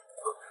我。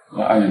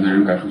把爱你的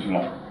人赶出去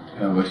了，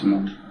还恶心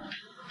吗？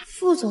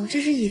副总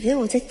这是以为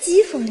我在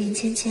讥讽林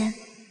芊芊？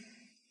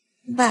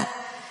爸，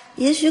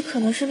也许可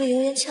能是被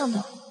油烟呛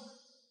到。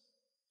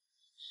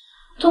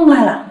痛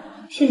快了，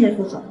谢谢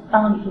副总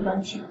帮我理出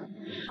关系。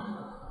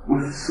我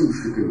是不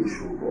是跟你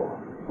说过，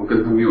我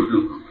跟他没有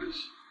任何关系，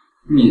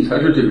你才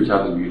是这个家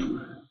的女主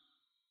人。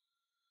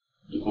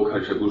以后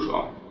看谁不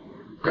爽，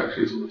赶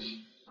谁走就行。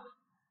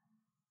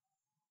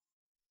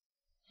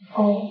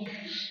哦。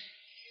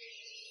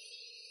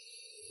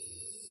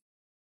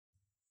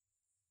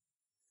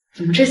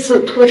怎么这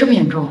次吐得这么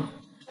严重？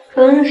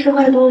可能是吃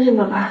坏东西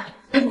了吧？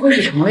该不会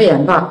是肠胃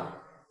炎吧？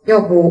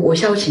要不我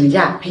下午请个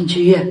假陪你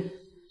去医院。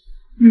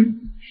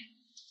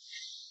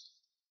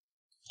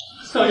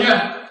小燕，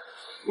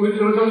我求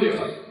求你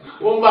了，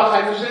我们把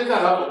孩子生下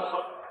来好不好？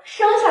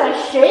生下来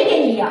谁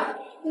给你养？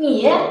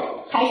你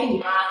还是你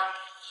妈？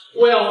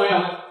我养，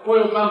我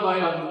有办法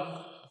养的。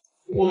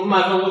我们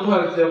马上都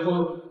快结婚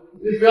了，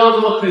你不要这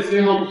么狠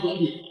心好不好？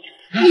你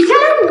家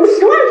连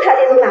50万彩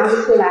礼都拿不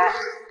出来，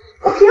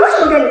我凭什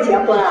么跟你结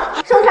婚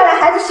啊？生下来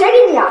孩子谁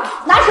给你养？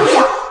拿什么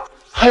养？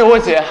还有我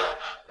姐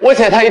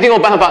她一定有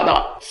办法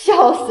的。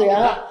笑死人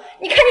了！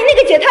你看你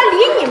那个姐，她理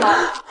你吗？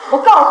我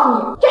告诉你，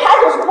这孩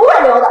子我是不会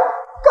留的，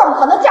更不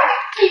可能嫁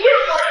给你这个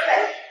狗腿。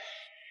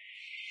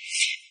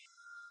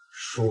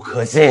舒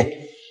可欣，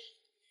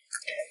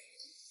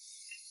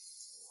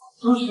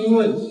都是因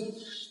为你，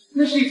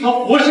那是一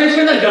条活生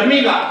生的人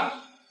命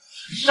啊！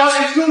杀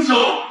人凶手，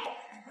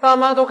爸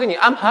妈都给你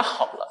安排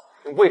好了，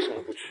你为什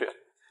么不去？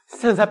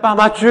现在爸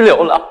妈拘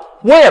留了，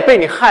我也被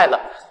你害了，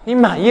你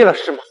满意了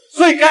是吗？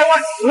罪该万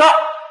死啊！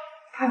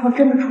他要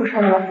真的出事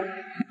了，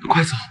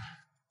快走！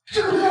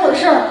这可关我的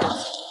事儿。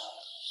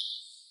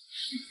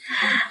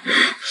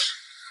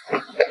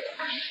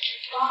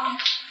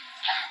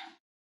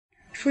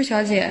舒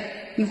小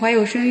姐，你怀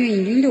有身孕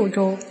已经6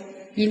周，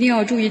一定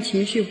要注意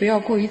情绪，不要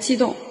过于激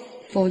动，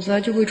否则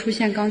就会出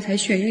现刚才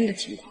眩晕的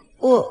情况。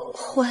我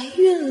怀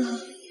孕了。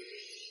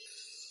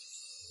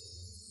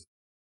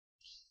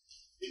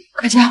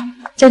快讲，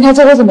检查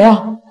结果怎么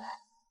样？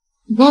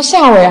你不要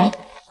吓我呀！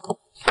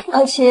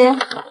老齐，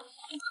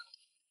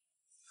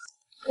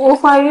我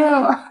怀孕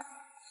了。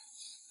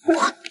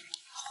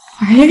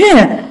怀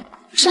孕？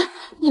不是，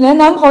你连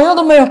男朋友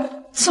都没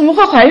有，怎么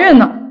会怀孕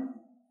呢？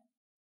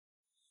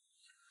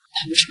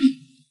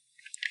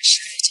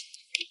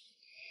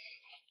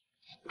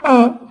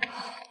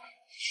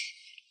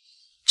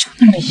就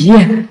那么一夜，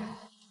怎么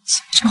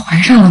就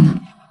怀上了呢？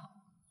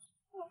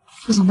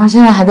副总到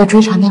现在还在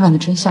追查那晚的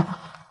真相，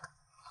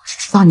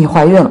知道你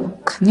怀孕了，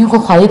肯定会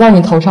怀疑到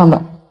你头上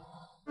的。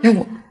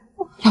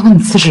要不你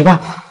辞职吧？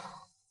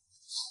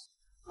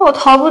我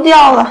逃不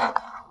掉了，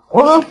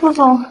我跟副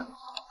总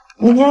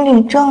已经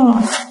领证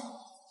了。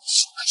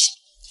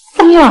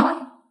疯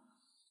了？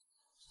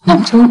难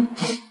不成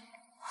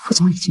副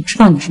总已经知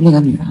道你是那个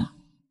女人了？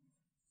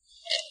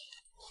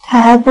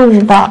他还不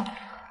知道，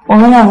我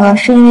们两个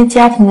是因为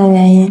家庭的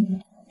原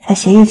因才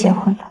协议结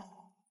婚的。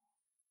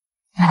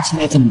那你现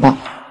在怎么办？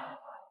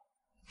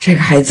这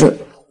个孩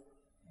子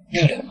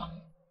要留吗？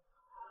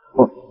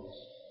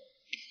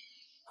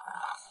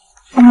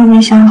我还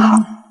没想好。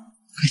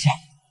可姐，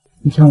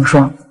你听我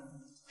说，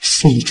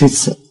事已至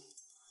此，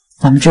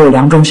咱们只有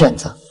2种选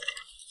择：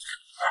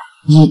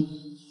一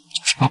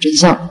就是把真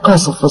相告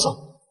诉副总；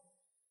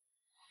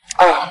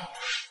二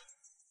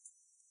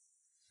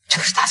就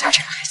是打掉这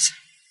个孩子。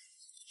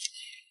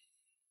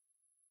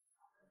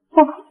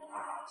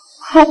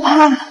害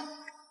怕。没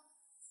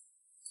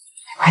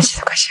关系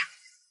的，可心，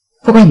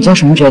不管你做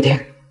什么决定，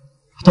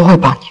我都会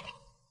帮你的。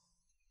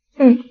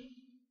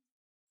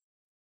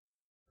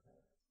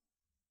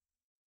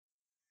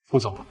副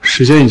总，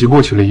时间已经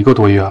过去了1个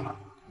多月了，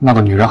那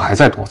个女人还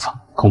在躲藏，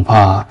恐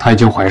怕她已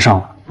经怀上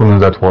了。不能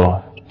再拖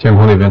了，监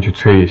控那边去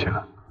催一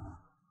下。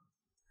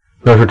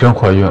要是真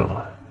怀孕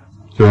了，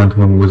就让他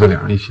们母子俩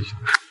人一起行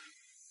事。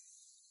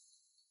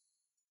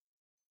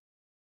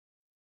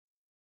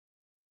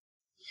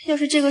要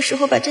是这个时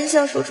候把真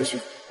相说出去，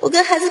我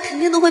跟孩子肯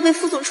定都会被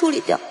副总处理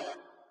掉。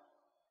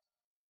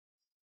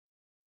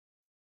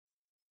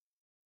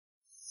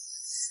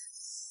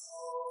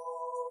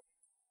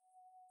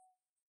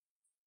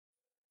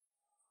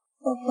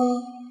宝宝，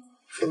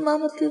是妈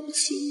妈对不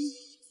起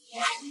你。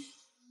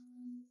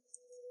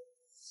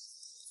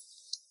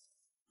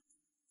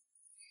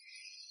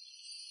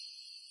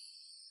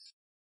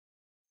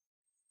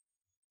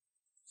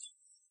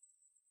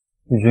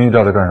你军一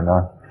照在干什么？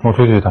跟我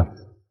出去一趟。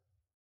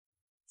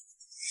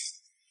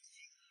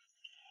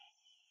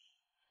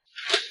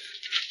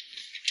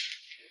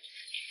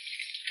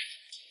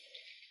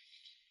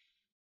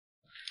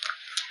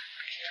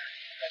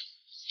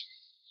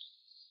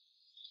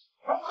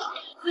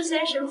顾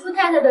先生，傅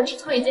太太的尺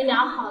寸已经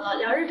量好了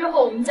，2日之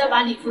后我们再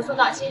把礼服送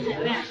到新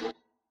城院。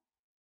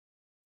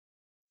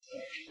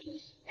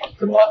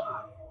怎么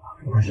了？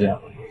什么关系啊？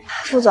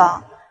副总，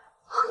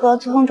合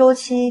同周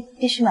期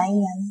必须满1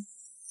年吗？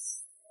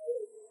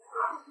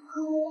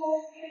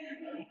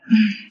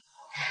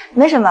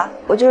没什么，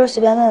我就是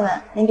随便问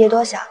问，您别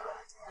多想。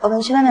我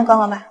们去外面逛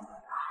逛吧。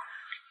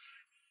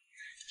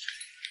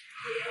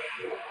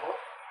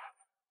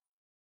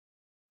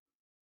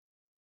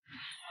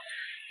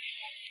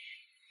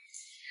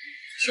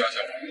想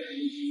想。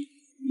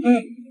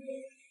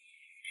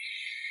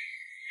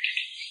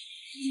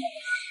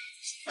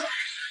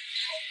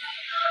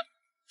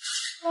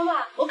妈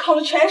妈，我考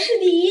了全市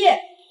第1。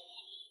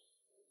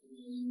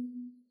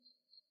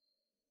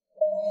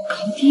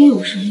考第1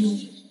有什么用？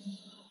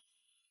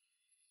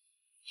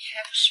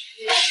还不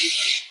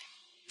是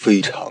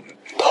非常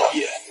讨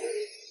厌。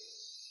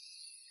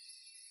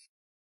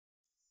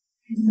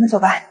你们走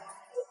吧。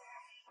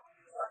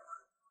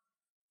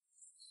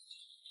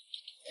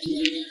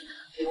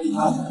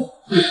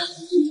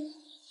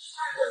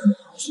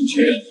进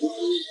去。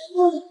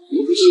我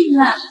不去医院，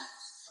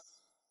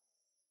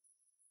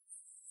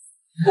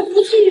我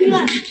不去医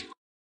院。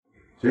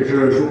谁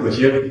是舒可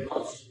欣？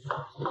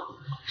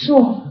是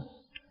我。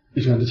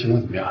医生的情况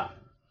怎么样？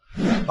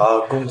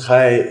公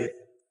开。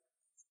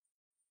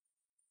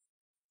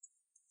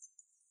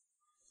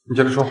你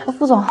接着说。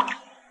副总，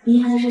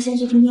您还是先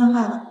去听电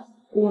话吧，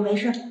我没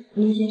事，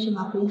您先去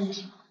忙回就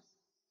行。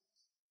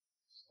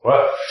喂，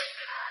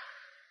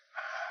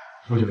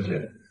舒小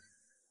姐，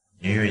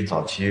您孕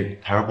早期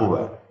胎儿不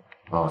稳，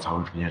才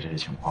会出现这些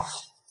情况。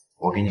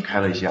我给你开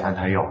了一些安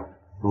胎药，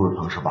入日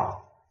疼是吧？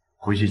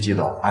回去记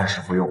得按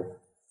时服用。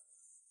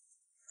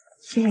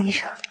谢谢医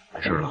生。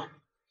没事了。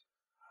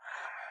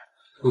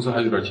公司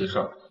还有点急事，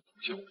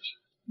先回去。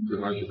对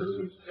方去这个送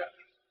酒店，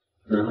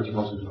有任何情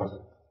况随时告诉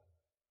我。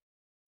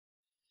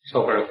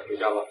少夫人回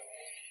家了。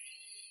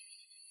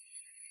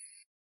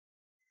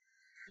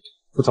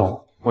副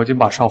总，我已经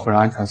把少夫人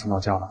安全送到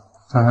家了。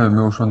他还有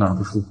没有说哪儿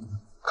不舒服？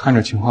看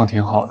着情况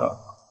挺好的，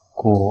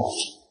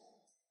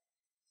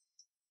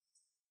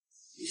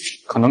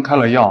可能开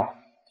了药，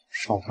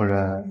少夫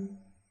人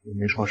也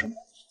没说什么。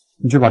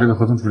你去把这个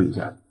合同处理一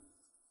下。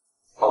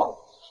好。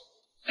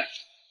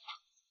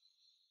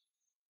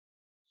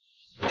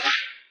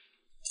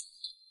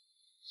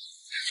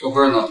少夫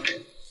人呢？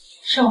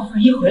少夫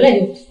人一回来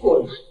就不吐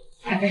了，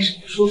大概是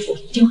不舒服，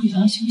进回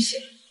房休息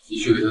了。你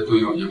去给她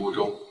炖药燕窝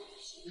粥，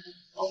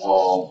然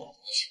后。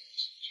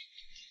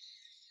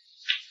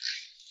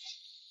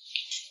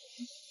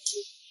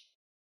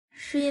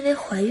是因为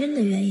怀孕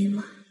的原因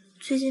吗？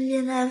最近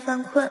变得爱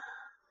犯困。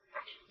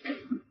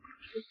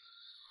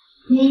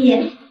爷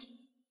爷，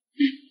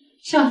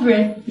少夫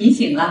人，你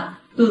醒了，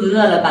肚子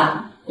饿了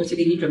吧？我去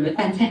给你准备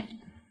饭菜。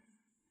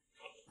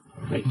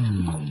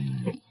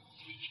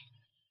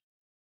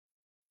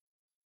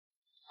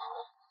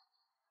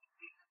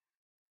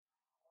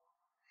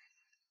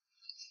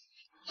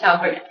少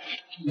夫人，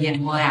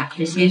燕窝呀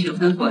是先生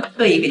吩咐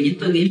特意给您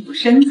炖您补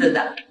身子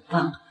的，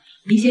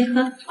您先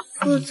喝。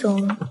副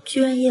总居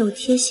然也有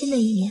贴心的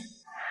一面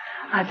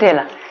啊！对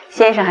了，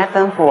先生还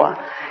吩咐我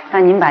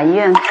让您把医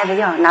院开的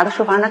药拿到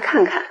书房让他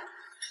看看。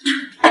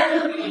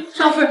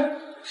少夫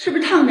人，是不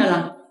是烫着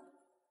了？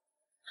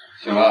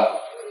醒了。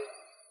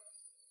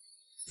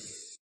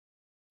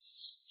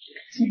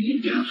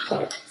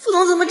副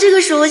总怎么这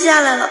个时候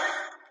下来了？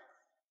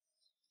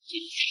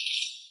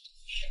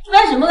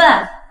干什么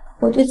干？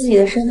我对自己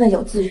的身份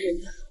有自知，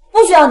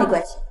不需要你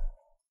关心。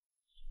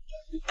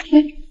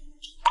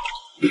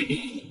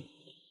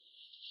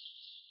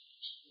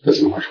这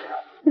怎么回事？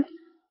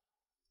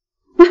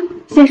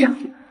先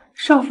生，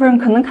少夫人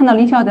可能看到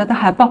林小姐的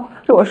海报，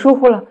是我疏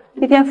忽了。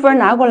那天夫人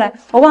拿过来，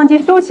我忘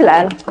记收起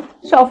来了。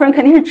少夫人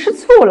肯定是吃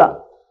醋了。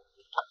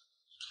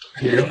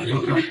说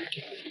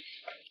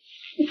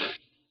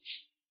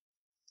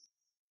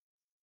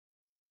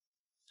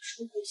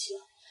不行，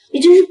你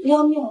真是不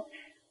要命了，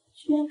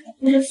居然敢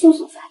对着副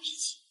总发脾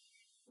气。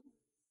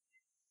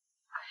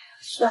哎呀，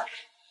算了，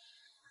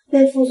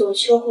被副总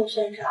秋后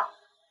算账，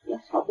也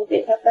好比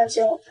被他发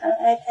现我谈恋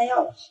爱开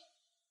药了。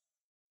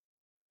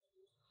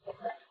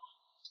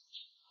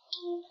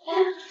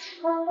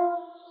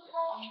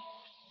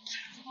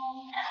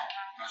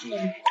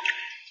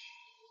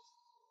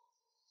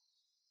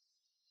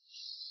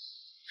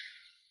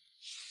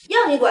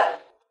要你管！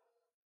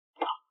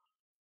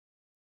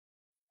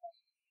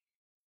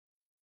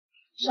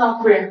少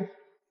夫人，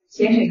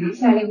先生已经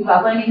下令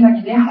把婚礼上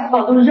你那海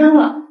报都扔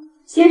了。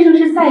先生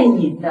是在意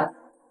您的，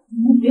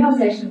您不要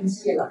再生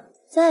气了。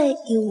在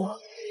意我？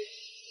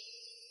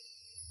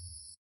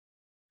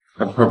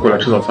赶快过来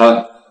吃早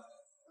餐。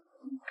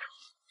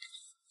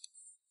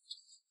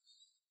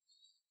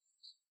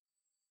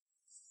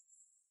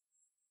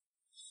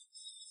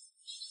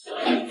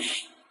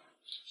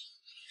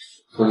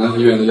昨天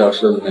医院的药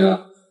吃的怎么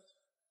样？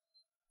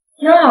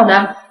挺好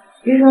的，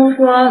医生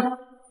说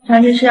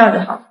长期吃药就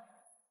好。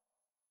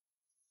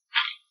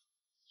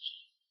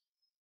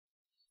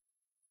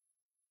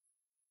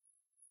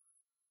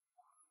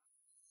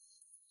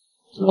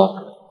怎么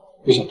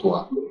了？又想吐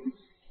啊？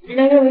没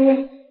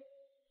事，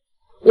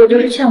我就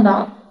是呛到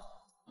了。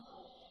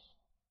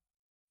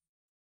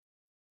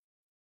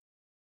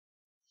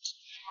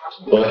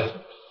喂，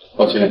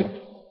老秦，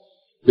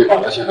比马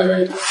大秦还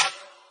愿意吐。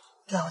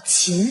老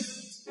秦，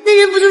那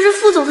人不就是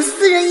副总的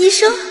私人医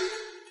生？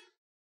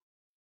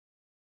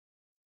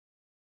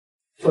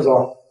副总，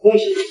恭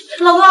喜！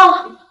老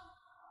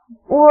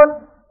公，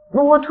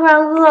我突然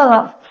饿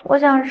了，我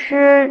想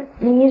吃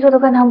林一做的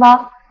灌汤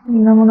包，你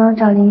能不能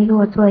找林一给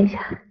我做一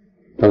下？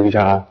等一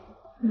下啊。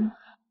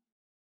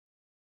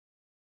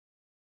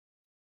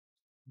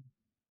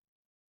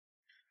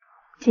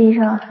秦医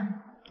生，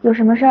有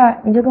什么事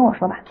儿你就跟我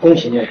说吧。恭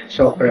喜你，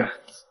少夫人，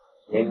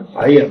您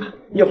怀孕了。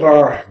一会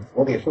儿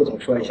我给副总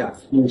说一下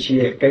孕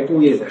期该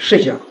注意的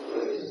事项。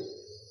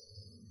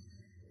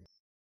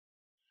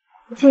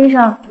秦医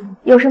生，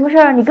有什么事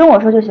儿你跟我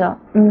说就行。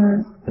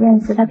燕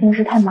慈她平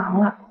时太忙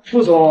了。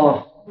副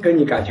总跟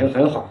你感情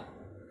很好，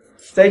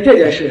在这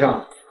件事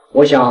上，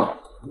我想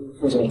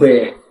副总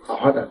会好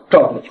好的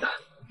照顾你的。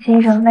秦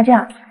医生，那这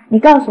样你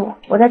告诉我，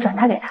我再转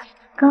达给他，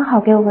刚好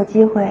给我个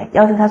机会，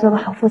要求他做个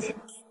好父亲，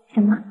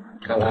行吗？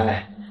看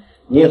来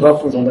您和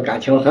副总的感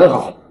情很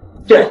好，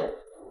这样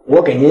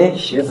我给您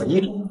写份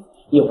遗嘱，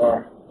一会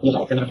儿你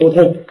好跟他沟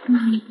通。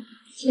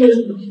谢谢。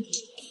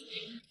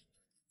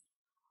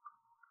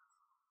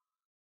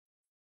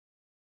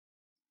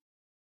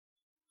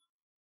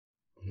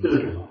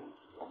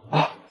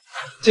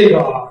这个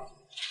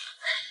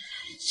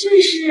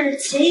这是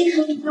秦医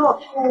生给我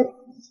拍的，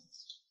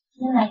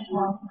真来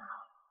说，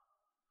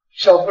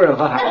少夫人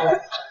和孩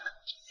子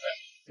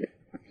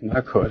怎么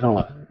还咳上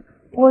了？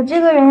我这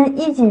个人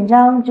一紧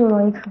张就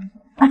容易咳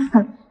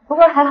嗽，不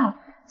过还好，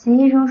秦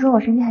医生说我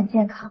身体很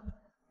健康，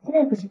现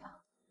在不紧张。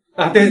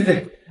啊，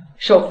对，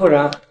少夫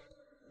人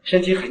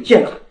身体很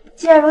健康。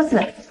既然如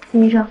此，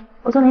秦医生，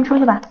我送您出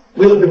去吧。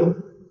不用，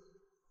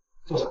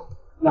坐下。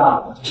那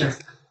我就先走。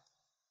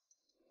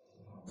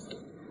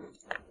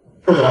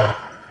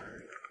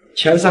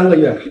前3个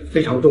月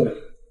非常重要，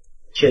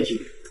切记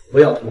不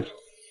要吐槽。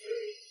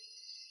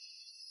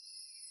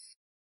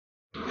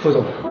副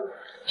总，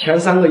前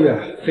3个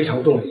月非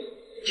常重要，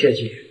切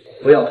记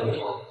不要吐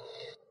槽。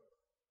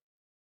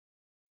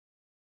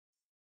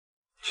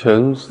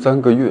前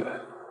3个月，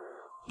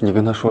你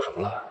跟他说什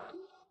么了？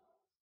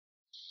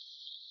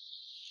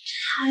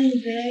他以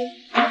为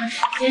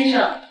先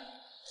生，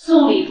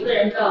送礼服的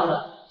人到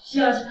了，需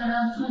要请他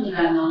们送进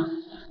来吗？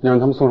你让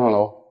他们送上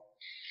楼。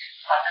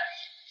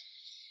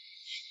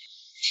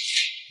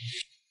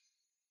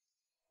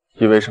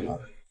以为什么？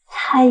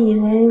他以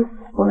为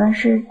我们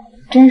是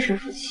真实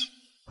夫妻。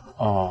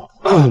哦，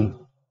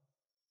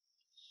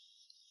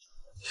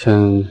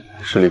先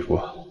试礼服。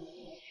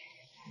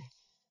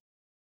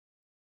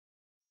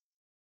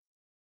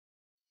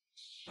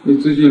你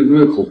最近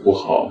胃口不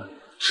好，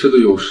吃的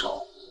又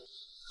少，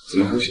怎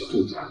么还有小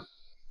肚子啊？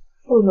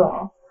副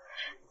总，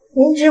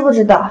您知不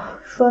知道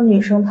说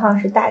女生胖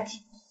是大忌？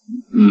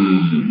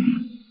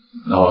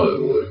那我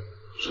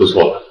说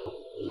错了，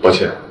抱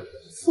歉。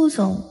副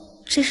总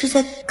这是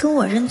在跟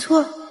我认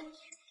错？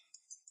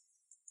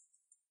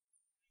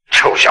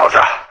臭小子，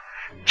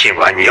今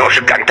晚你要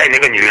是敢带那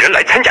个女人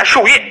来参加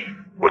寿宴，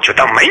我就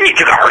当没你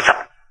这个儿子。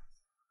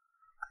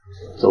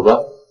走吧。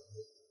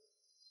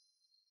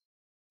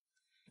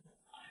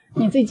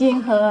你最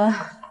近和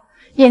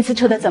燕慈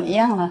处的怎么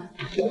样了？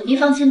您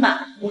放心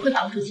吧，我会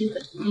把握住机会。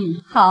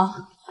好。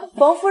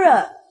冯夫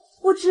人，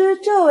不知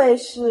这位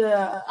是？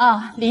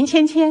啊，林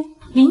芊芊。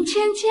林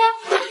芊芊，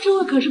这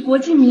位可是国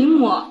际名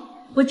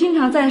模，我经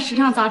常在时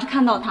尚杂志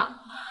看到她。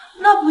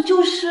那不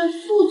就是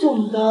副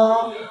总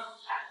的？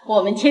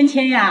我们芊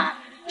芊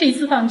呀，这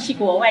次放弃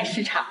国外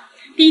市场，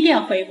低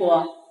调回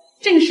国，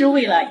正是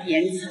为了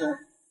言辞。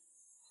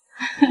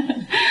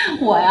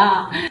我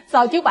呀，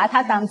早就把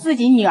她当自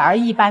己女儿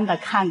一般的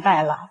看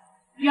待了。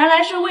原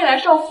来是未来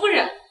少夫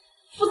人，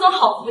副总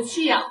好福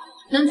气呀！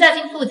能嫁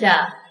进傅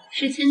家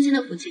是千金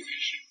的福气才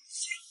是。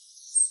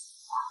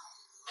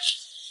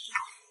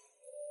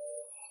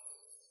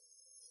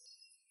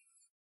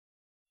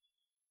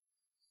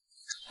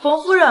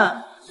冯夫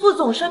人，副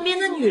总身边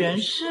的女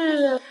人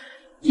是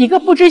一个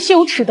不知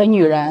羞耻的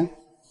女人。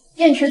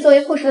燕池作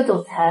为傅氏的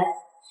总裁，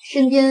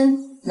身边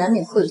难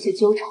免会有些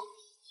纠缠，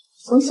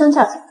从乡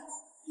下走来，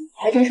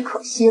还真是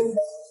可惜了。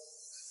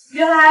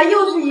原来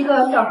又是一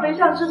个想飞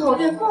上枝头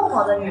变凤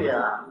凰的女人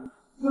啊！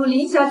有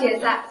林小姐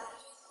在，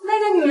那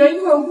个女人一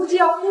会儿估计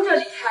要哭着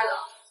离开了。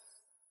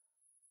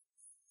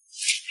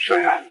小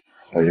远，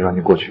老爷让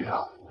你过去一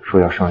趟，说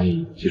要商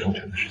议继承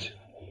权的事情。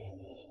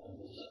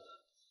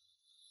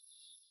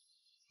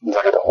你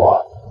在这等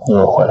我，一会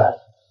儿回来。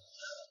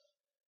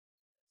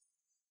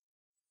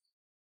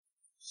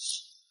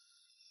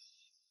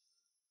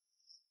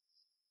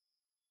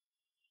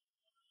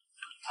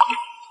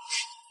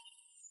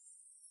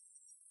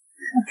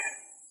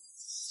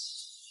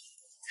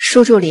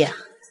舒助理啊，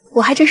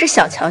我还真是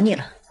小瞧你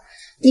了。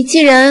你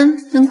既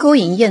然能勾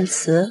引燕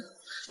慈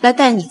来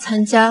带你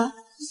参加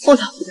傅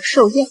老爷的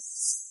寿宴，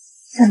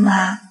怎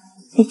么，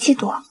你嫉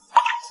妒我？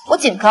我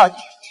警告你，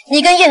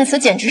你跟燕慈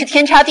简直是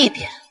天差地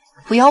别，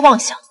不要妄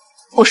想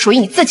我属于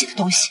你自己的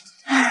东西。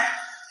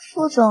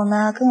副总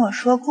呢跟我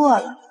说过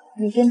了，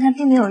你跟他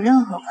并没有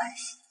任何关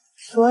系，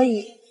所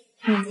以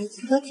你没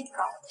资格警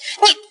告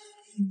我。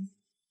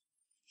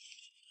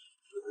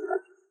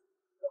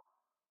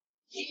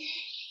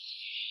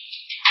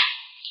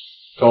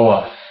高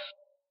啊，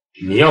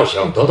你要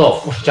想得到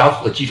傅氏家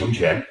族的继承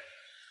权，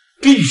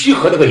必须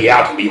和那个野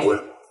丫头离婚。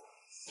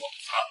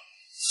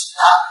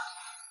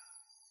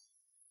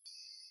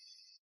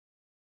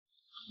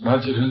拿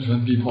继承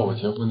权逼迫我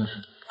结婚的是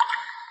你，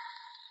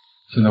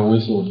现在威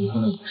胁我离婚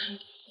的也是你。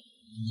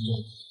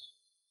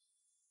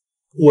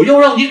我要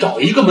让你找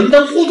一个门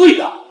当户对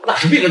的，那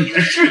是为了你的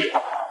事业。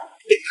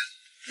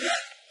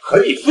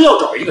可你非要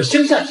找一个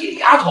乡下野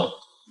丫头，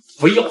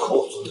非要和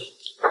我作对。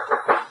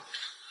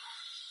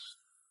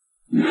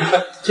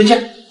芊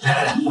芊，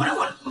来，过来。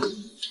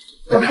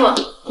伯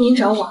父，您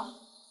找我？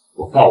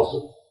我告诉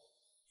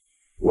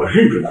你，我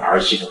认准的儿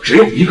媳妇只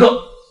有一个，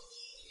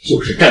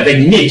就是站在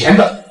你面前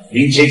的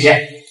林芊芊。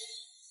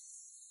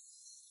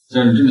既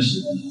然你这么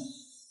喜欢她，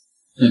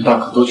你大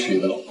可多娶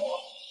一个老婆，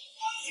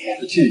我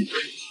不介意。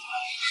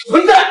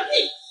混蛋！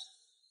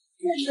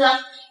燕子，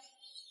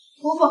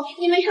伯父，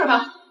您没事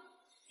吧？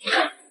芊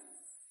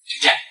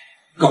芊，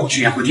跟我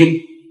去宴会厅，伯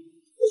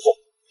父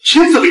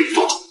亲自为你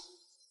做主。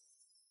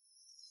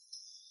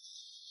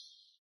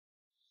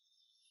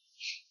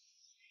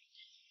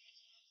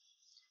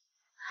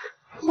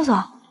副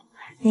总，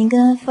您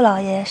跟傅老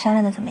爷商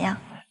量的怎么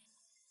样？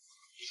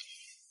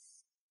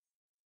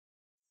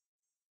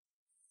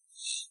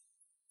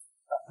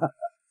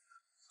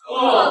祝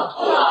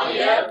傅老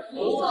爷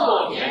福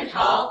寿绵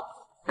长。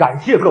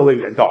感谢各位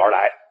远道而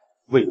来，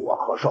为我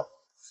贺寿，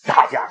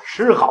大家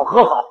吃好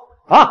喝好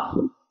啊！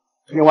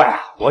另外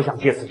啊，我想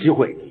借此机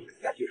会给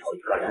大家介绍一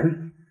个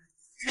人，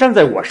站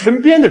在我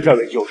身边的这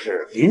位就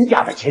是林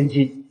家的千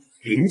金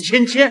林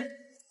芊芊，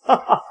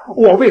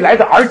我未来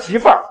的儿媳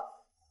妇儿。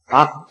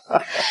啊，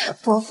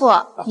伯父，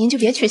您就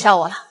别取笑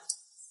我了。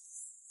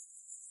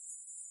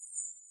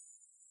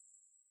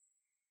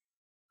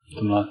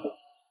怎么了？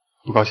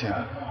不高兴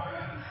啊？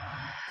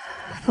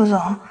副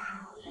总，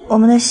我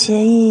们的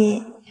协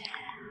议，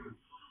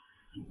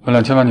那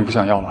2000万你不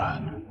想要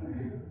了？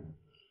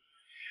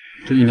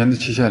这1年的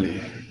期限里，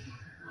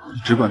你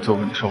只管坐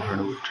稳你少夫人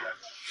的位置，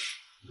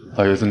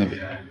老爷子那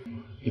边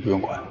你不用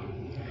管。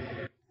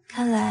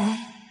看来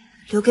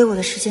留给我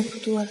的时间不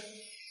多了。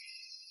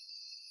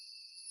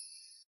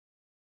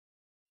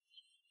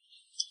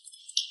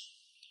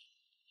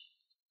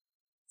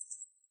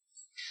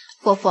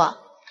伯父，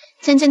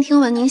芊芊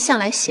听闻您向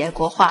来喜爱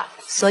国画，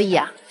所以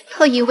啊，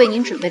特意为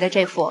您准备了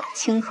这幅《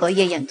清河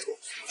夜宴图》，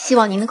希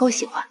望您能够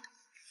喜欢。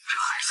这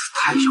孩子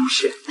太有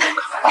限，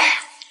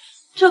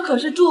这可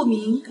是著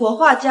名国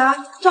画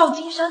家赵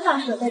金山大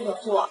师的代表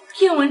作。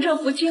听闻这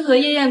幅《清河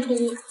夜宴图》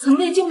曾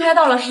被竞拍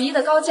到了11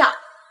的高价，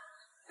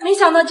没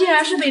想到竟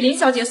然是被林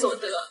小姐所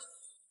得。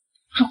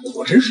这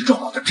果真是赵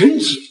老的真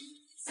心。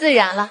自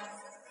然了，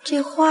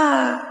这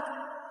画。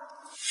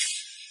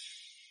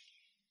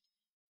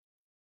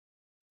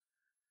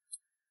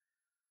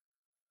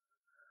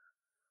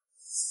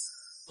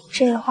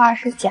这画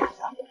是假的。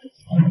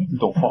你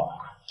懂画？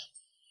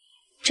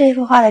这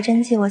幅画的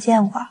真迹我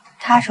见过，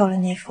他手里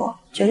那幅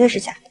绝对是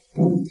假的。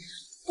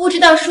不知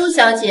道舒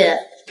小姐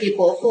给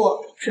伯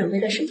父准备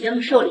了什么样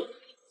的寿礼？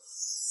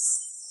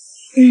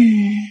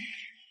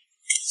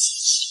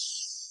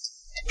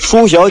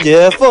舒小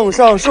姐奉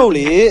上寿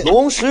礼：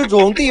龙10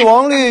种帝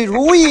王绿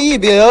如意1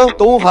饼，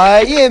东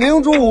海夜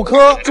明珠5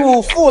颗，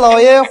祝傅老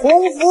爷鸿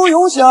福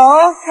永享。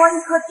光一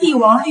颗帝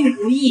王绿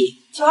如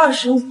意就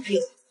25饼，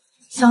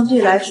相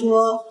对来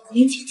说，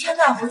林芊芊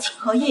那幅《清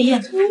河夜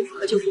宴图》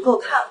可就不够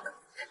看了。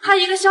她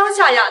一个乡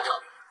下丫头，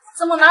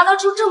怎么拿得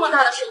出这么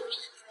大的手笔？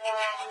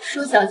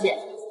舒小姐，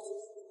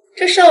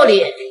这寿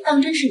礼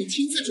当真是你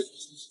亲自准备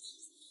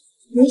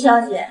的？林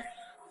小姐，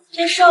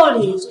这寿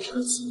礼就是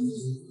个心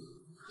意，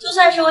就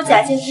算是我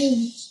假借之名，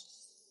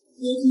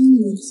也给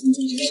你送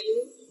进这食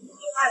物。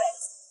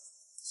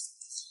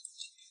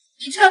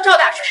你知道赵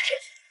大师是谁？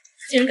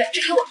竟然敢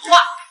质疑我的话！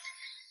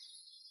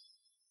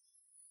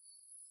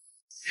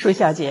舒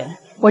小姐，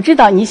我知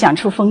道你想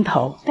出风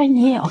头，但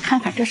你也要看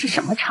看这是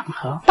什么场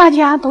合，大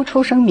家都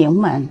出身名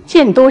门，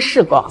见多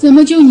识广，怎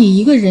么就你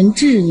一个人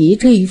质疑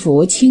这一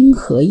幅清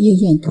河夜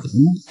宴图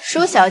呢？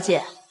舒小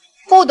姐，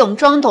不懂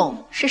装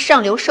懂是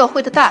上流社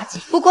会的大忌，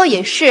不过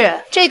也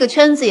是这个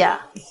圈子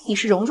呀，你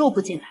是融入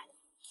不进来。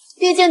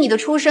毕竟你的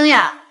出身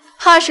呀，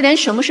怕是连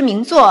什么是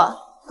名作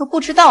都不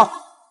知道吧？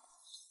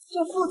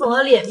这副总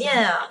的脸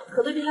面啊，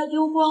可都被他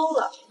丢光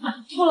了。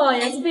傅老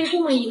爷子被这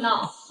么一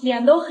闹，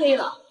脸都黑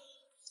了。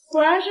果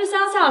然是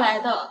乡下来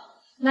的，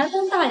难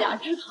登大雅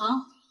之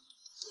堂。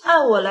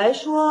按我来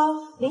说，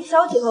林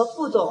小姐和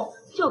副总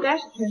就该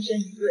是天生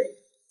一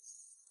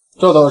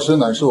对。赵大师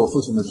乃是我父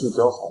亲的至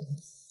交好友，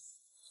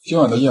今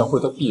晚的宴会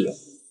他必然。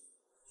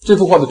这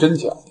幅画的真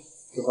假，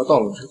等他到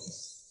了之后，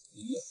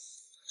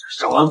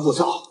稍安勿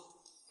躁，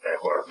待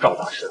会儿赵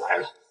大师来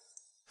了，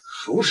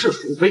孰是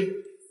孰非？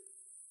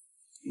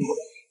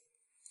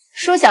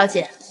舒小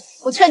姐，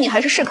我劝你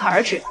还是适可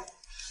而止吧。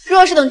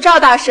若是等赵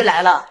大师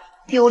来了，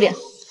丢脸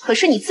可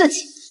是你自己。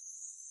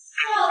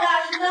赵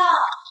大师到。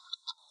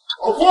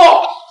老夫，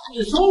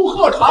你松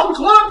鹤长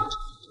春。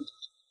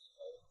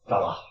大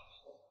佬，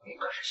你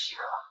可是稀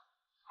客。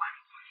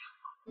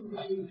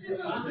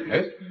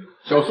哎，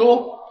小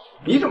苏，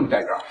你怎么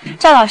在这儿？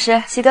赵老师，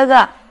席哥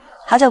哥，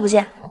好久不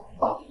见。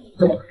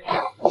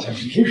像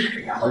是认识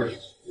这丫头。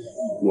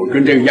我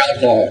跟这个丫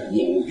头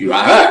有缘。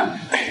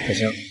可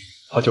心，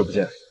好久不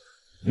见，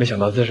没想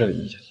到在这里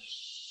遇见你。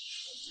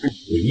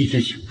我一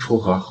直想撮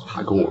合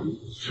她跟我们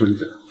孙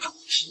子住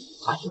一起，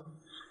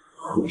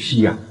可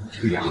惜呀，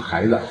这两个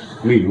孩子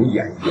没有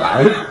眼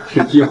缘，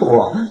这今后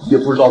啊也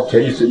不知道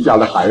便宜谁家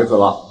的孩子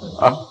了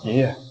啊！爷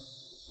爷，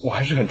我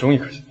还是很中意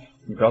可心的，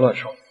你不要乱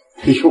说。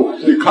哎呦，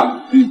你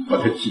看把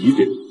他急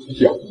的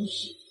叫不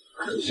起。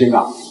可心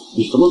啊，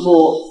你什么时候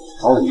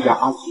找我们家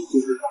阿喜就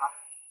是啥？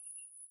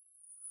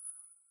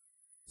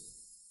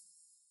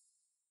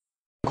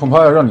恐怕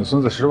要让你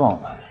孙子失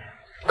望了。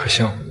可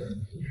心，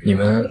你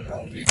们……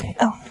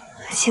哦，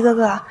齐哥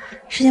哥，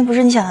事情不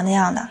是你想的那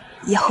样的，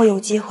以后有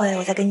机会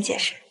我再跟你解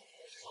释。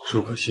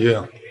舒可心，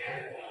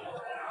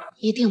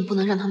一定不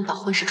能让他们把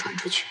婚事传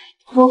出去。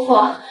伯父，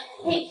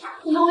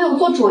你要为我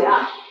做主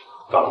呀！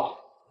大佬，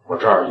我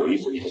这儿有一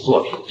幅你的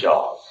作品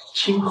叫《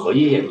清河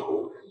夜宴图》，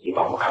你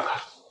帮我看看，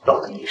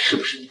到底是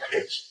不是你的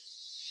真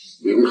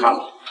迹？不用看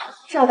了。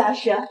赵大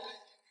师，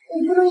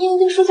你不能因为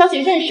跟舒小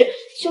姐认识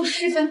就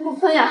视线不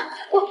分呀！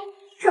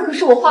这可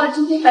是我花了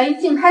真金白银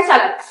竞拍下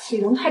来的，岂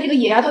能派这个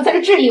野丫头在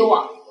这质疑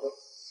我？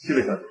这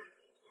位小姐，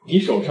你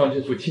手上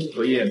这幅清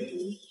河夜宴图，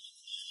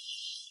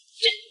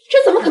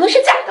这怎么可能是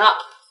假的？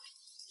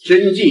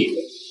真迹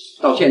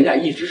到现在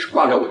一直是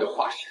挂在我的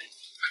画室里，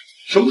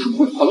什么时候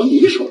会跑到你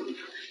手上？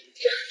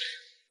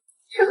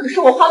这可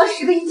是我花了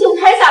10个亿竞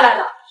拍下来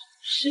的。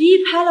10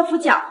亿拍了幅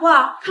假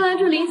画，看来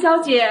这林小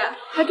姐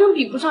还真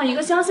比不上一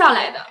个乡下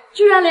来的，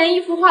居然连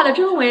一幅画的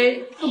真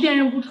伪都辨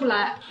认不出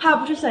来，怕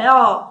不是想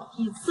要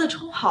以次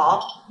充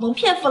好，蒙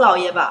骗傅老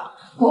爷吧？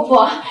伯父，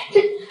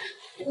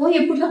我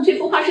也不知道这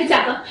幅画是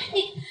假的，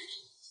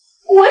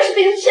我也是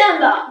被人骗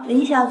的。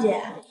林小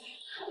姐，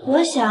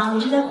我想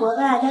你是在国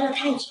外待得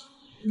太久，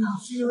脑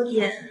子有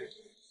点……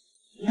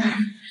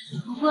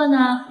不过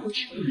呢，我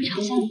是不会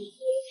嘲笑你。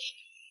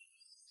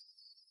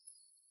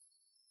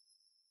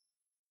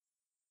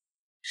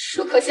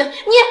舒可心，你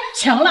也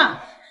行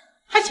了，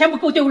还嫌不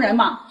够丢人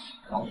吗？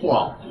老夫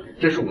啊，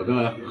这是我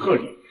的贺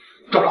礼，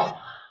赵老，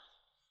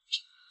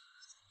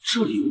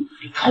这礼物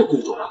也太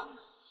贵重了。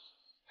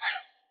哎呀，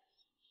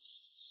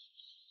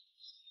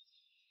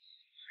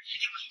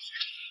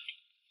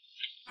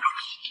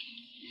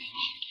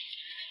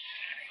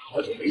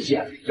好久没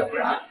见了，要不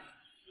然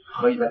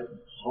喝一杯？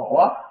好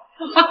啊。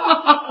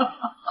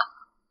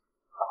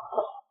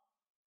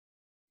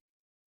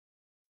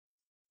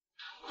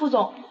副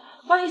总，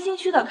关于新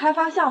区的开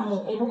发项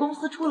目，我们公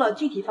司出了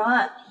具体方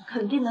案，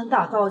肯定能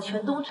打造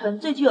全东城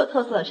最具有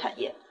特色的产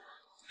业。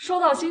说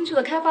到新区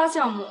的开发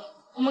项目，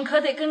我们可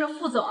得跟着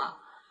副总啊！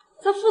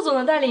在副总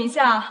的带领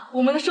下，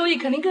我们的收益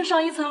肯定更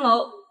上一层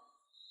楼。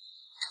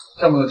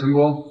项目的成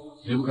功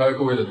离不开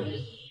各位的努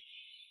力。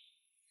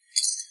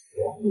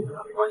没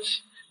关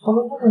系，我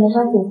们副总的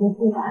商解决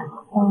复杂，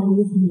当然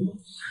理解你。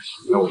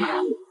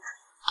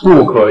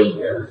不可以。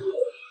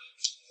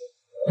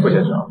傅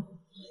先生，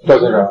赵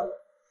先生，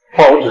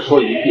话我只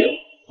说一遍，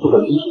不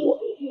可低视我。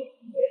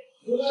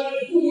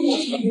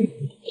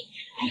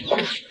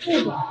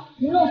这个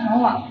您弄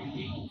成了。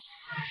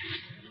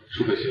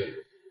舒可心，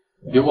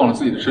别忘了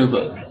自己的身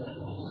份。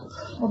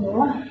我没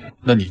忘。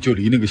那你就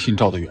离那个姓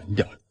赵的远一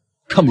点，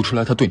看不出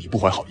来他对你不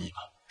怀好意吗？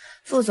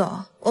副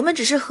总，我们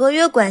只是合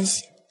约关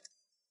系，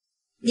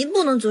您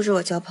不能阻止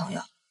我交朋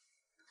友。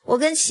我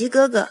跟齐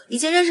哥哥已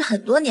经认识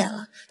很多年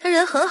了，他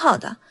人很好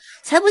的，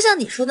才不像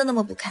你说的那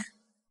么不堪。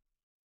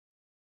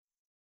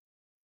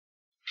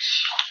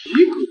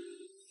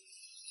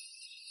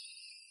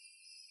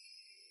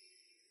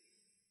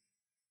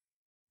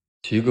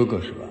齐哥哥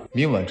是吧？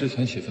明晚之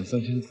前写份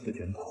3000字的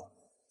检讨。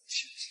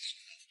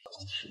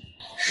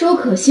说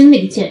可心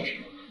那个贱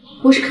人，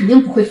我是肯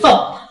定不会放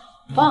过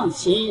他。放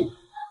心，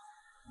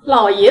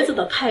老爷子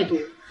的态度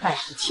还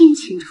是清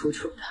清楚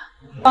楚的。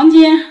房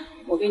间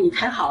我给你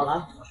开好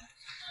了，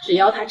只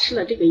要他吃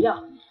了这个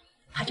药，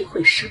他就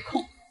会失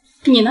控。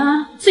你呢，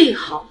最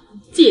好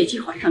借机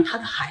怀上他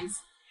的孩子，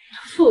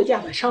傅家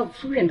的少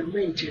夫人的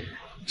位置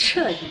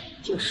彻底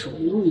就属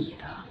于你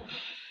的。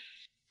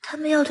他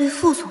们要对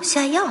傅总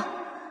下药？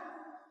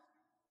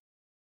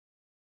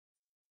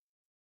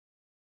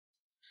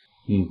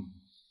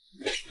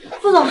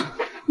傅总，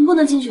你不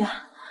能进去，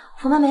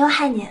冯曼梅要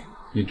害你。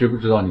你知不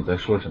知道你在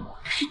说什么？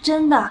这是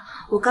真的，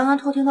我刚刚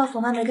偷听到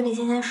冯曼梅跟李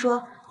芊芊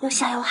说要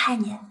下药害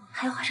你，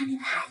还要怀上你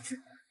的孩子。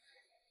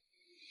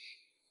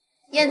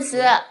燕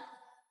慈，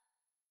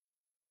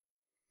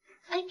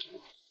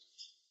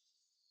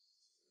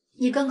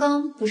你刚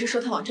刚不是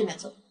说他往这边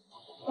走？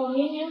我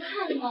明明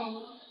看到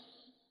了。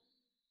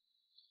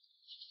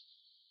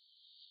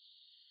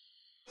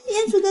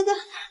燕子哥哥，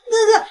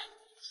哥哥。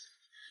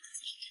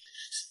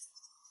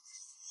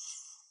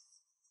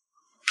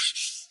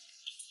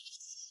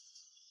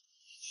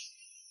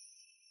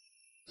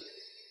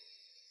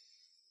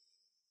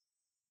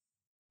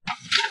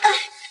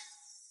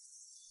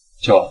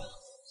叫，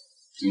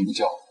怎么不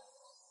叫？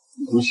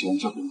你不是喜欢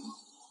叫别人吗？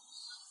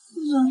傅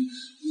总，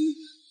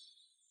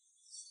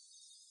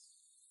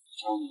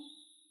叫你。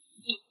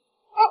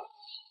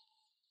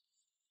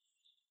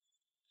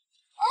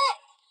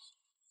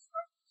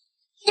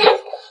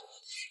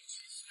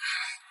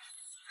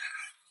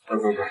大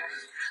哥哥。哥，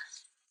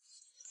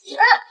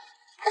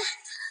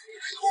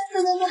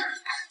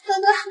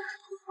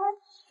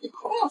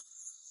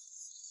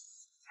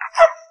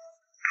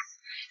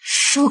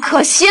舒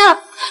可欣，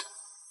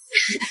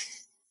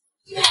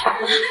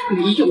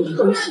没用的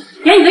东西，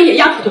连你的野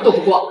丫头都斗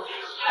不过。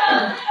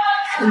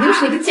肯定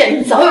是那个贱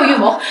人早有预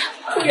谋，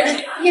不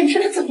然燕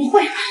琛他怎么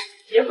会？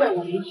别怪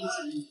我没提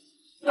醒你，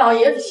老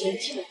爷子嫌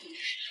弃的就是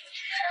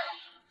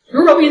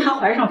如若被他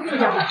怀上傅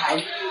家的孩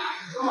子，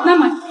那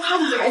么他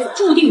的孩子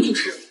注定就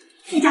是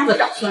傅家的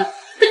长孙，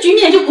这局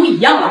面就不一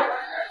样了。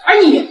而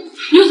你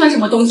又算什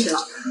么东西了？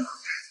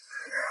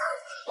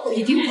我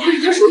一定不会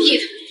让他如意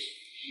的。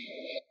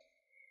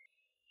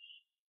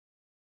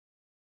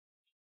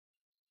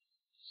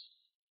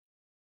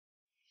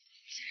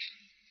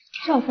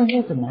赵三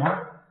哥怎么了？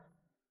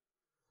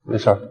没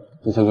事儿，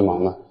你先去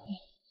忙吧。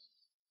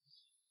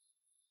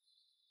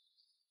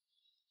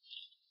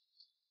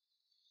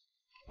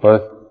喂，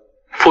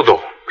副总，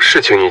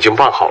事情已经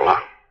办好了。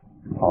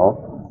好，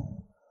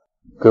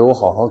给我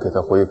好好给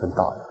他回一份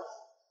大的。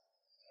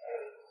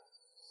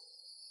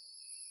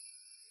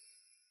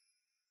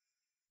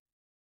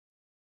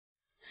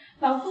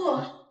老傅，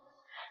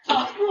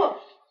老傅，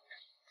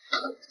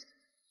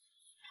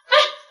哎，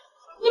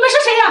你们是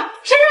谁呀？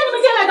谁让你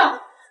们进来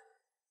的？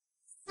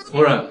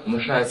夫人，我们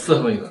是来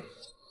伺候你的。出去！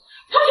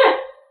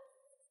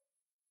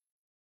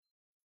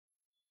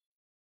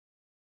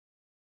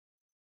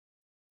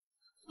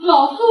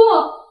老傅，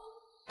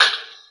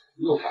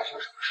又发生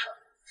什么事？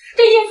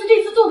这燕子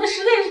这次做的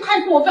实在是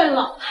太过分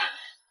了，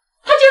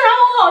他竟然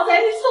往老宅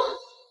里送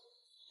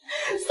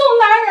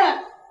男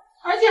人，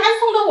而且还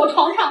送到我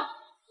床上。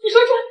你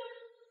说这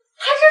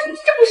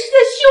不是在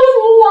羞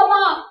辱我吗？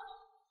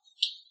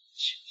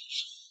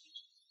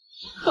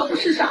可不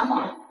是啥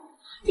嘛！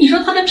你说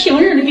他在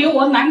平日里给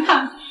我难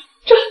看，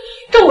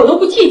这我都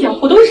不计较，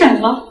我都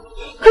忍了。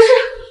可是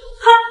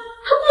他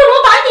不能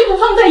把你不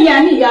放在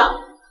眼里呀！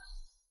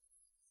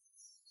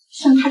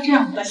像他这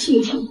样的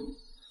性情，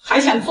还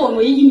想作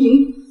为一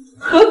名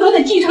合格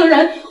的继承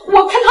人，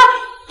我看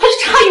他是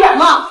差远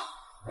了。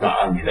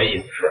那你的意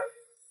思是？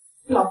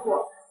老傅，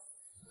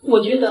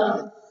我觉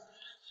得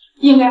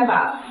应该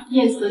把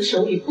燕子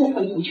手里部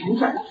分股权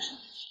转让出去，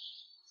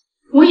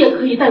我也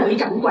可以代为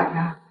掌管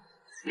呀。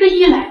这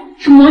一来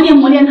是磨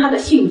练他的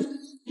性子，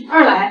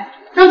二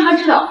来让他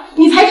知道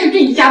你才是这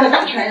一家的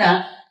掌权人。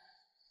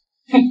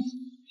哼，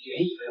别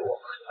以为我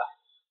不知道，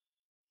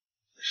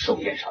寿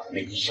宴上的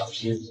那笔小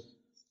心思，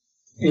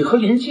你和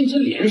林芊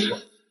芊联手，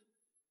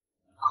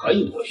可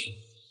以不许？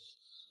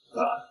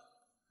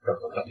这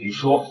就等于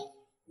说，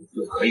你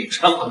就可以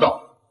掺和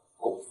到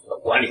公司的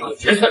管理和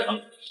决策上。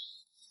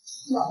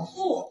老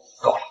傅，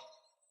够了！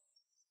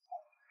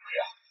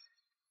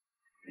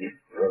你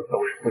们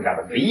都是傅家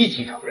的唯一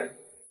继承人，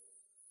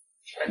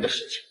钱的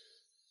事情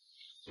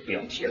就不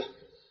用提了。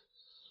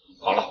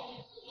好了，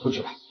出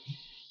去吧。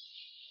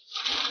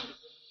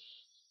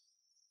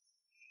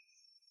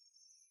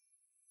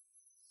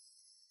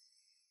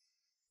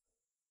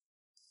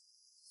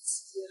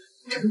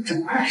整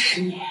整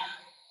20年，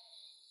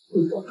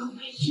我都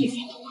没一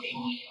点都没有。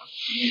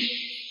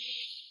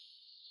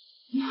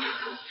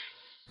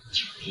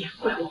就别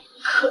怪我不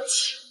客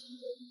气。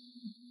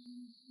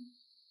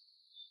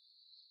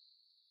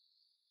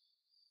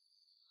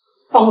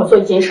我做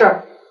一件事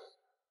儿。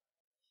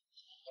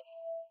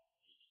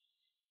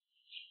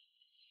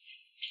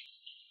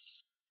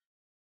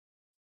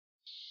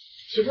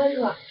几分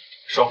钟啊？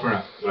少夫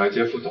人，我来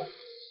接副总。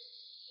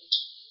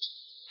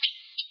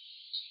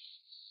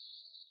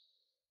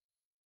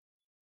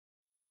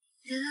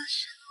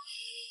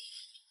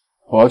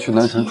我要去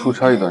南城出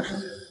差一段时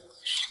间，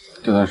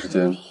这段时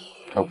间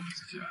照顾好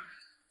自己啊。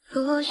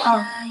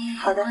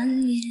好的。有什么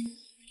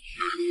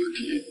问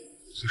题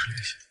随时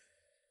联系。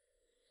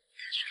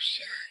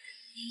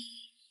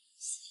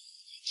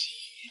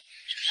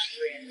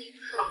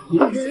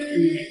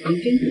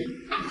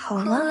好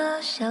吗？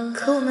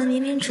可我们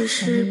明明只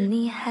是……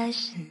你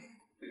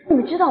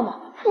们知道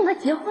吗？凤才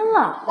结婚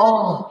了。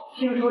哦，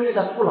听说是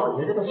在傅老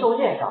爷子的寿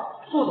宴上，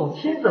傅总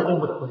亲自公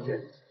布的婚讯。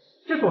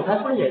这总裁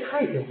夫人也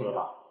太幸福了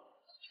吧！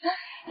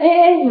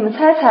哎，你们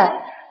猜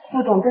猜，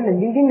傅总这冷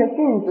冰冰的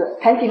性子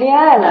谈起恋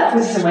爱了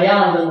是什么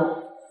样子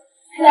呢？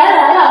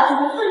来了，总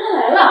裁夫人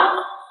来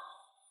了。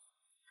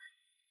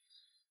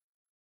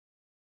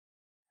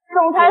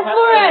总裁夫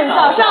人，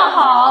早上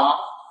好。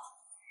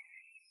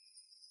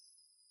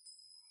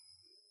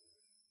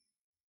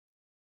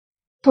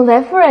总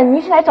裁夫人，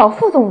您是来找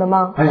傅总的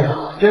吗？哎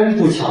呀，真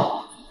不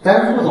巧，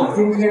咱傅总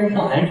今天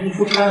到南京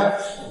出差了，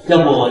要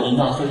不您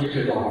到休息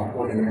室等会，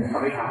我给您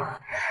泡杯茶。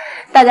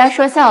大家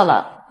说笑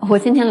了，我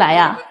今天来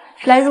呀，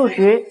是来入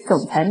职总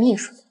裁秘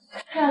书。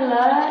看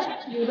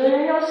来有的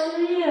人要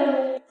失业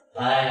了。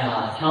哎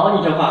呀，瞧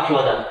你这话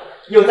说的，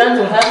有咱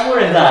总裁夫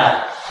人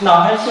在，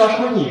哪还需要什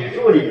么女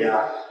助理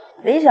呀？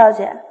李小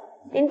姐，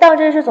您当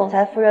真是总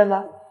裁夫人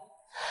吗？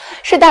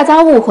是大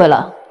家误会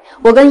了，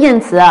我跟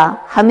燕慈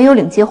啊还没有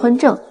领结婚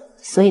证，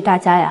所以大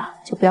家呀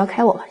就不要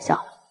开我玩笑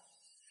了。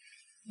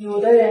有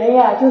的人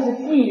呀就是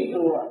嫉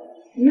妒，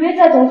以为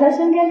在总裁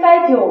身边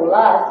待久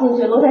了，近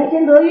水楼台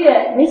先得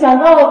月，没想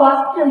到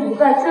吧，正主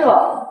在这。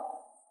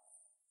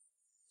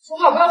说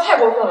话不要太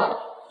过分了，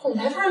总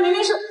裁夫人明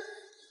明是……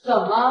怎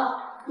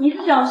么？你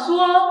是想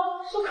说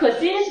舒可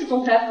欣是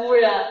总裁夫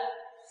人？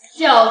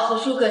笑死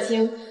舒可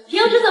欣，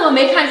平时怎么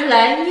没看出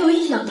来你有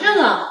臆想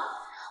症啊？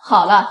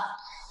好了，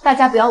大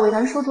家不要为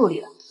难舒助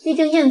理了，毕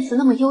竟燕慈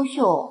那么优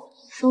秀，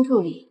舒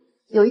助理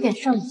有一点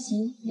少女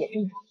心也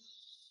正常。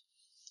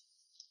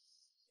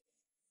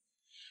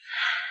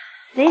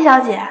林小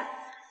姐，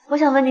我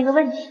想问您个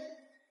问题，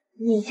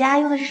你家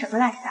用的是什么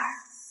垃圾袋啊？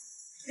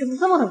怎么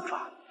这么能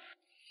装？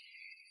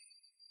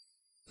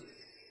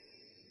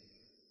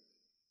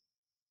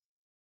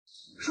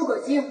舒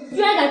可欣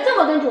居然敢这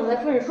么跟总裁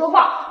夫人说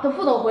话，等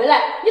副总回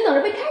来，你等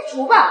着被开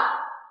除吧！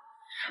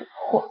蠢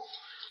货，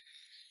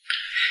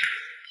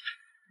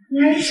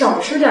你还是少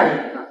吃点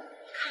盐吧。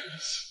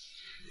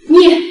你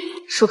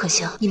舒可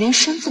欣，你连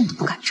身份都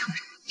不敢承认，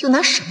又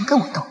拿什么跟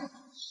我斗？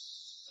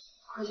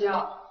可欣，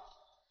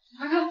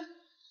看看，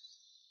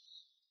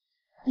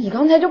你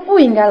刚才就不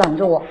应该拦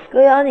着我。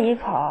哥咬你一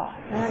口，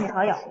能让你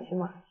好咬回去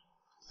吗？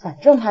反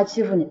正他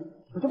欺负你，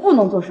我就不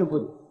能坐视不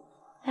理。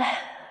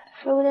唉，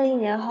说不定1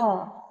年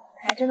后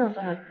他还真能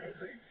坐上主任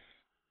夫人。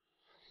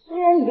虽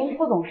然你跟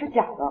副总是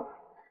假的，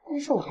但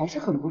是我还是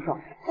很不爽，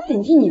他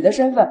顶替你的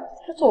身份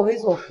是作威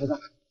作福的。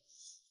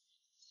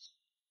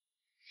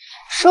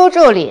舒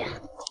助理，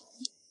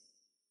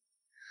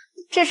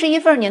这是一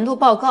份年度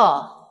报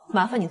告，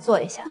麻烦你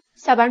做一下，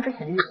下班之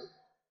前阅读。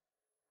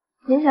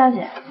林小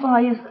姐，不好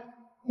意思，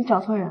你找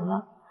错人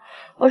了，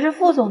我是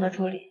副总的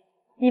助理，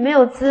你没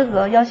有资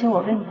格邀请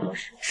我跟你做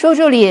事。舒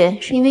助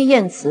理是因为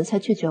燕慈才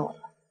拒绝我的。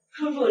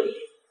舒助理，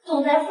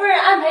总裁夫人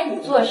安排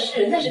你做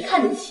事，那是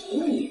看得起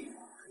你。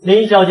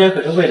林小姐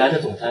可是未来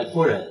的总裁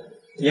夫人，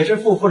也是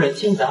傅夫人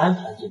亲自安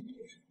排进去的，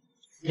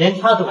连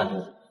她都敢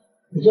得罪，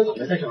你就等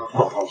着在这儿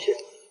好好学。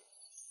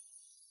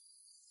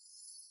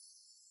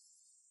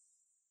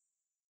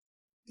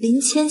林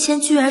芊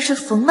芊居然是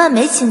冯曼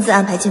梅亲自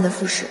安排进的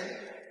副使，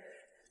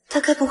她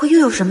该不会又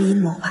有什么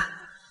阴谋吧？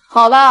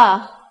好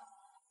了，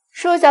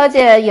舒小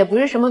姐也不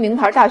是什么名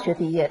牌大学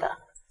毕业的，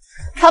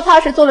她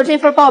怕是做了这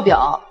份报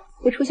表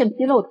会出现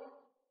纰漏的。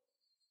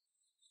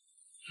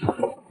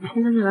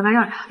现在这个玩意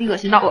儿，你恶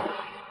心到我。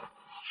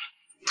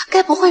她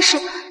该不会是……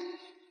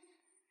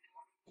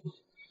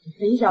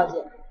林小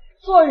姐，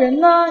做人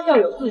呢要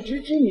有自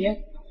知之明，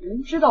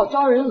明知道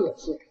招人恶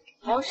心，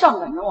还要上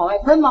赶着往外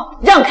喷吗？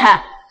让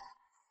开！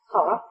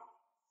好了，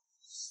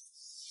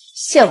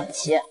谢婉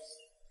琪，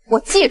我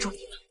记住你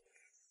了。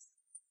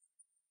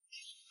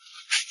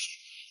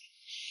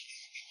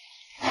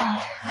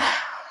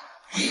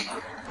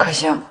可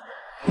欣，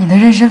你的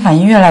妊娠反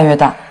应越来越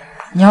大，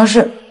你要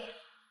是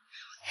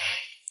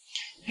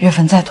月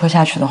份再拖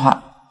下去的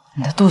话，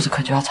你的肚子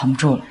可就要藏不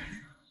住了。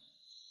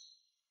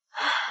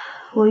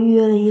我预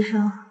约了医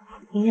生，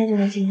明天就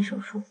能进行手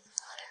术。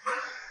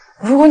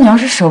如果你要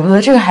是舍不得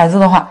这个孩子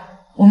的话，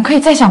我们可以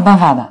再想办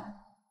法的。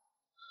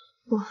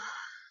不，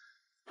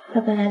他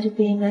本来就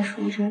不应该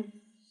出生。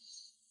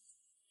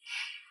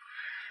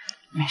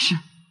没事，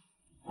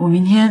我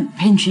明天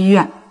陪你去医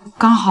院，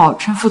刚好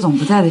趁副总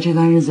不在的这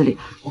段日子里，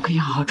我可以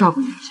好好照顾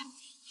你一下。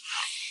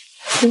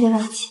谢谢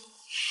婉琪。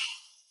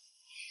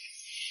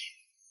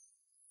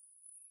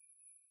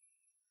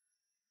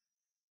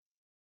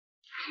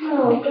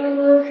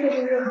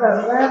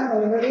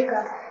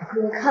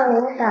你看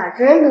我打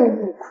针都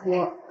不哭。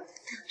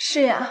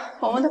是呀，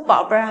我们的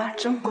宝贝啊，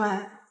真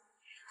乖。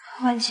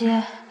婉琪，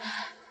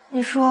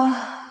你说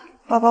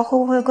宝宝会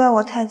不会怪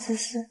我太自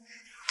私、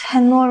太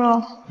懦弱？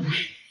不要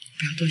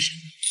多想。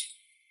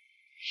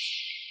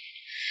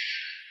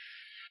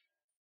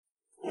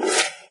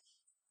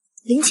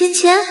林芊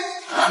芊，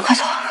快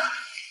走！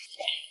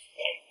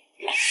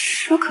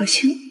舒可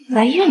卿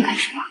来医院干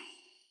什么？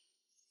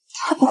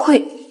她不会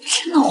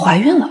真的怀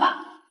孕了吧？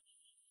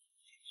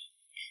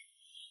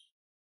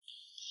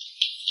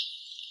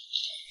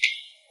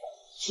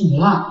怎么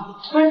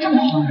了？突然这么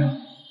慌张？婉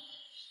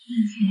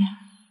琪，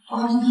我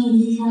好像看见林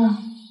芊芊了。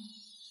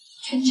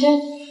芊芊，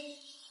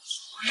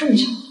这么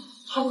巧，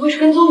她不会是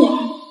跟踪你啊？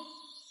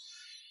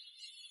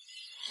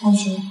婉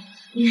琪，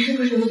你是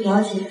不是有个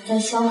表姐在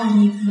消化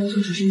那一次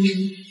做主治医生？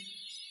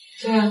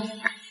对啊。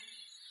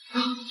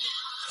啊，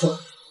走，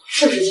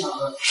是不是巧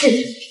合？试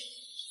试。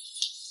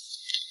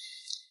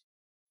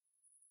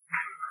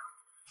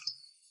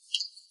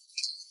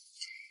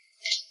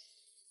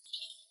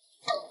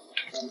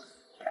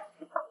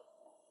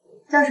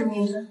叫什么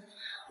名字？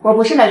我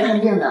不是来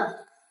看病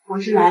的，我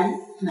是来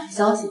买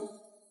消息。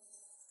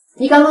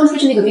你刚刚出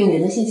去那个病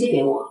人的信息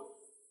给我，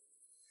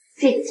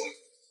这个钱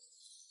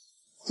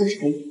就是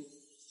给你。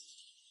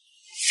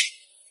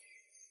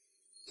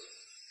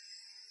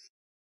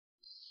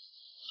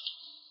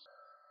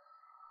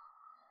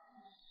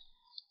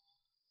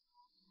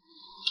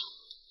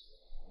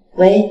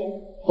喂，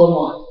伯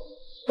母，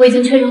我已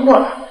经确认过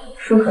了，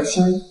舒可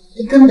欣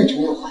她根本就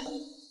没有怀孕。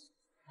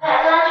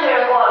再三确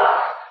认过了，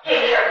这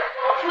事儿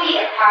不能出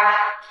野摊。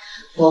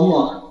伯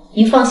母，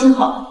您放心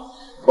好了，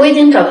我已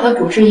经找到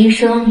主治医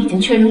生，已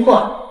经确认过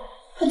了。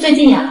他最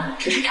近呀，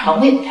只是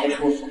肠胃不太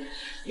舒服，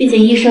并且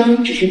医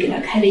生只是给他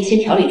开了一些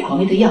调理肠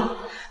胃的药，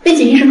并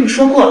且医生可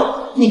说过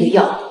了，那个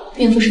药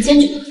孕妇是坚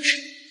决不能吃。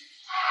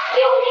不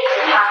用提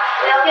醒他，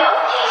不要掉以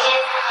轻心。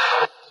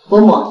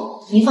伯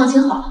母，您放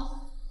心好了，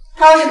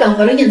他要是敢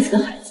怀了燕慈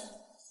的孩子，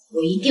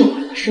我一定会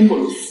让他生不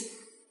如死。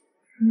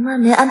孟二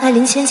梅安排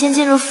林芊芊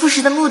进入复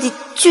试的目的，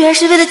居然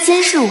是为了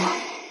监视我。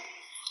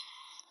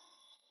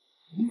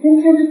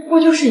芊芊这不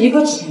过就是一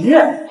个情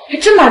人，还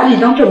真把自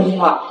己当正宫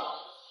了，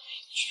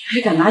居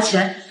然还敢拿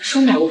钱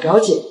收买我表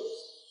姐。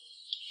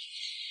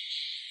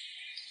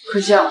可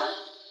惜啊，婉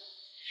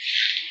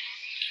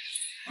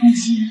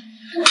琪，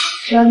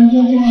只要林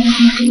芊芊和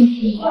他是一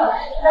起，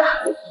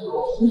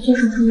我接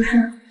手术的事，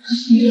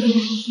你就给我说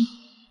清。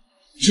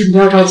先不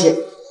要着急，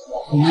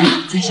我们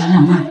再想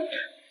想办法。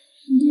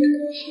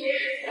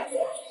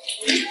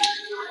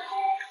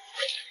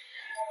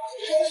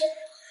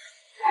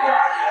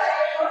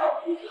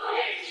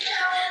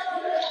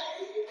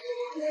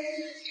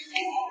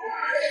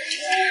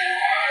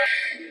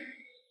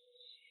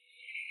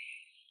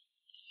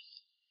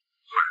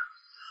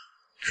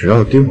只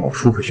要盯好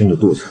舒可欣的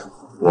肚子，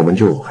我们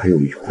就还有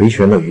回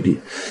旋的余地。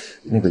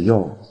那个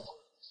药，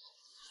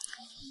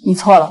你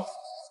错了，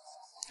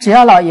只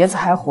要老爷子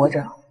还活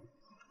着，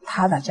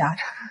他的家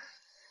产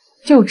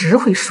就只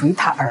会属于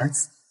他儿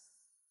子。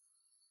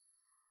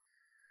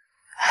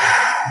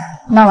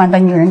那晚的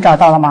女人找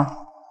到了吗？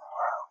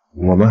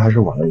我们还是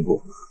晚了一步。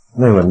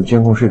那晚的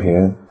监控视频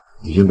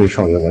已经被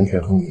少爷完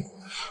全封闭，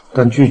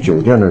但据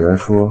酒店的人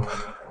说，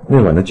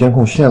那晚的监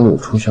控线路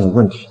出现了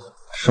问题，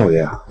少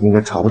爷啊，应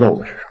该查不到我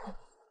们身上。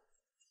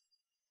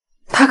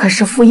他可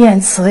是傅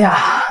燕慈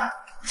呀，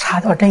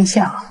查到真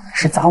相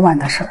是早晚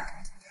的事儿，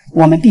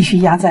我们必须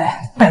压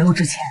在败露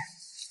之前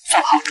做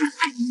好准备。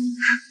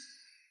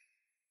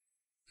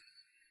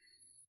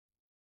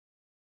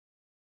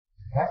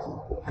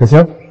可欣，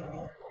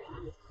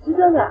林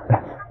哥哥，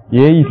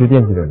爷爷一直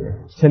惦记着你，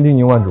千叮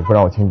咛万嘱咐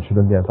让我请你吃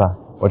顿便饭，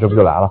我这不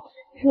就来了。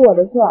是我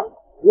的错，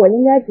我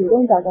应该主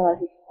动找张老师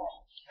吃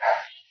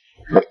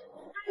饭。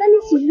那你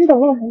岂不是等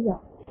了我很久？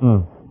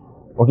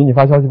我给你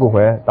发消息不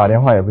回，打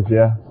电话也不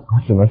接，我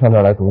只能上这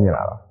儿来堵你来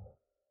了。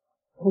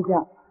就这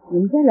样，你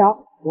们先聊，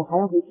我还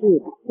要回去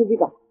自己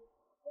搞。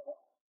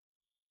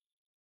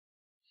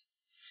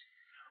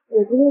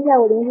我今天下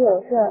午临时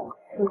有事，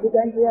手机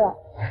关机了。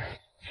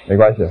没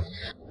关系，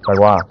大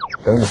瓜，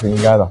等你是应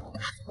该的。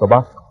走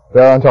吧，不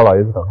要让赵老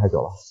爷子等太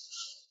久了。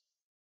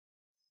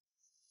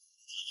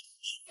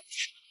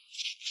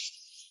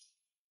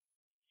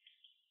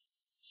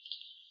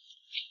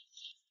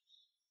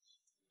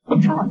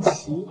赵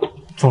琪，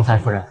总裁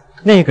夫人，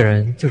那个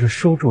人就是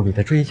舒助理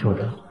的追求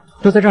者，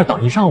都在这儿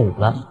等一上午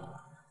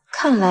了。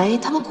看来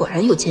他们果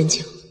然有奸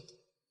情。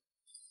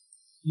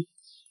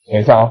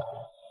等一下啊，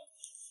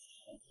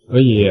可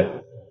以。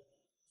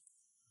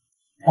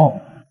哦，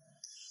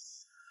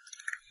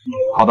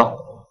好的，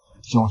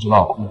行，我知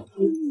道了。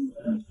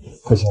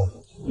可欣，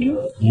爷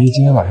爷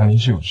今天晚上临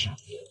时有事，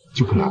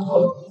就不来了。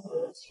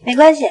没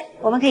关系，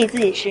我们可以自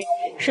己吃，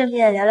顺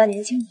便聊聊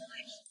年轻人的话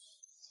题。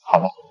好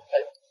的，等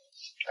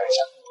一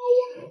下。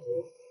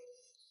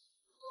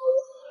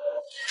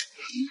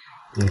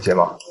你睫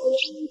毛，走吧。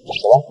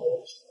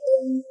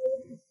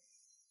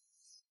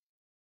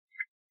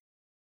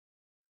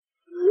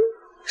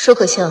舒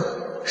可欣，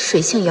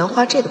水性杨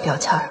花这个标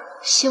签，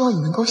希望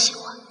你能够喜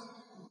欢。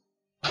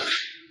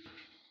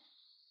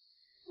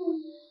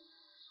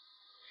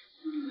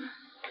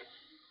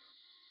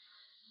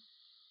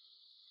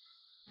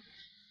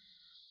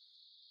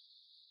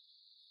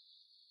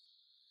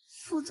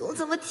副总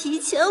怎么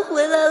提前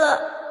回来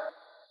了？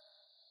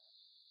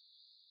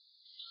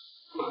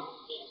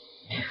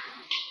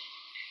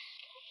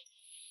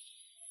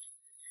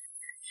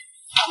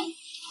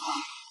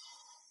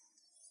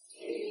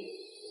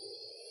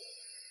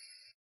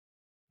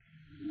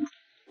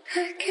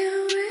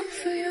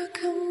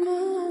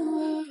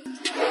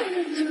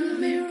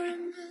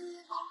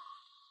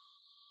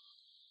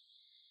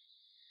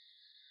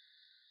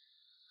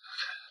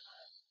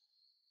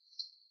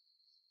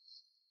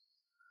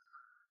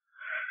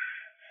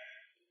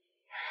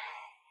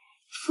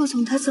副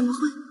总他怎么会？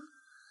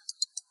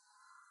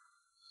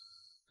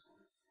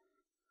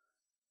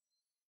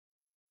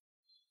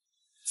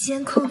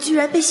监控居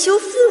然被修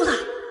复了！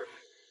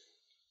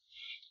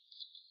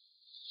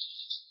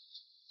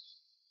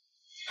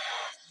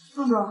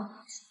副总，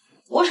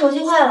我手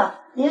机坏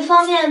了，您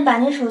方便把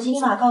您手机密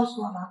码告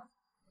诉我吗？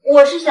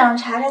我是想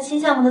查查新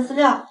项目的资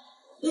料，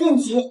有点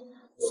急。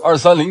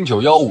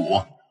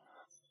230915，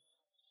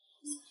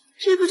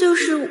这不就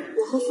是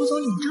我和副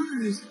总领证的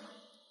日子吗？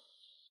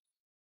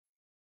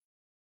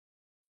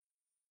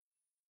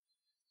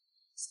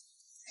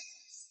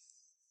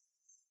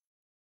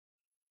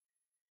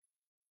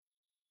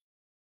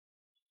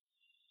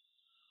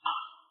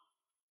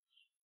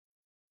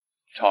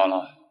查完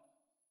了。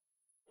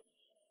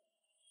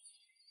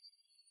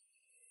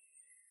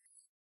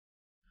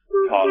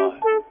查完了。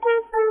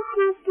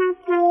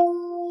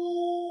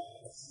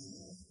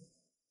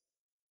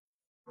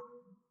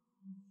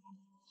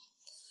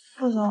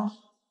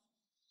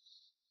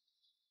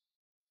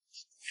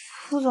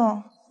副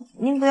总，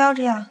您不要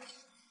这样。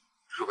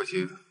舒可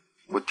欣，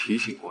我提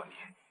醒过你，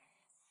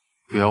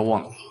不要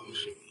忘了自己的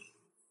身份，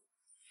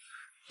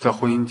在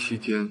婚姻期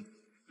间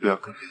不要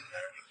跟别的男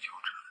人有纠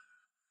缠，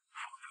否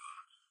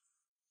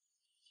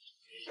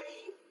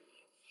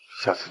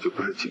则下次就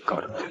不是警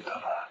告这么简单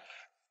了。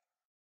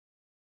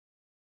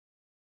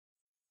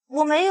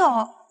我没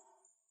有。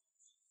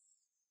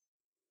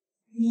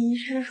您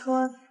是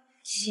说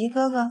齐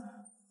哥哥？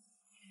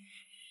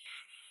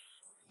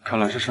看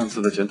来是上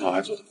次的检讨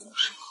还做得不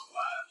是很完。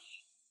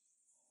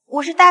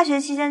我是大学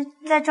期间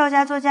在赵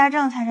家做家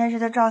政才认识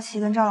的赵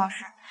琪跟赵老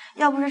师，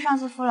要不是上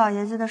次傅老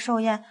爷子的寿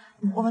宴，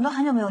我们都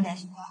很久没有联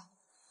系过。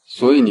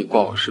所以你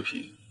挂我视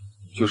频，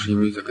就是因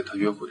为在跟他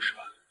约会是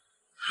吧？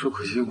舒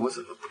可欣，我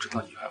怎么不知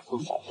道你还会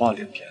谎话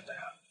连篇的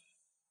呀？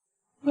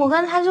我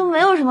跟他就没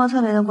有什么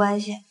特别的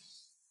关系，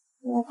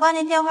我挂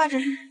那电话只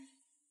是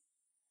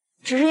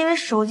因为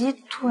手机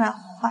突然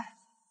坏。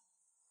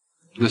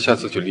那下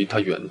次就离他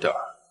远点儿，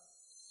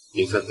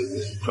别再被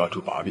人抓住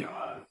把柄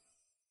了。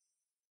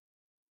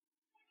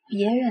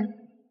别人？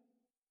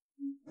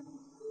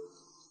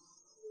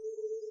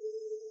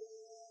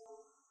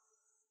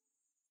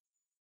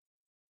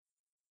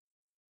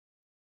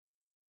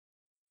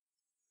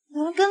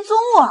有人跟踪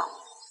我！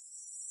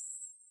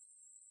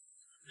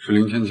是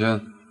林芊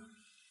芊。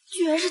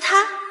居然是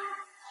他！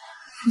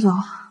副总，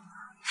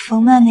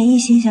冯曼梅一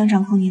心想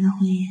掌控您的婚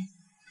姻，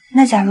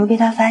那假如被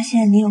他发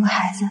现您有个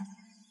孩子，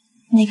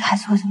那个孩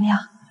子会怎么样？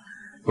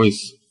会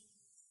死。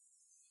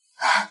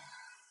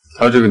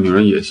她这个女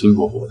人野心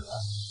勃勃的，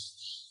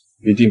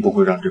一定不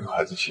会让这个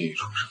孩子轻易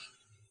出生。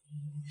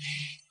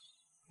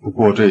不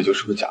过这也就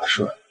是个假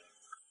设，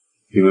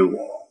因为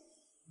我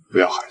不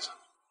要孩子。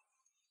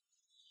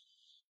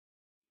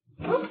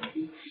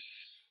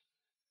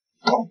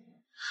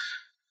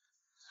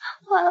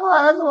完了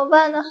完了，怎么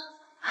办呢？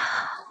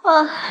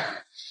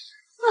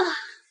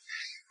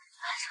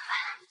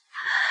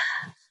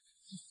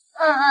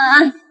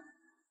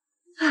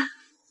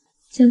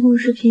监控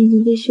视频已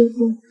经被修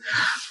复了，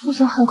副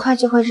总很快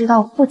就会知道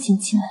我不仅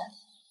亲了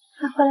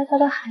他，还怀了他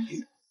的孩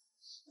子。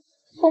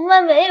冯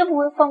曼梅也不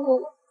会放过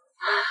我。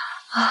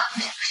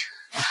不行，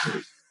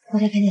我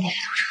得赶紧联系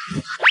杜哲。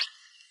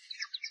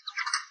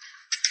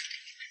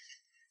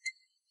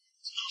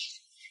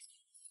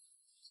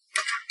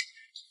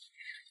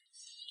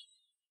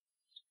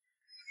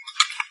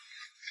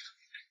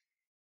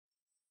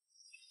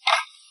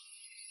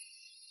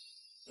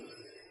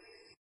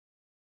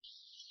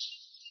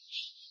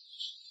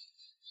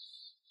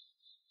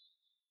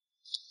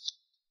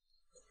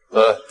副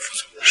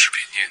总的视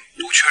频您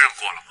都确认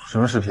过了吗？什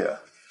么视频？酒店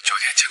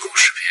监控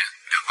视频，2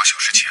个小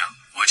时前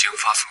我已经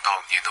发送到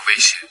您的微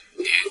信，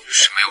您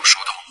是没有收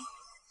到吗？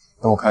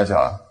等我看一下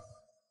啊。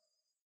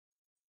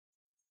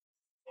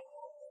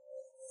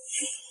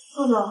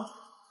副总，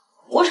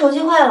我手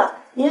机坏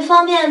了，您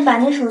方便把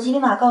您手机密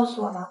码告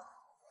诉我吗？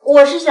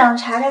我是想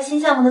查查新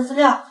项目的资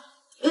料，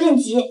有点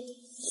急。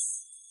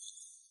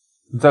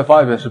你再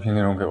发一遍视频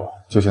内容给我，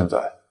就现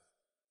在。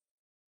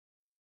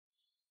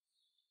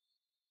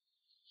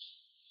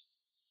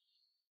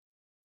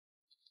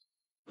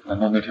难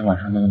道那天晚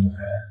上那个女人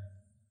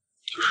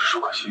就是舒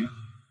可欣？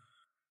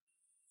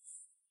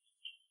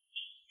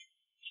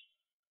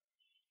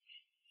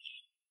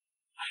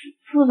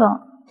副总，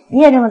你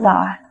也这么早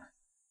啊？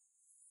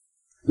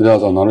一大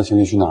早拿着行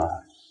李去哪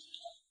儿？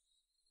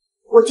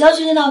我郊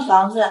区那套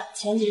房子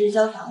前几日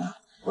交房了，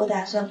我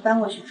打算搬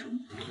过去住，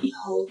以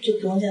后就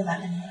不用再麻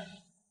烦您了。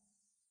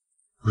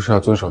不是要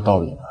遵守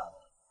道义吗？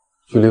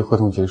距离合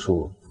同结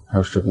束还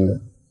有10个月。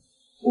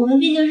我们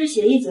毕竟是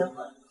协议结婚，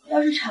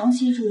要是长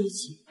期住一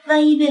起，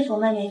万一被冯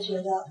曼莲觉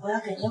得我要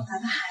给您怀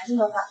个孩子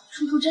的话，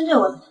处处针对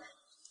我怎么办？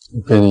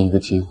我给你一个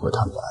机会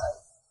坦白，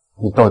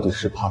你到底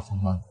是怕冯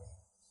曼莲，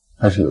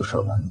还是有事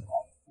瞒你？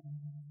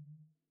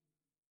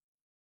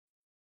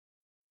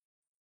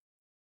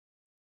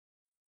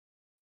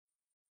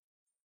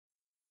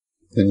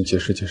跟你解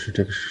释解释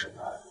这个是什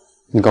么？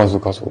你告诉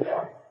我，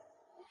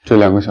这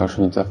2个小时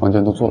你在房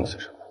间都做了些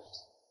什么？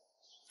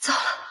糟了，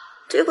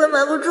这回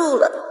瞒不住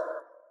了。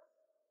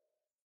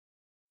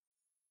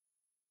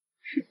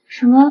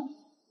什么？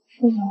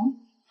副总，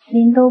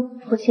您都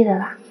不记得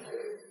了？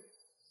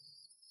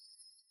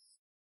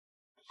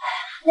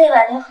那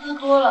晚您喝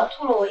多了，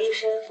吐了我一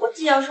身，我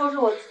既要收拾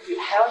我自己，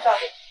还要照顾，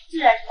自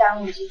然是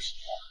耽误了这个时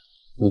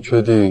间。你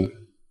确定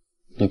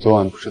你昨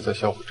晚不是在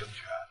销毁证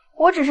据？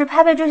我只是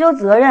怕被追究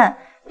责任，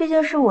毕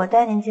竟是我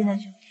带您进的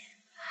酒店，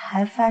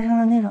还发生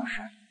了那种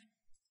事儿。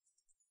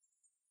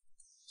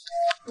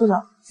陆总，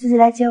司机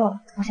来接我了，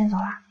我先走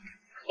了。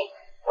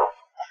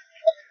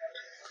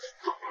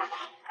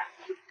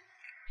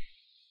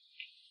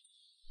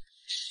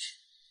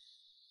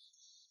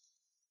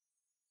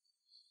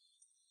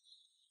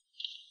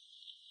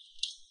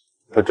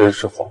他真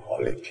是谎话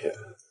连篇。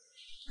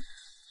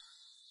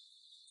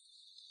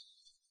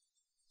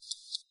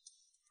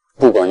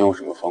不管用什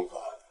么方法，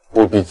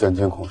务必将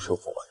监控修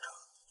复完成，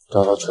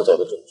找到确凿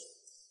的证据，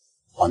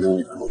把那个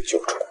女人给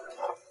救出来。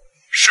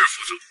是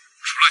副总，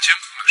除了监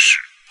控的事，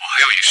我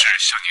还有一事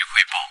向您汇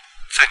报。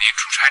在您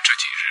出差这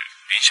几日，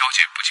林小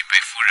姐不仅被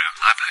夫人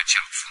安排进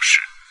了复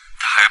试，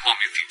她还冒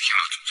名顶替了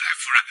总裁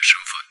夫人的身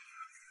份，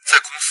在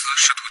公司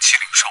试图欺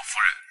凌少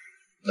夫人。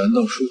难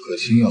道舒可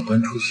欣要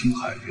搬出星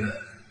海苑，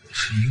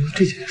是因为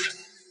这件事？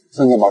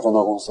现在马上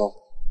到公司，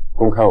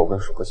公开我跟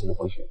舒可欣的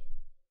婚讯。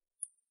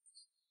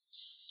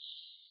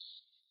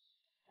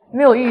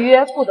没有预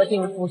约，不得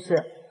进入复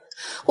试。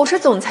我是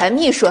总裁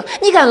秘书，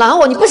你敢拦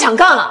我，你不想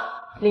干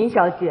了？林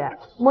小姐，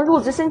我们入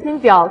职申请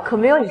表可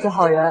没有你这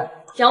好人。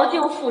想要进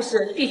入复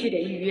试，必须得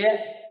预约。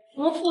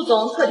我们副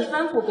总特地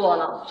吩咐过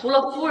了，除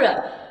了夫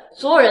人，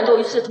所有人都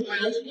一视同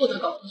仁，不得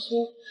搞特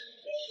殊。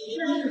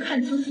那你可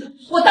看清楚，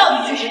我到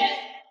底是谁？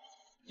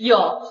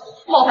哟，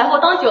冒牌货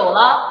当久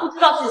了，不知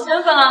道自己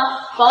身份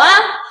了。保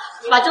安，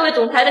把这位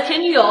总裁的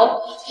前女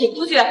友请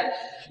出去，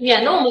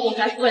免得我们总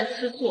裁夫人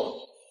吃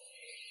醋。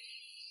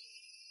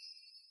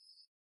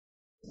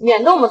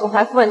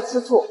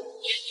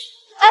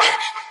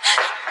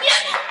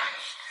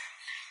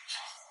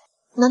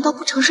难道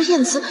不成是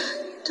燕子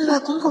对外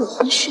公布了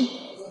婚讯？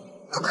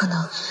不可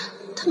能，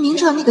他明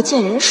知道那个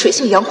贱人水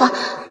性杨花。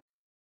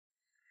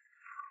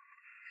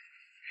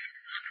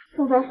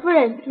总裁夫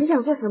人，你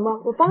想做什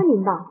么？我帮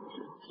您吧。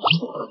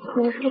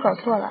你们是不是搞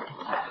错了？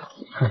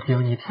可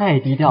欣，你太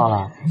低调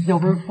了，要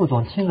不是副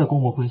总亲自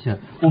公布婚讯，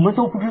我们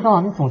都不知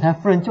道你总裁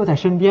夫人就在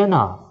身边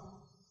呢。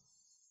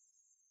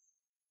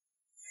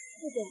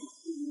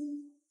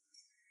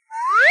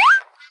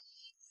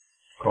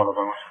跟我到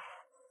办公室。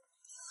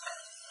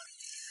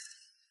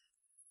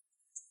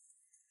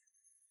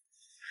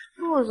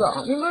陆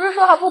总，你不是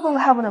说好不公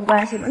开我们的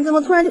关系吗？你怎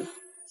么突然就……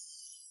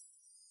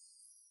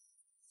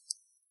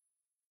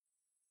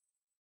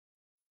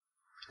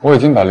我已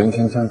经把林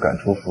芊芊赶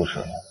出复试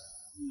了，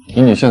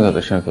以你现在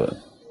的身份，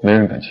没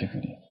人敢欺负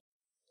你，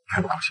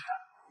还不高兴？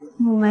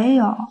我没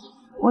有，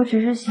我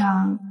只是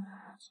想……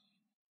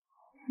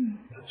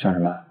想什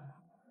么？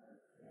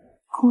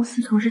公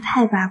司同事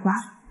太八卦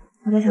了，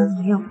我在想怎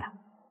么应付他。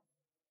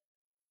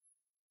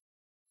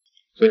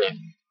随你。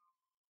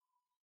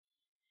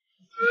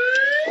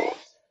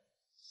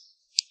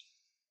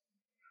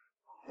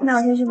那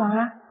我先去忙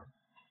了。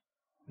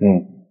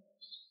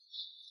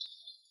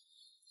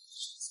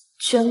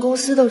全公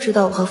司都知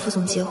道我和副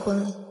总结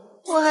婚了，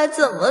我还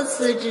怎么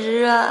辞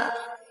职啊？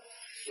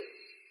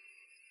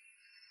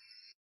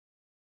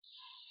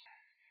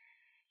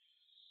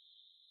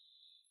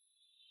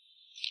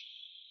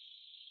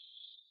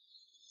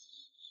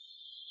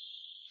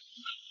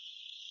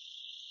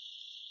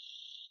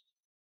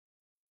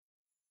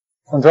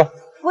上车。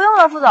不用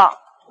了，副总，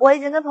我已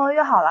经跟朋友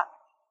约好了。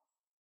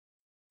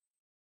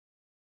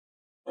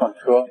上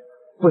车。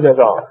副先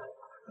生，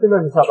现在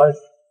是下班时。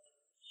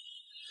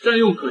占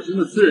用可欣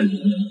的私人地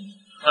点。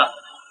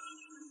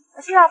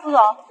是啊，副总，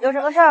有什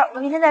么事儿我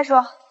们明天再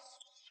说。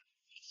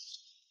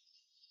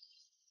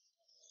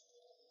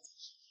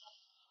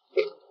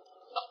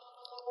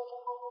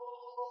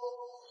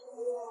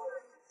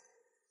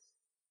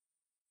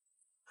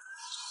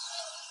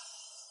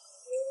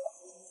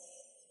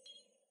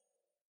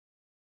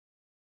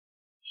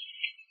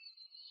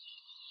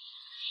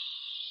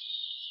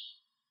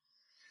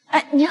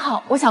哎，你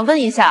好，我想问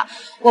一下，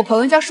我朋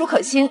友叫舒可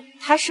欣，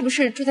她是不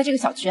是住在这个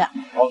小区啊？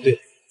哦，对，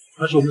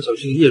他是我们小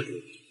区的业主。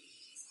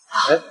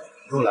哎，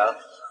朋友来了。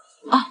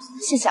啊，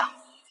谢谢啊。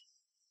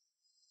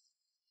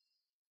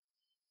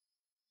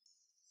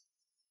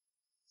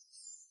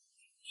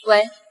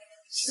喂，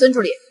孙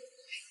助理，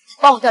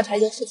帮我调查一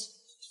件事情。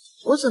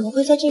我怎么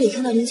会在这里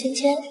看到林芊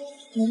芊？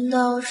难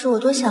道是我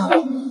多想了？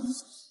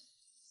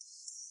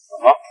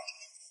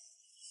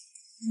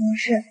没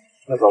事。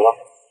那走吧。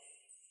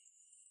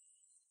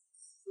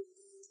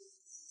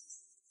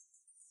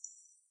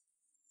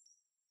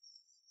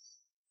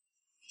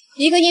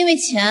一个因为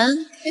钱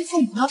被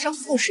父母闹上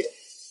复试的人，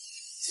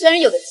虽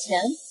然有的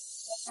钱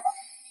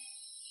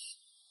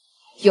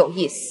有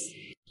意思。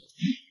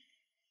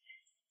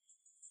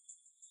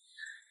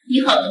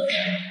你好，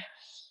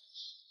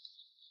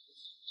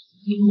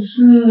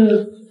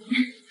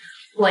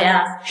我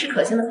呀是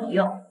可心的朋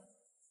友。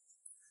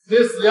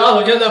那死丫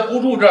头现在不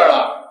住这儿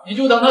了，你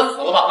就当她死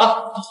了吧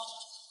啊！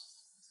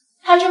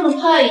她这么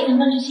快已经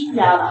搬去新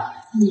家了，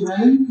你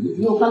们有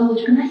没有搬过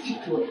去跟她一起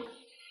住呀？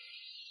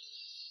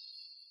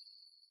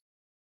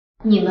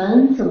你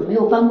们怎么没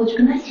有搬过去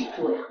跟她一起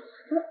住呀？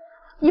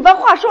你把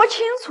话说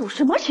清楚，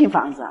什么新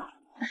房子啊？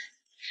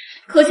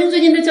可心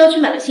最近在郊区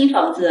买了新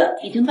房子，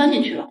已经搬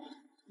进去了。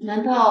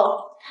难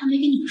道她没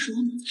跟你们说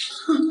吗？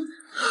哼，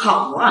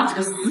好啊，这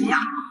个死丫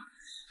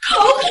头，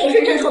口口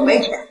声声说没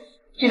钱，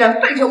居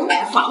然背着我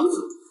买房子，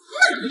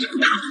哪有这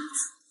么大胆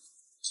子？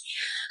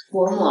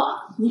伯母，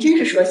您真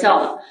是说笑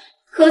了。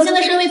可心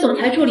的身为总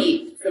裁助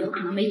理，怎么可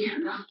能没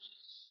钱呢？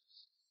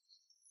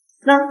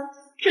那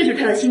这就是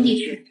他的新地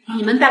区，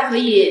你们大可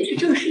以去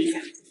证实一下。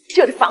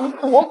这里房子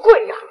多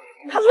贵呀，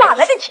他哪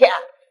来的钱？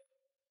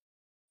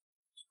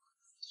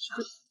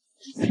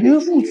贫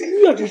富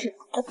区啊，这是，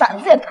他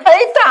胆子也太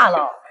大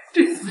了。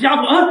这死丫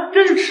头啊，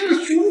真是吃了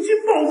雄心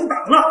豹子胆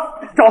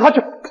了！找他去，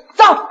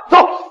走。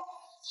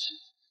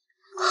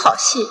好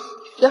戏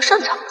要上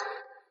场了。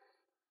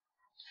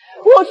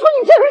我说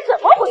你这是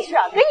怎么回事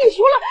啊？跟你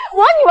说了，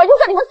我女儿就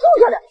在你们住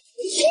着呢，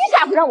你凭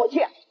啥不让我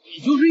进？你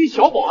就是一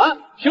小保安，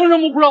凭什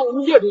么不让我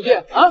们业主进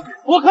啊？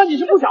我看你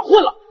是不想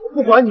混了。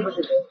不管你们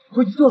是谁，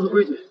规矩就是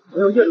规矩，没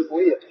有业主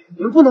同意，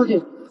你们不能进。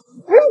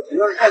你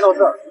要是再闹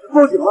事儿，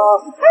报警了啊！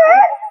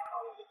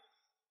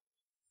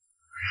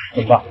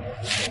怎么办？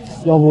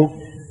要不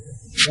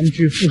咱们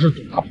去复试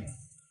赌他？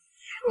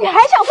你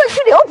还想混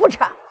去留不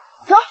成？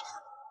走，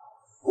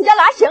回家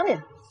拿行李。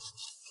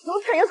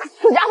有这个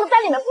死家伙在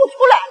里面不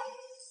出来。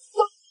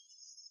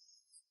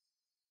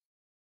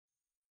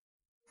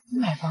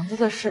买房子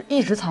的事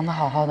一直藏得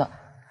好好的，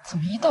怎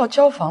么一到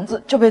交房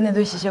子就被那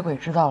堆吸血鬼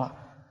知道了？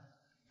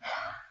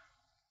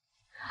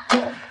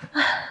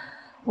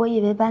我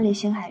以为搬离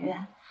星海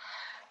苑，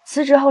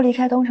辞职后离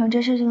开东城，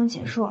这事就能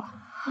结束了，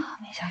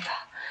没想到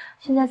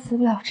现在辞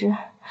不了职，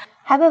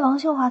还被王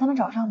秀华他们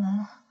找上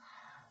门。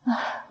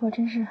我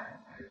真是……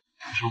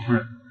少夫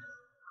人，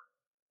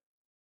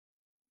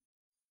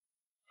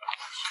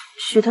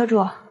许特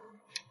助，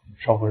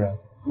少夫人，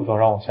副总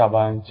让我下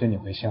班接你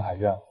回星海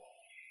苑。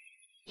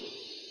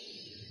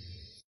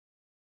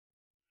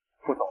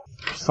副总，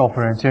少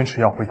夫人坚持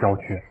要回郊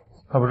区，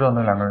他不知道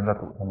那两个人在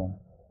堵他吗？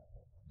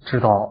知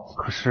道，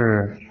可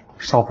是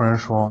少夫人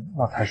说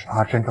那才是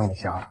她真正的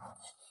家。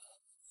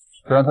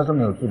虽然他这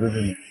么有自知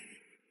之明，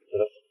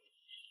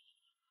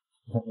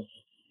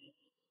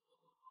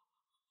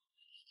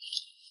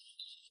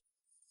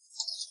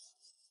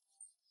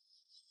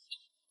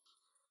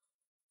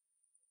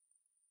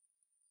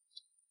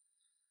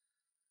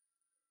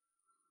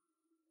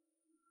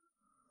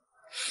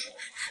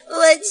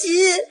婉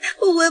琪，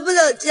我回不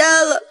了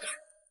家了，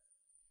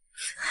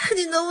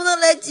你能不能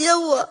来接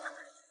我？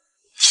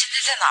你现在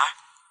在哪儿？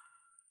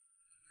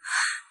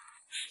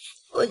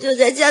我就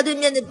在家对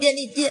面的便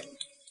利店。你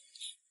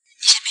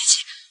先别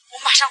急，我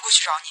马上过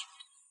去找你。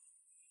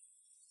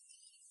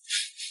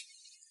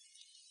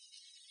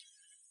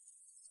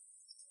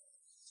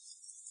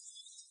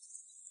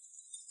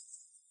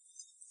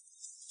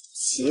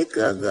齐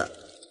哥哥，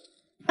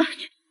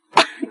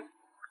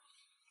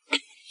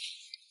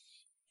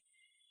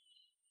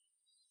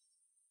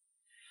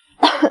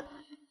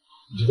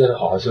你就在这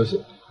好好休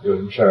息，有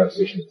什么事儿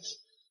随时联系。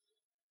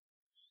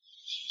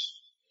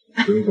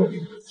不用动。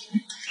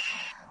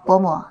伯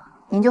母，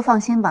您就放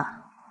心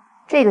吧，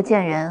这个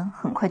贱人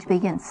很快就被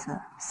燕慈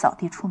扫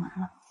地出门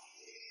了。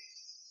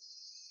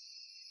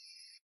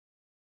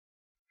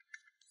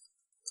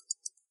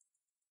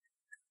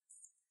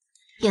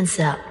燕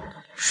慈啊，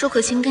舒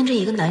可欣跟着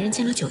一个男人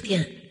进了酒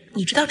店，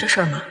你知道这事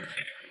儿吗？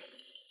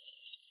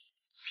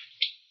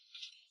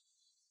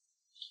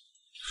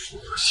舒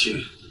可欣，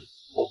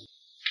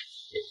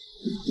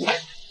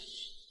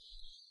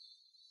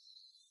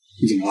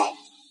你怎么了？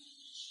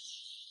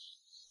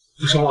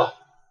不烧了，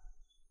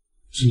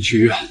送你去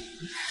医院。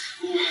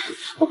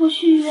我不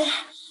去医院，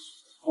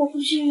我不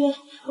去医院，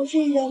我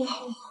睡一觉就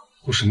好了。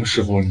都什么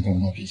时候了，你跟我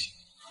闹脾气？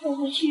我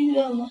不去医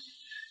院了。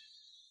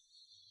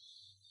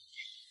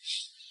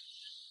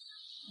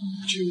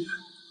不去医院。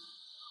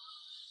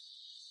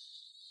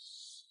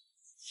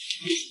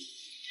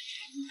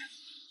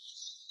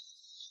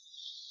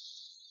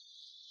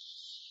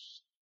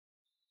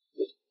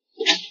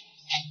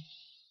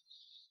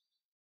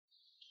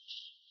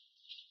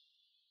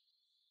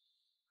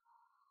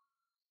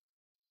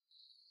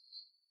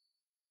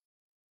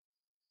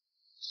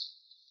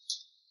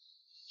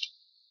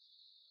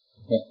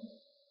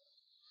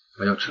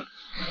我要吃了。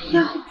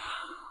要，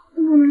我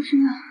不能吃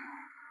药。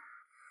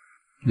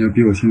你要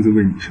逼我亲自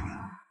喂你是吧？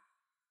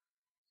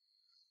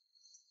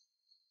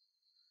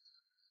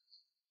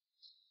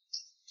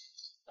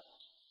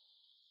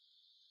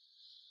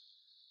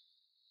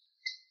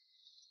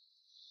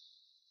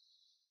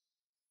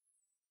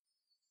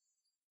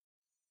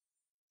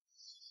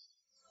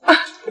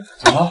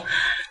怎么了？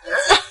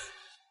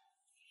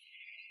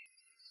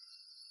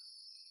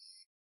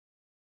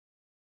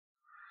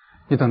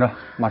你等着，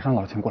马上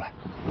老钱过来。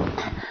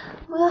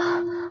不要，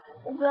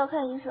我不要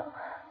看医生。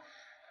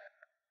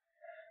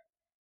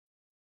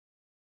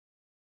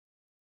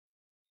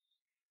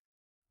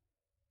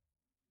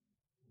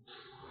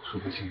说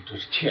不清这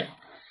是欠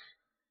你。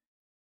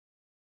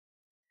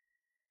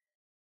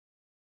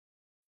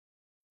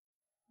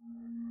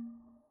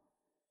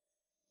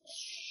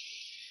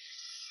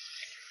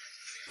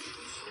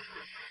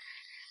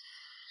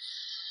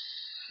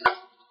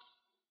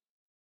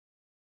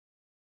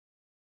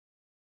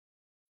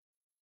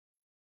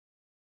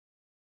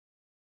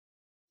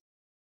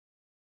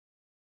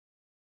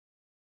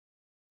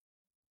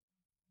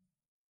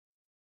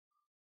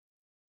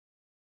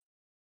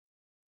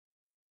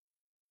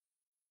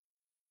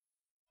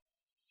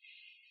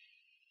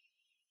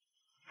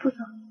副总，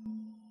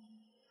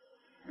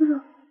副总，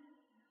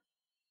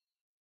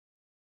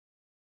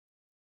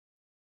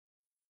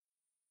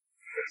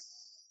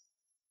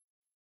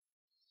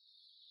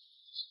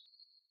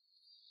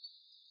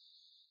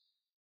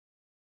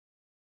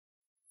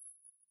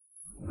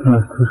看来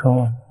是退烧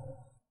了。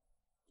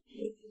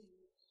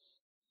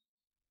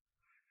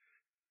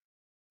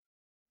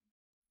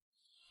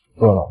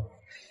饿了。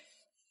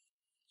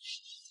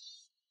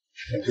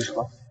想吃什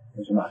么？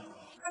你去买。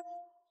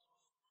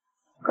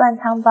灌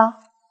汤包。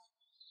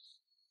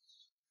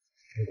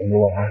你等着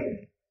我啊。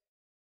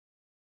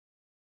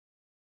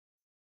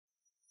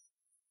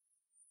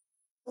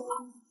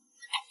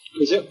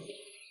可心，可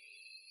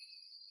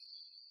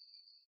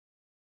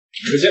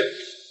心，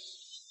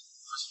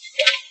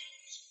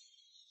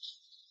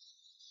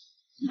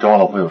你找我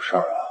老婆有事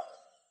儿啊？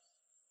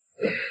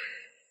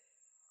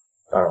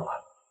打扰了。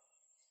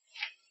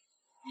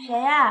谁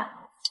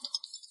呀？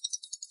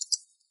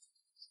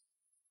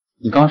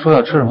你刚刚说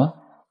要吃什么？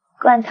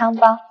灌汤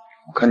包。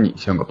我看你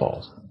像个包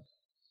子。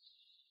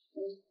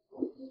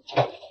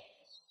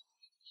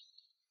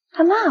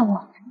他骂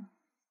我。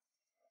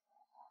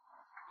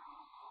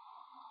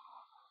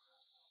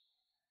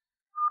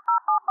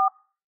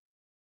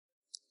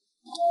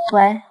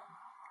喂，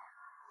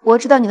我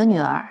知道你的女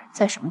儿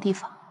在什么地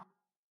方。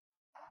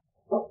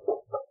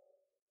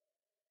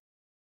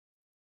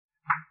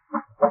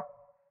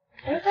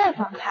太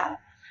放开了，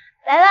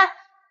来了。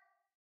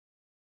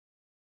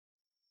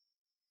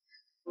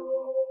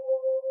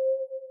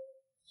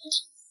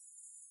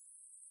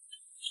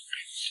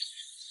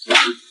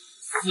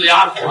死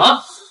丫头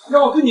啊！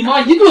让我跟你妈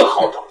一顿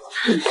好找，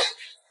真是。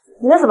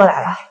你们怎么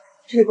来了？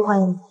这里不欢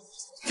迎你。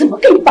怎么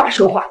跟你爸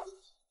说话？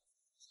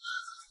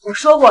我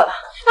说过了，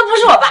他不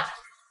是我爸。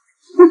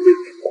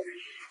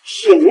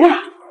行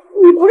啊，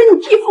你不认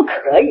你继父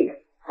可以，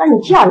但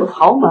你嫁入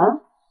豪门，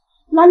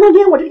难道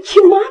连我这个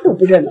亲妈都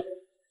不认了？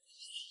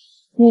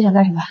你又想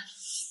干什么？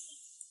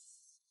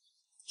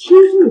听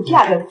说你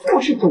嫁给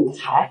富士总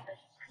裁，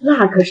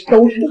那可是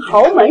都是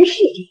豪门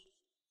世家。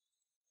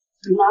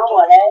拿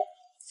我来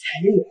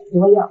才能有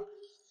多样，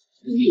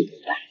一个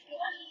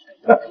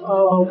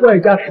外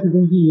加施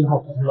工经营好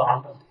公司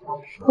啊。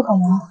不可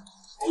能，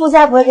富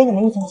家不会给你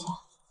们1分钱。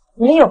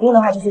你们有病的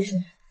话就去吃，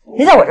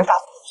别在我这发火。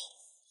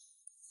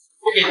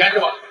不给钱是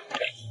吧？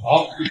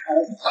好，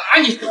打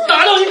你，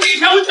打到你给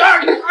钱为止。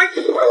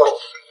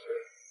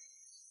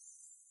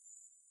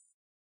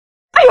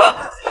哎呦，老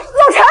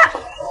陈！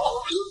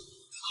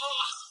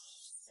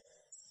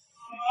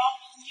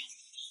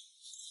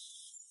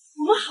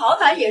我们好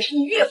歹也是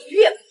你岳父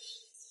岳母，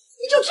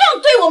你就这样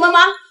对我们吗？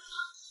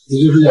不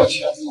就是要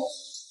钱吗？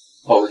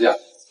报个价。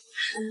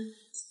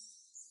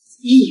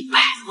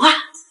100万。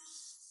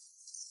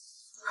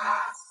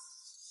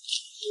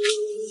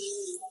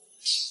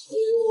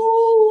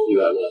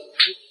100万，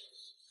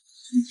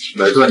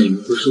买断你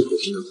们和舒可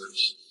心的关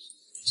系。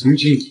从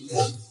今以后，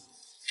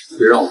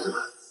别让我再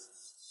看。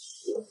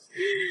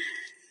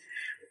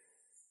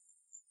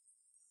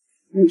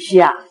女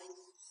婿啊，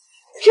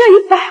这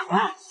100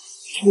万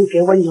是你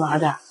给我女儿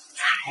的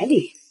彩礼，你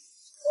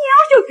要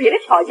是有别的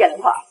条件的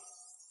话，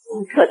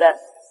我可得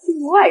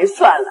另外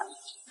算了。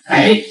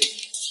哎，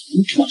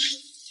您这是，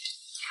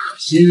可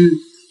心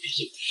毕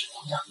竟是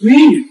我家闺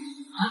女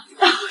啊。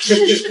是，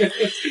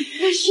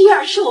心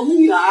儿是我们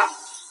女儿，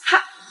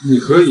她你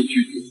可以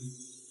拒绝，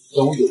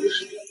但我有个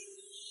时间，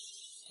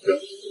让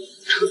你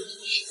彻底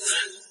心碎。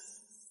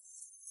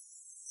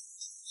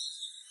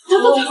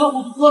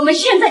我们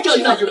现在就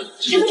走。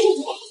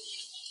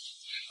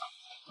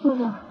副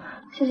总，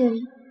谢谢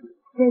你，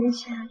这笔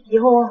钱以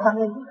后我还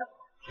给你的。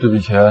这笔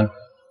钱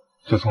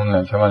就从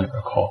2000万里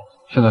面扣。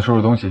现在收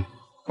拾东西，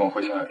跟我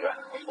回清海园。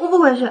我不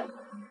回去，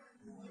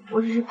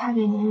我只是怕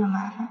给您惹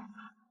麻烦。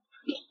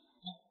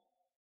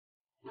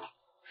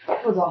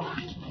副总，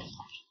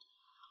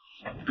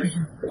不是，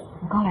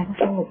我刚来的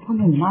时候碰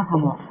到你妈他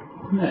们，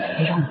没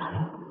让你麻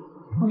烦。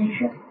我没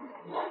事。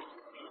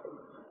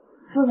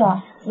副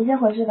总，你先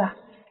回去吧，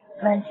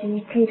婉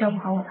琪可以照顾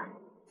好我的。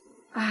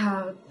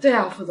啊，对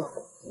啊，副总，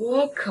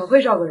我可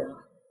会照顾人了。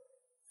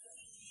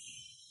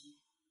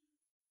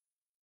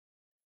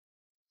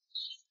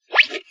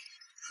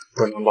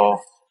灌汤包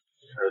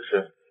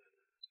是。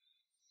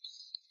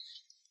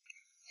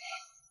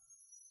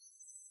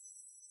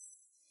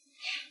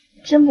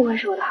真不愧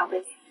是我的好闺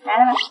蜜。来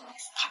了吧，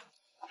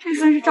这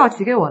份是赵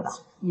琪给我的，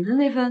你的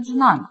那份在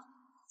那儿呢。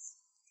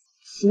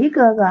齐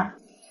哥哥，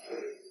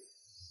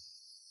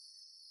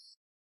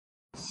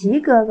齐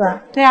哥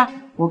哥，对呀，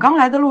我刚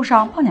来的路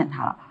上碰见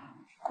他了，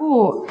不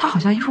过他好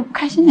像一副不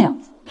开心的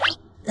样子。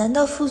难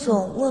道副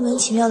总莫名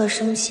其妙的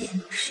生气，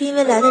是因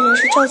为来的人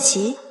是赵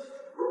琪？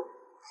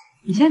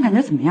你现在感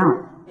觉怎么样？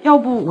要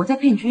不我再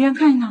陪你去医院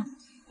看一看？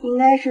应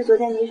该是昨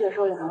天凝血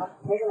受凉了，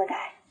没什么大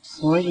碍。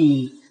所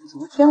以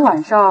昨天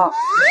晚上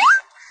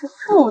是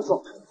副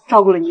总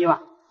照顾了你一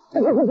晚。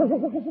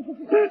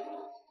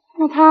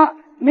那他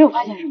没有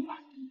发现什么吧？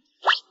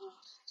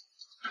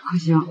可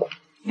行，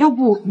要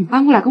不你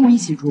搬过来跟我一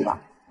起住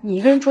吧？你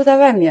一个人住在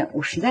外面，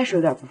我实在是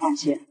有点不放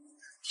心，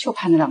就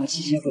怕那2个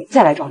吸血鬼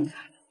再来找你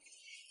看。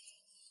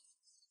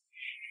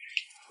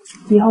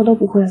以后都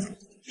不会了。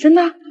真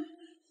的？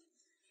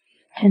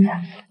真的。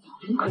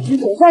可心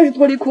总算是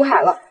脱离苦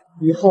海了，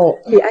以后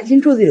可以安心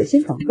住自己的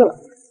新房子了。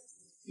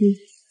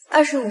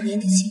25年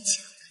的亲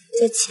情，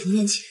在钱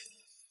面前，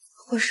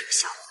或是个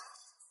笑话。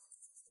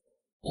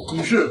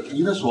女士，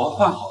您的锁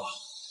换好了。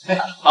哎，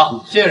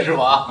好，谢谢师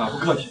傅啊。不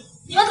客气。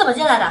你们怎么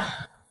进来的？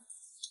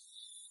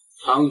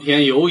苍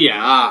天有眼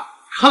啊，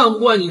看不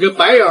惯你这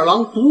白眼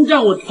狼独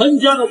占我陈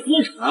家的资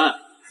产，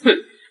哼！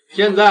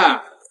现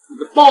在你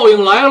的报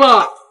应来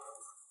了。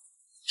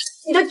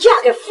你都嫁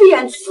给傅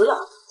延慈了，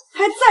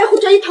还在乎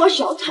这一套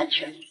小产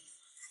权？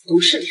董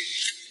事，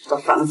这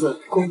房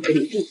子公给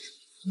你弟。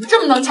你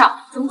这么能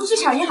抢，怎么不去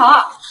抢银行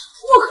啊？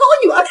我和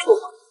我女儿出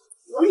吗？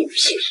我女儿屁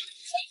事！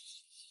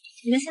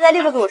你们现在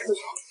立刻给我出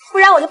去，不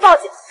然我就报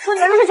警，说你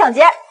们入室抢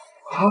劫。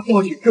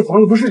报警，这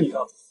房子不是你的。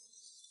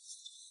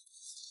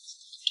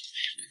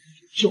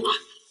秀啊，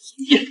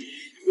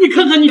你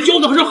看看你交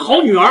的还是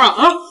好女儿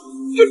啊！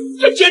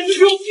这简直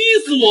是要逼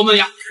死我们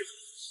呀！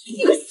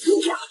你个死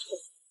丫头，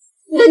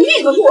你的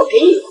命都是我给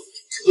你的，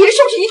也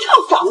就是一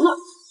套房啊！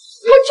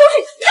我就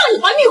是让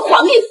你把命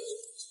还给你，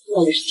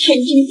那也是天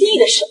经地义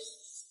的事。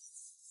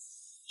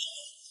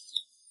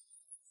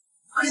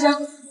可行，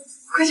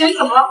可行，你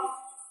怎么了？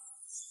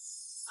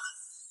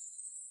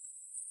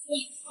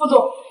副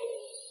总。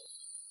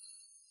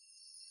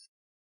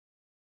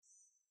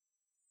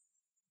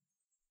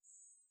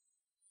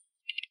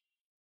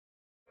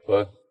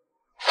喂，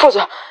副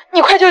总，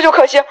你快救救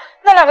可心，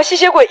那2个吸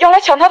血鬼要来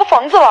抢他的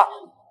房子了。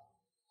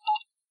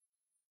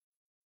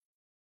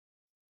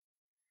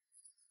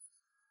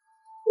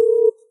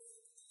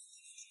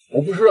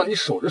我不是让你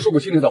守着舒可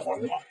心那套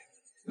房子吗？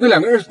那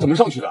2个人是怎么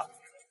上去的？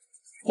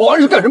保安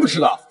是干什么吃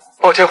的？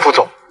抱歉，副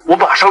总，我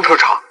马上彻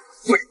查。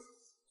对，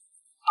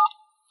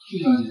徐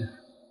小姐，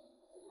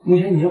目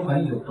前您怀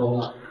疑有多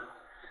了，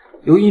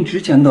由于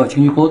之前的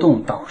情绪波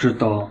动导致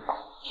的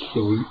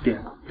有一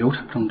点流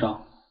产征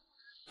兆。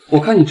我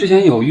看你之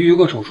前有预约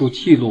过手术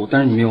记录，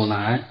但是你没有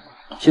来，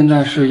现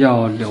在是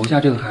要留下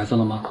这个孩子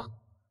了吗？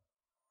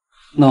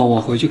那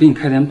我回去给你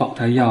开点保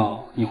胎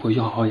药，你回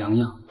去好好养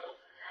养。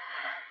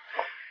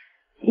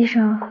医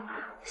生，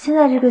现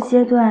在这个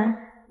阶段，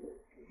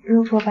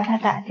如果把他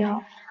打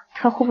掉，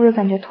他会不会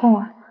感觉痛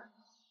啊？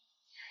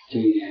这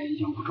一点已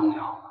经不重要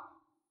了，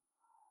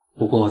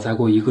不过再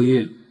过1个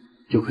月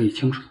就可以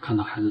清楚地看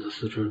到孩子的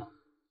四肢了。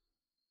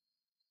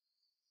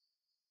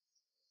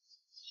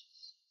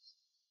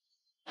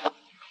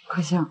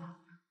可心，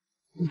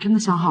你真的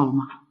想好了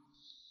吗？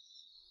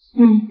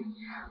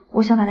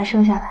我想把他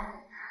生下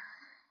来，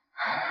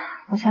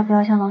我才不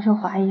要像王秀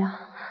华一样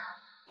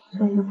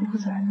做一个不负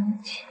责任的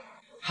母亲。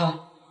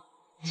好，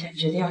既然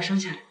决定要生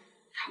下来，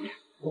他们俩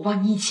我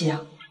帮你一起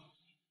养。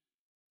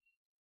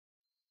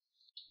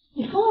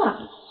你疯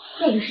了？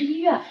这里是医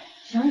院，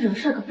想惹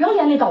事可不要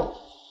连累到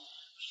我。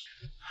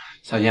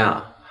小燕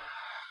啊，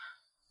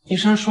医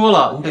生说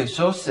了你得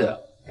休息，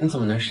你怎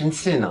么能生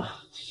气呢？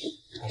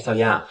小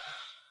燕，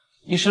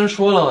医生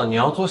说了你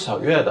要做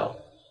小月的，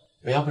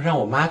要不让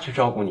我妈去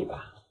照顾你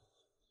吧？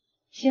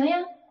行呀，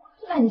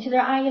那你去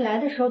让阿姨来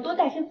的时候多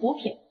带些补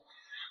品。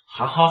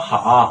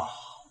好，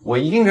我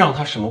一定让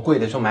她什么贵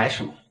的就买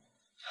什么。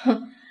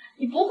哼，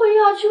你不会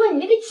又要去问你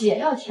那个姐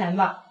要钱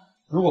吧？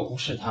如果不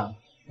是她，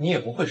你也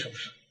不会受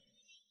伤。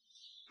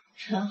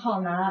陈浩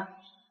南，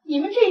你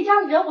们这一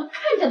家子人我看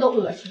见都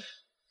恶心。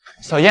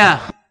小燕，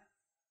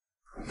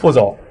副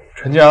总，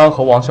陈建安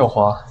和王秀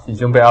华已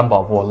经被安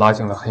保部拉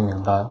进了黑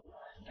名单，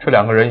这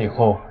2个人以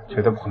后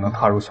绝对不可能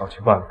踏入小区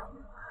办公。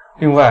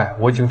另外，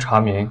我已经查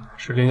明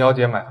是林小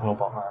姐买通了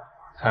保安，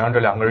才让这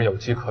2个人有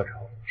机可乘。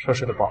涉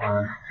事的保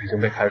安已经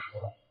被开除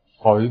了。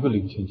好一个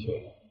林青青，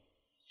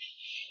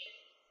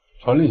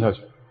传令下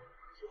去，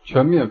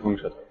全面封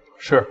杀他。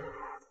是。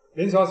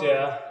林小姐，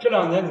这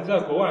2年你在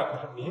国外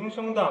可是名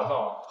声大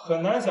噪，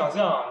很难想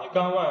象你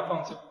甘外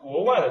放弃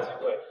国外的机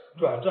会，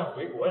转战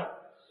回国呀。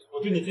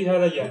我对你接下来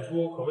的演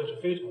出可谓是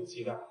非常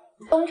期待。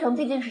东城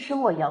毕竟是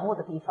生我养我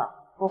的地方，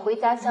我回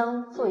家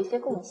乡做一些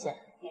贡献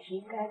也是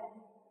应该的。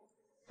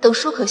等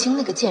舒可星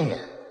那个贱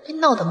人被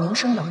闹得名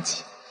声狼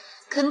藉，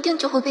肯定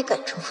就会被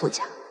赶出傅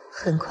家。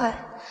很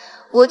快，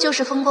我就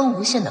是风光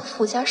无限的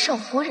富家少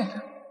夫人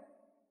啊。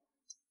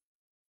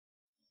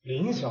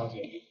林小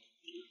姐，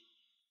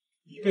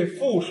你被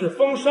傅氏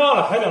封杀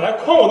了，还敢来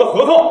诓我的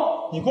合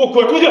同？你给我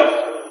滚出去！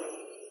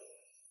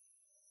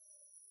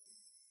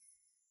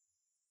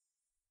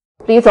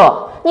李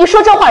总，你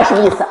说这话是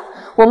什么意思？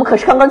我们可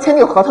是刚刚签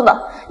订合同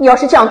的，你要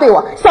是这样对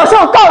我，小心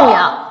我告你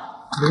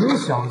啊！林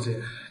小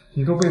姐，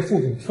你都被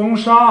副总封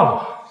杀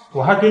了，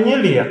我还给你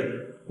脸，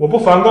我不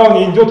反告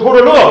你，你就偷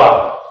着乐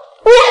吧。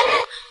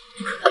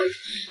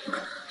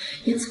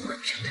言辞不可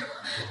这样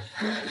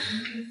对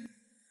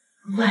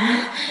我。晚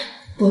安，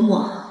伯母，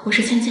我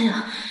是芊芊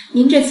啊，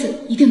您这次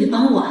一定得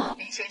帮我。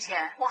林芊芊，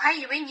我还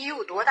以为你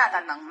有多大的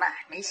能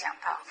耐，没想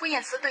到傅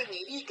燕慈对你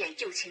一点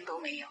旧情都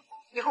没有。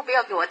以后不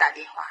要给我打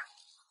电话，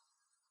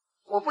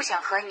我不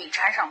想和你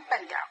掺上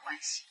半点关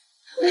系。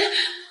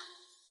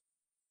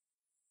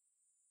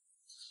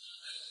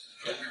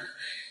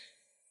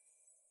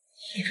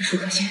也是舒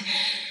可心，他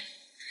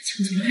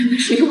抢走了原本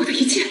属于我的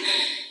一切。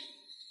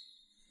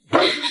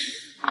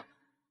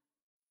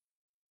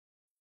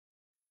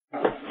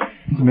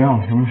你怎么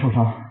样？有没有受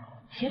伤？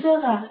齐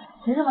哥哥，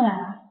你怎么来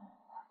了？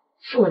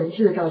是我离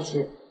去的赵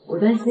琪，我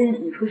担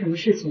心你出什么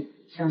事情，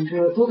想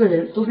着多个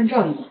人多份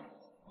照应你。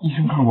医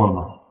生看过了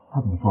吗？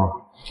他怎么说了？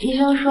医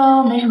生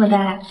说没什么大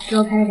碍，给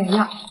我开了点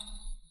药。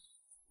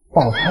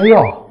保胎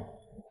药？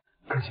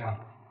可心，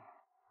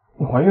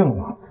你怀孕了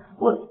吗？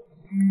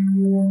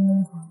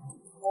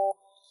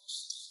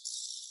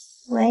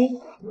喂，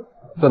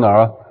在哪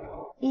儿啊？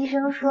医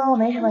生说我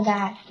没什么大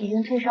碍，已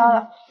经退烧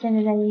了，现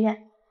在在医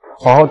院。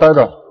好好待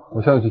着，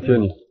我现在去接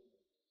你。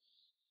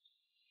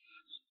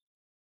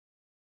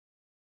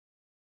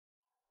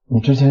你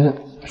之前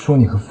说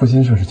你和傅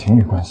先生是情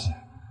侣关系，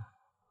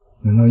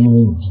难道因为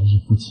你们是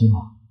夫妻吗？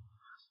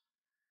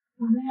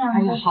我们俩……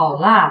哎呀，好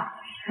啦，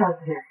少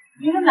姐，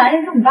你跟男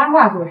人这么八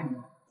卦做什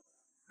么？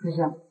可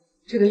心，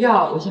这个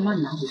药我先帮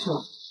你拿回去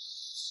了。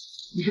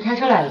你是开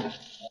车来的吧？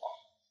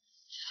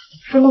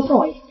顺路送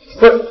我一程。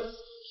不是。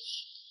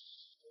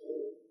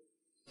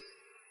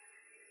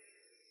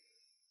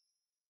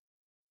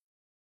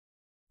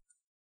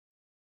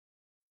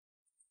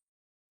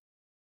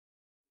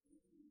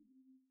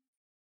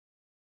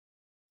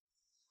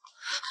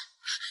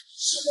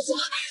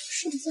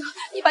顺子，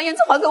你把燕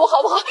子还给我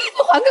好不好？你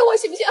还给我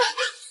行不行？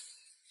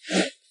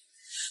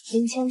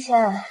林芊芊，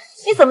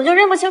你怎么就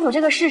认不清楚这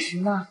个事实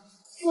呢？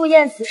傅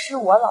燕慈是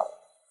我老婆。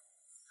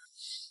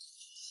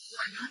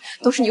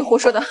都是你胡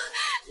说的。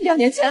2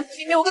年前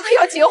明明我跟他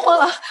要结婚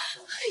了，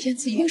燕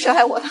子一定是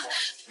爱我的。不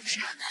是，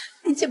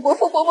并且伯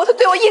父伯母他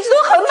对我一直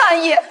都很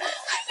满意。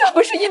要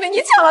不是因为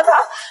你抢了他，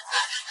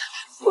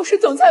傅氏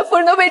总裁夫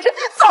人的位置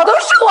早都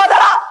是我的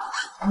了。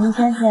林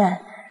芊芊，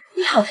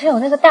你好像有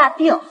那个大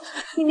病，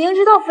你明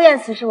知道傅燕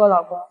慈是我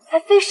老公，还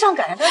非上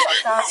赶着当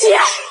小三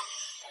儿。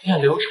要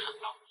流产了，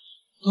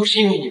都是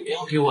因为你不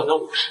要给我那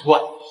50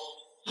万，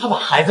他把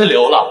孩子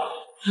留了，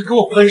还跟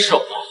我分手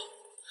了。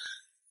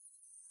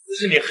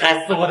是你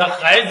害死我的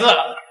孩子！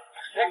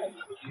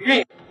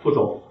副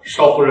总，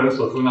邵夫人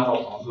所住那套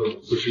房子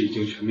不是已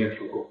经全面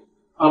收购，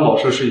安保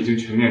设施已经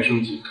全面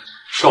升级，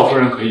邵夫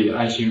人可以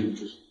安心入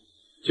住，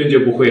坚决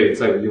不会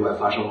再有意外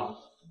发生了。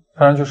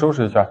派人去收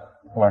拾一下，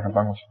我晚上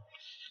搬过去。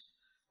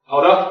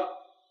好的。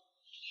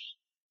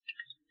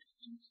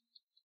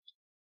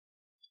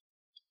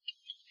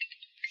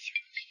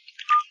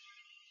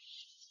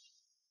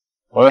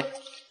喂，可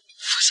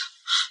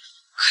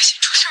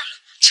心出事了，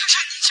求求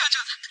你救救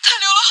他，他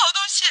留了好东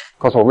西。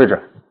告诉我位置。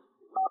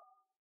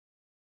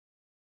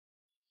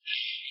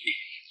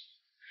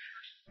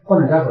患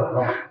者家属来了。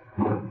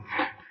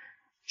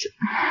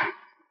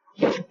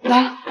来，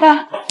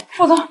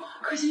副总，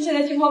可心现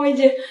在情况危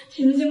急，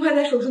请您尽快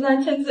在手术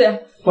单签字呀。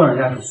患者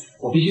家属，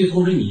我必须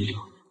通知你一声，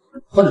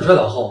患者摔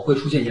倒后会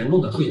出现严重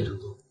的出血程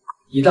度，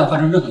一旦发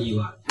生任何意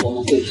外，我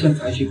们会先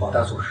采取保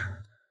大措施。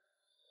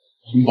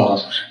什么保大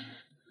措施？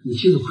你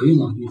妻子怀孕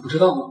了，你不知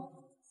道吗？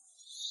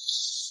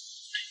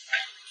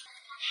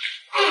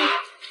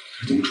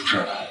是怎么出事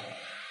的？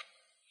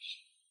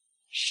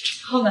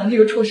这个好男的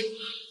又出手了，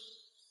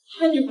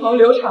他女朋友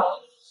流产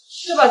了，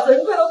就把责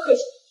任怪到可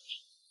心，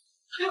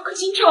还要可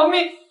心偿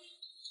命。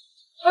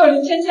还有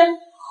林芊芊，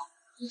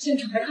我现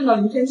场还看到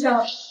林芊芊了，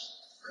可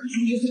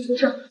心这次出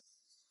事，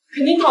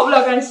肯定逃不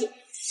了干系。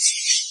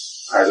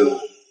孩子呢？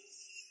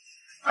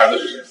孩子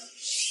是谁？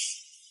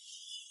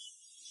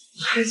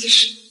孩子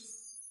是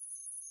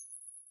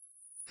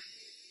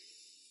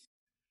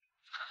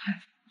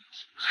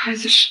孩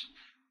子是。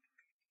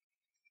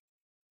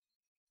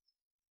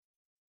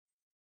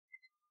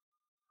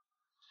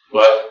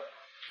喂，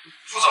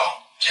副总，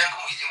监控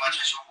已经完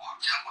全修过，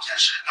监控显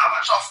示那晚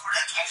赵夫人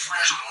从夫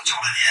人手中救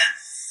了您。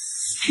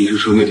你是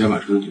说那天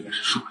晚上的女人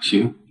是舒可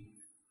心？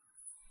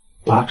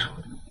拉扯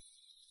的，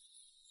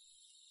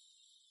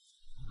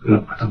为了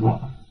把她忘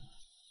了。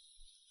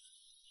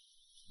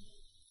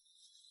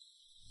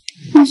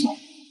放手。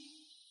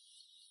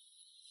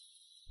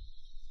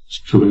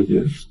是为了别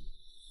人？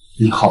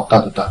你好大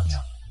的胆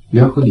量，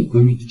连和你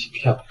闺蜜一起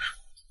骗我是？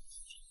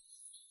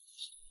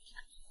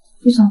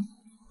副总，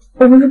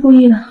我不是故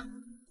意的，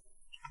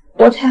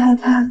我太害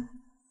怕了。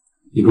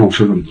你跟我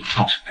说说你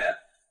怕什么呀？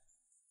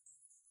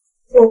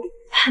我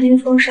怕您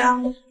封杀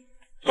我，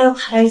还有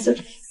孩子，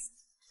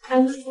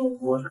孩子复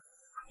活了，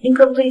您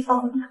可不可以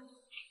放我走？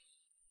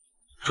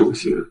仲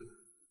兴，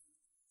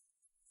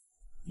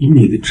以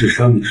你的智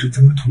商，你是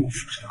怎么通过复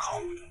审考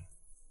虑的？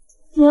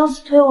你要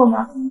死推我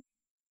吗？你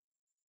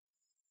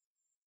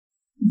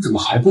怎么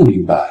还不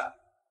明白？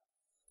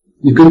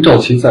你跟赵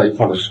琪在一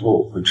块的时候，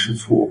我会吃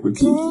醋，我会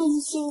嫉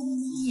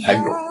妒，还有，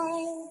有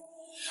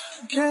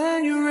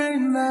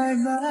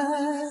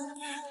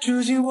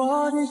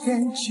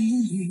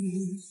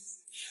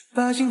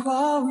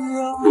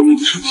你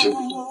的手心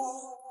不多，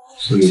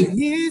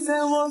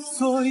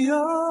所以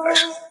来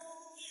上。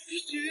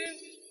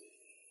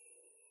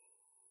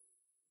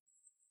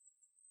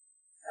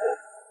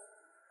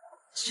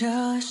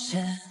这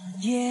深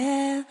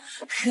夜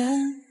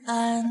很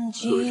安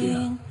静。陆姐，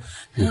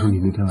你说你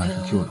那天晚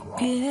上救了我，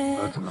我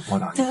要怎么报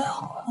答你才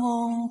好啊？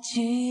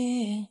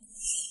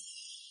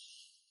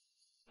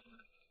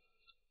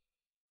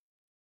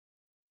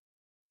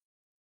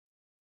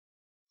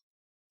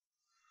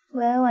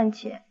喂，婉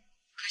琪。可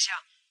香，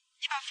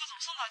你把副总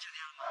送到酒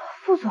店了吗？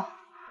副总，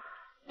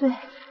对。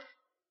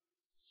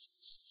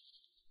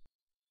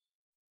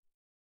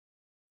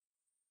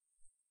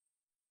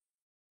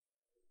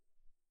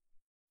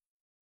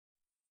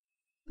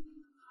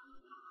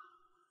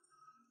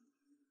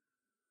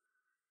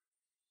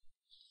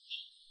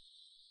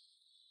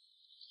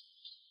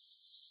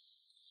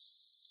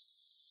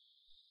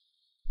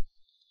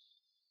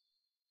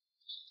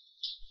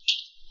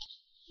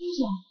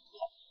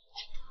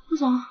副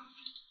总，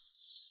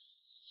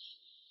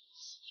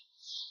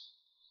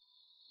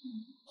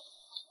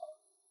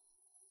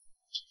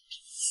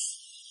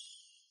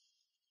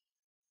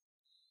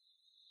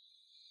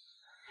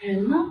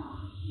人呢？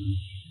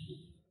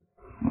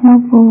要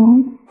不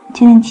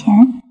借点钱？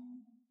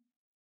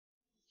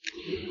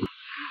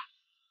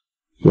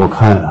我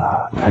看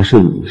啊，还是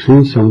以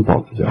身相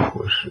报比较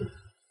合适。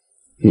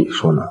你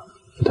说呢，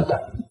太太？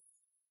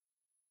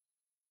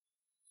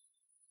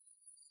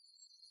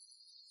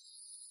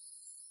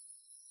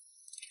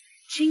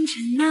清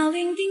晨闹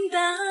铃叮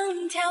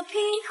当，调皮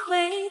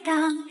回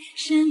荡，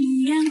是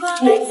你阳光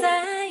还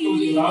在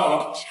雨茶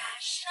上。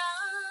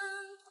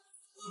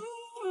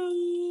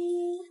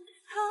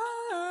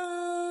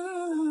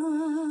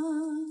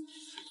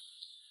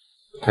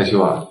开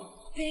心啊，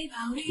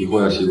以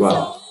后要习惯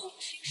了。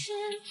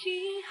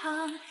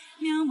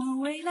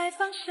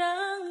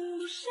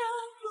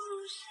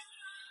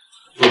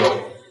副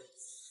总，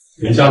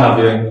眼下那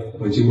边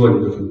我经过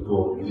你的嘱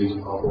托，已经警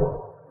告过了，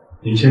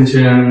林芊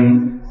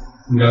芊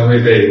应该会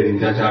被人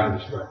家家属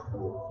去挽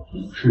留。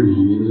至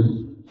于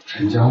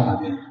陈家那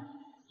边，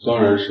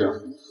当然是要。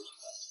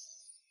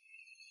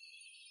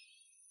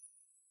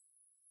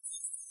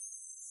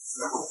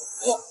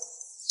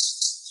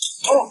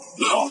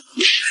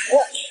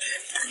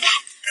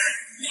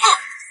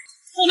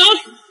后南，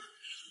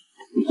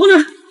后南，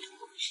你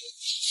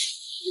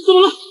怎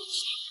么了？啊，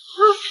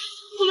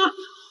后南，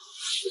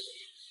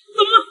怎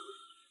么了？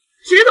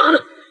谁打的？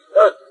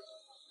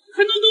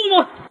还能动吗？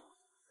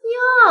哟，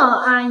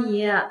阿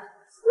姨，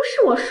不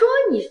是我说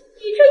你，你这一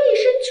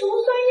身穷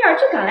酸样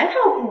就敢来套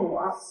谱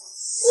啊？不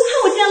怕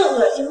我见了恶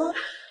心吗？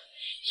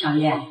小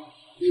叶，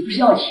你不是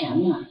要钱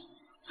吗？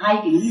阿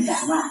姨给你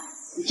100万，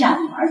你嫁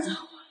给我儿子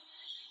好吗？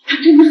他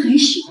真的很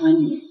喜欢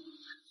你。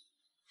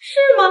是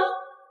吗？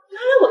拿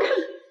来我看看。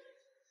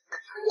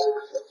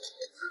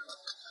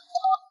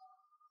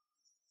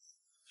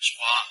小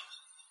华，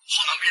浩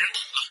南被人捅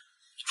了，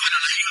你快点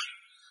来医院。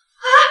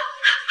啊，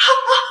好，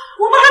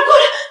我马上过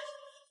来。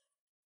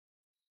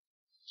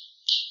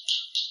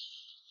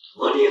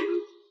王玲，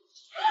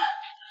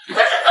他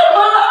是怎么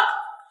了？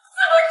怎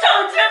么长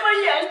这么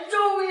严重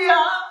呀？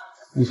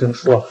医生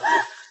说了，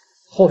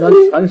浩然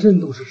全身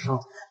都是伤，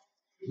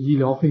医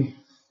疗费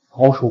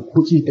保守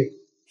估计得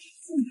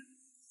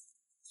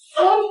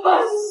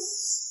300。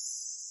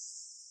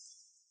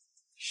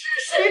是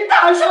谁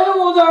打伤了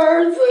我的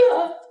儿子？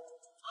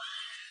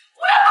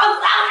我要把3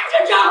个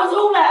人找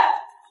出来，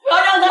我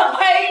要让他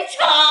赔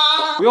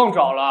偿。不用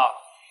找了，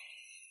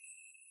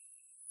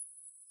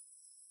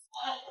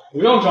不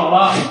用找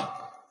了，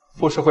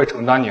护士会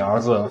承担你儿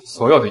子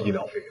所有的医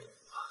疗费用。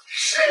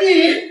是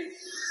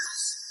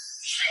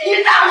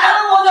你打伤了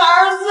我的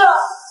儿子。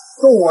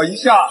揍我一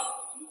下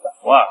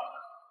100万。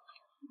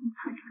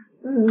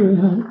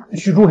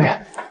许助理，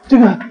这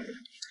个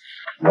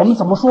我们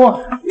怎么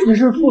说也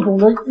是副总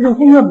的岳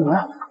父岳母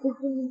呀。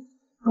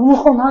然后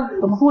浩南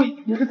怎么说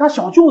也是他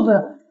小舅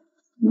子，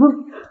你们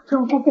这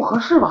样做不合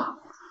适吧？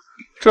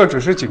这只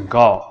是警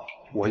告，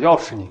我要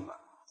是你们，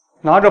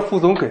拿着副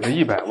总给的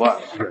100万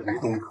也没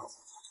动手，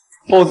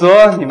否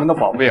则你们的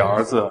宝贝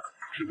儿子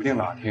指不定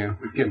哪天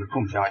会变得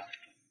更加严重。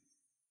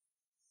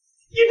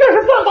你这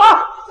是犯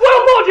法，我要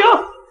报警。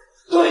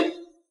对，你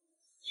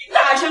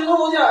打伤了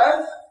我的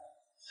儿子，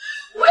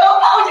我要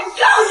报警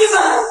告你们。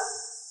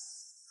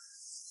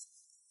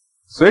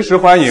随时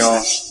欢迎。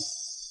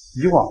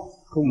以往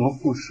跟我们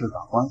护士打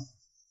官司，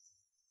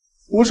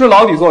不是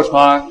牢底坐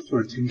穿，就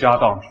是倾家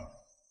荡产。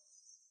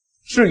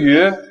至于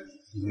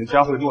你们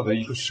家会落得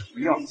一个什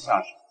么样的下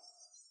场，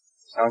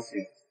相信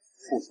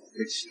副总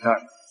会期待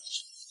的。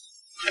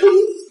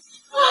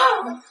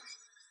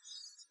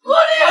我的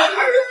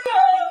儿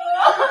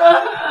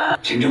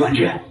子！千真万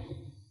确，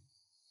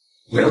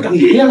我要当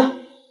爷爷了。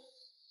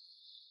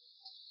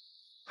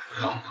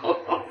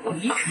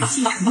你可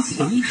系什么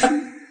协议书？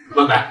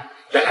慢慢，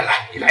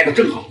来，你来的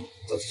正好，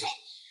走，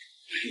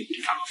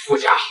咱们傅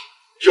家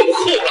有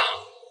后了。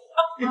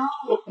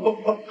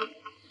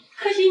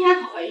柯心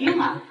丫怀孕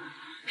了？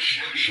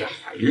是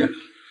怀孕了，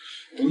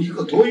都1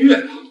个多月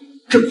了，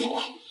正好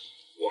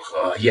我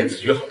和燕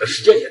子约好的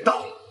时间也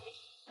到了，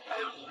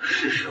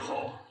是时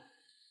候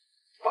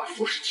把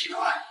傅氏集团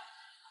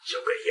交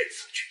给燕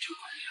子全权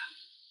管理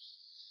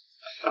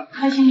了。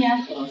柯心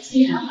丫头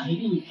虽然怀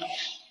孕了，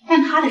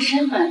但她的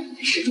身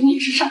份始终也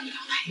是上不了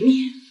台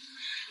面。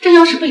这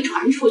要是被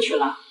传出去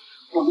了，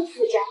我们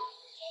傅家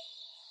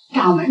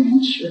掌门人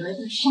娶了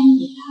个山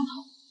野丫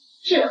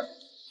头，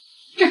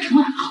这成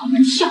了豪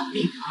门笑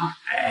柄啊！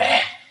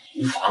哎，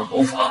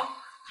无妨，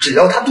只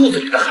要她肚子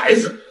里的孩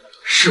子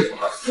是我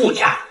们傅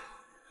家，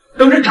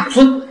等着长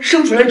孙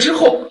生出来之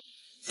后，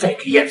再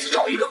给燕子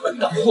找一个门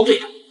当户对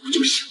的，不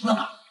就行了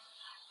吗？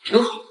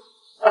挺好。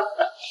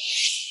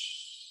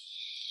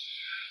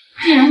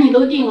既然你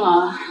都定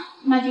了，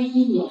那就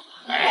依你。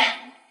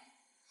哎，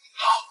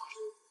好，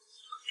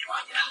别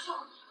忙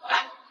了。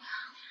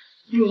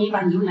你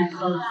把牛奶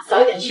喝了，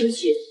早一点休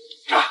息，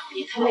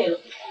别太累了。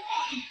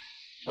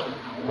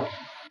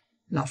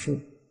老夫，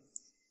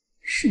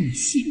是你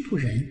心不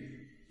仁，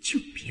就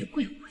别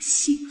怪我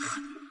心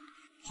狠。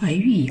怀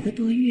孕1个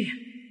多月，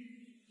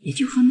也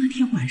就和那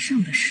天晚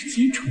上的时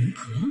间重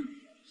合。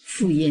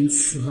傅燕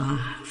慈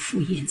啊，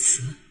傅燕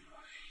慈，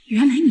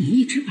原来你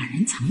一直把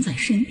人藏在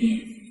身边，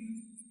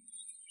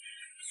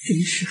真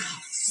是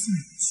好算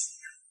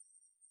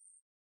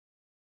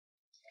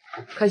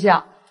计。可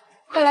香，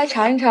快来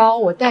尝一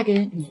尝我带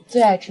给你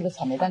最爱吃的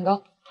草莓蛋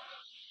糕。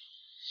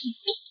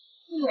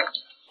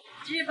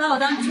继续把我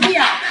当猪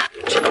呀？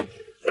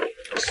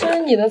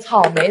是你的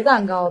草莓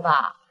蛋糕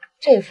吧？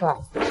这份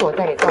是我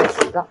带给赵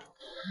琪的。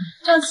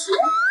赵琪，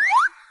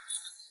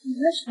你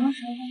在什么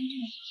时候当这？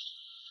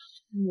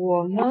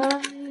我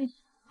呢，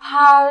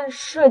他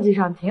设计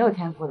上挺有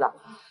天赋的，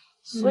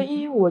所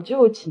以我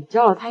就请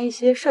教了他一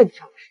些设计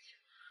上的事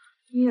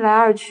情，一来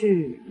二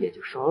去也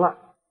就熟了。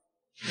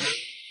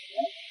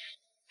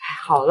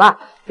好了，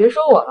别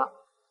说我了。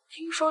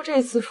听说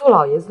这次傅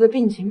老爷子的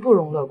病情不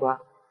容乐观，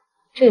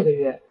这个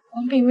月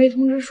光病危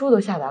通知书都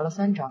下达了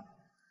3张，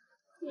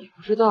也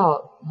不知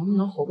道能不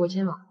能活过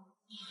今晚。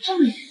这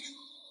么严重？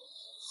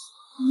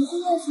你们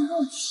现在是没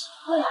有提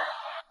过呀？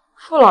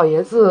傅老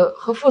爷子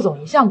和傅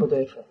总一向不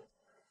对付，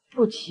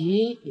不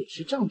提也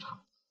是正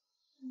常。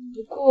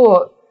不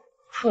过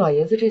傅老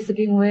爷子这次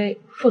病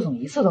危，傅总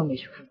一次都没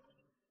去看。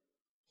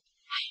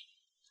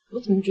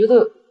我怎么觉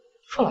得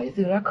傅老爷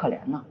子有点可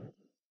怜呢？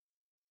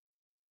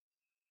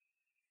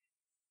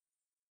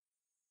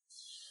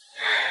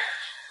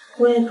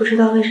我也不知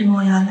道为什么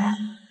我要来，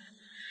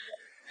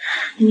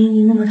你明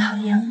明那么讨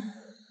厌我。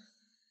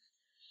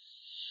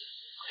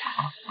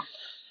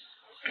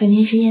肯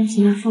定是燕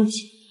子的父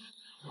亲，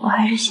我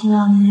还是希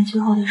望你在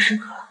最后的时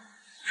刻，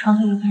床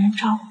头有个人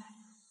照顾。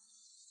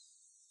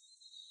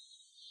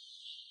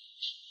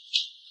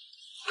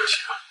可惜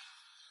了，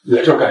你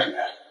来这儿干什么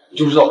呀？你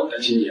就知道我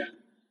担心你。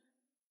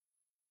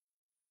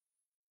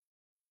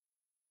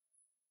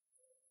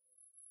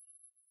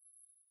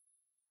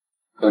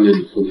当年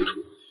你父亲出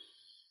轨，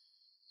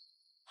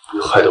你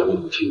害得我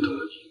母亲得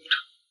了抑郁症，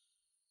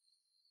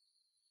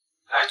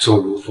还纵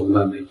容冯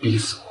曼梅逼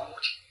死我母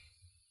亲。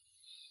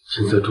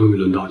现在终于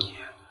轮到你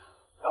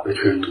要被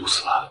这人毒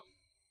死了，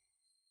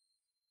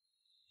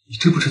你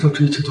知不知道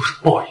这一切都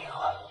是报应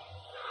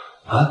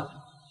啊？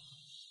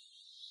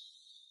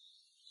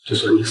就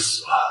算你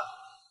死了，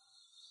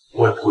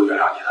我也不会原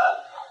谅你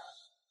的。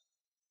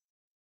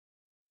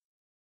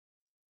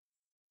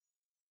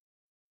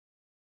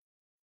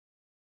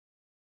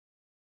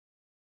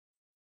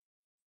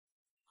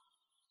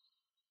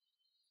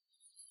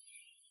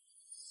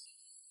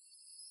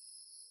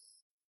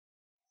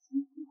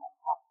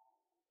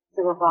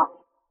这个话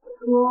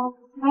说，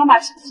妈妈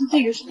是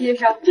这个世界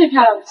上最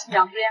漂亮的新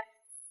娘子呀。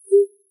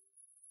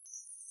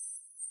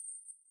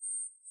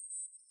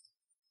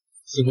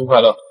新婚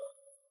快乐，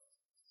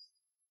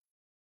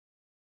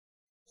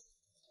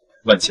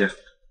婉琪，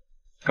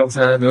刚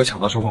才没有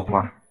抢到手捧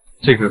花，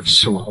这个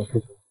是我和傅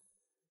总。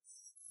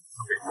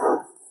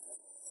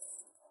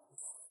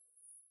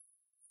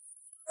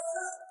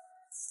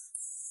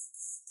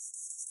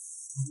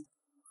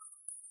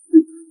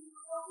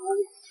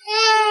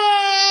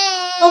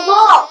老公，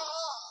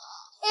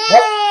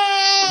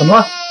怎么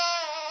了？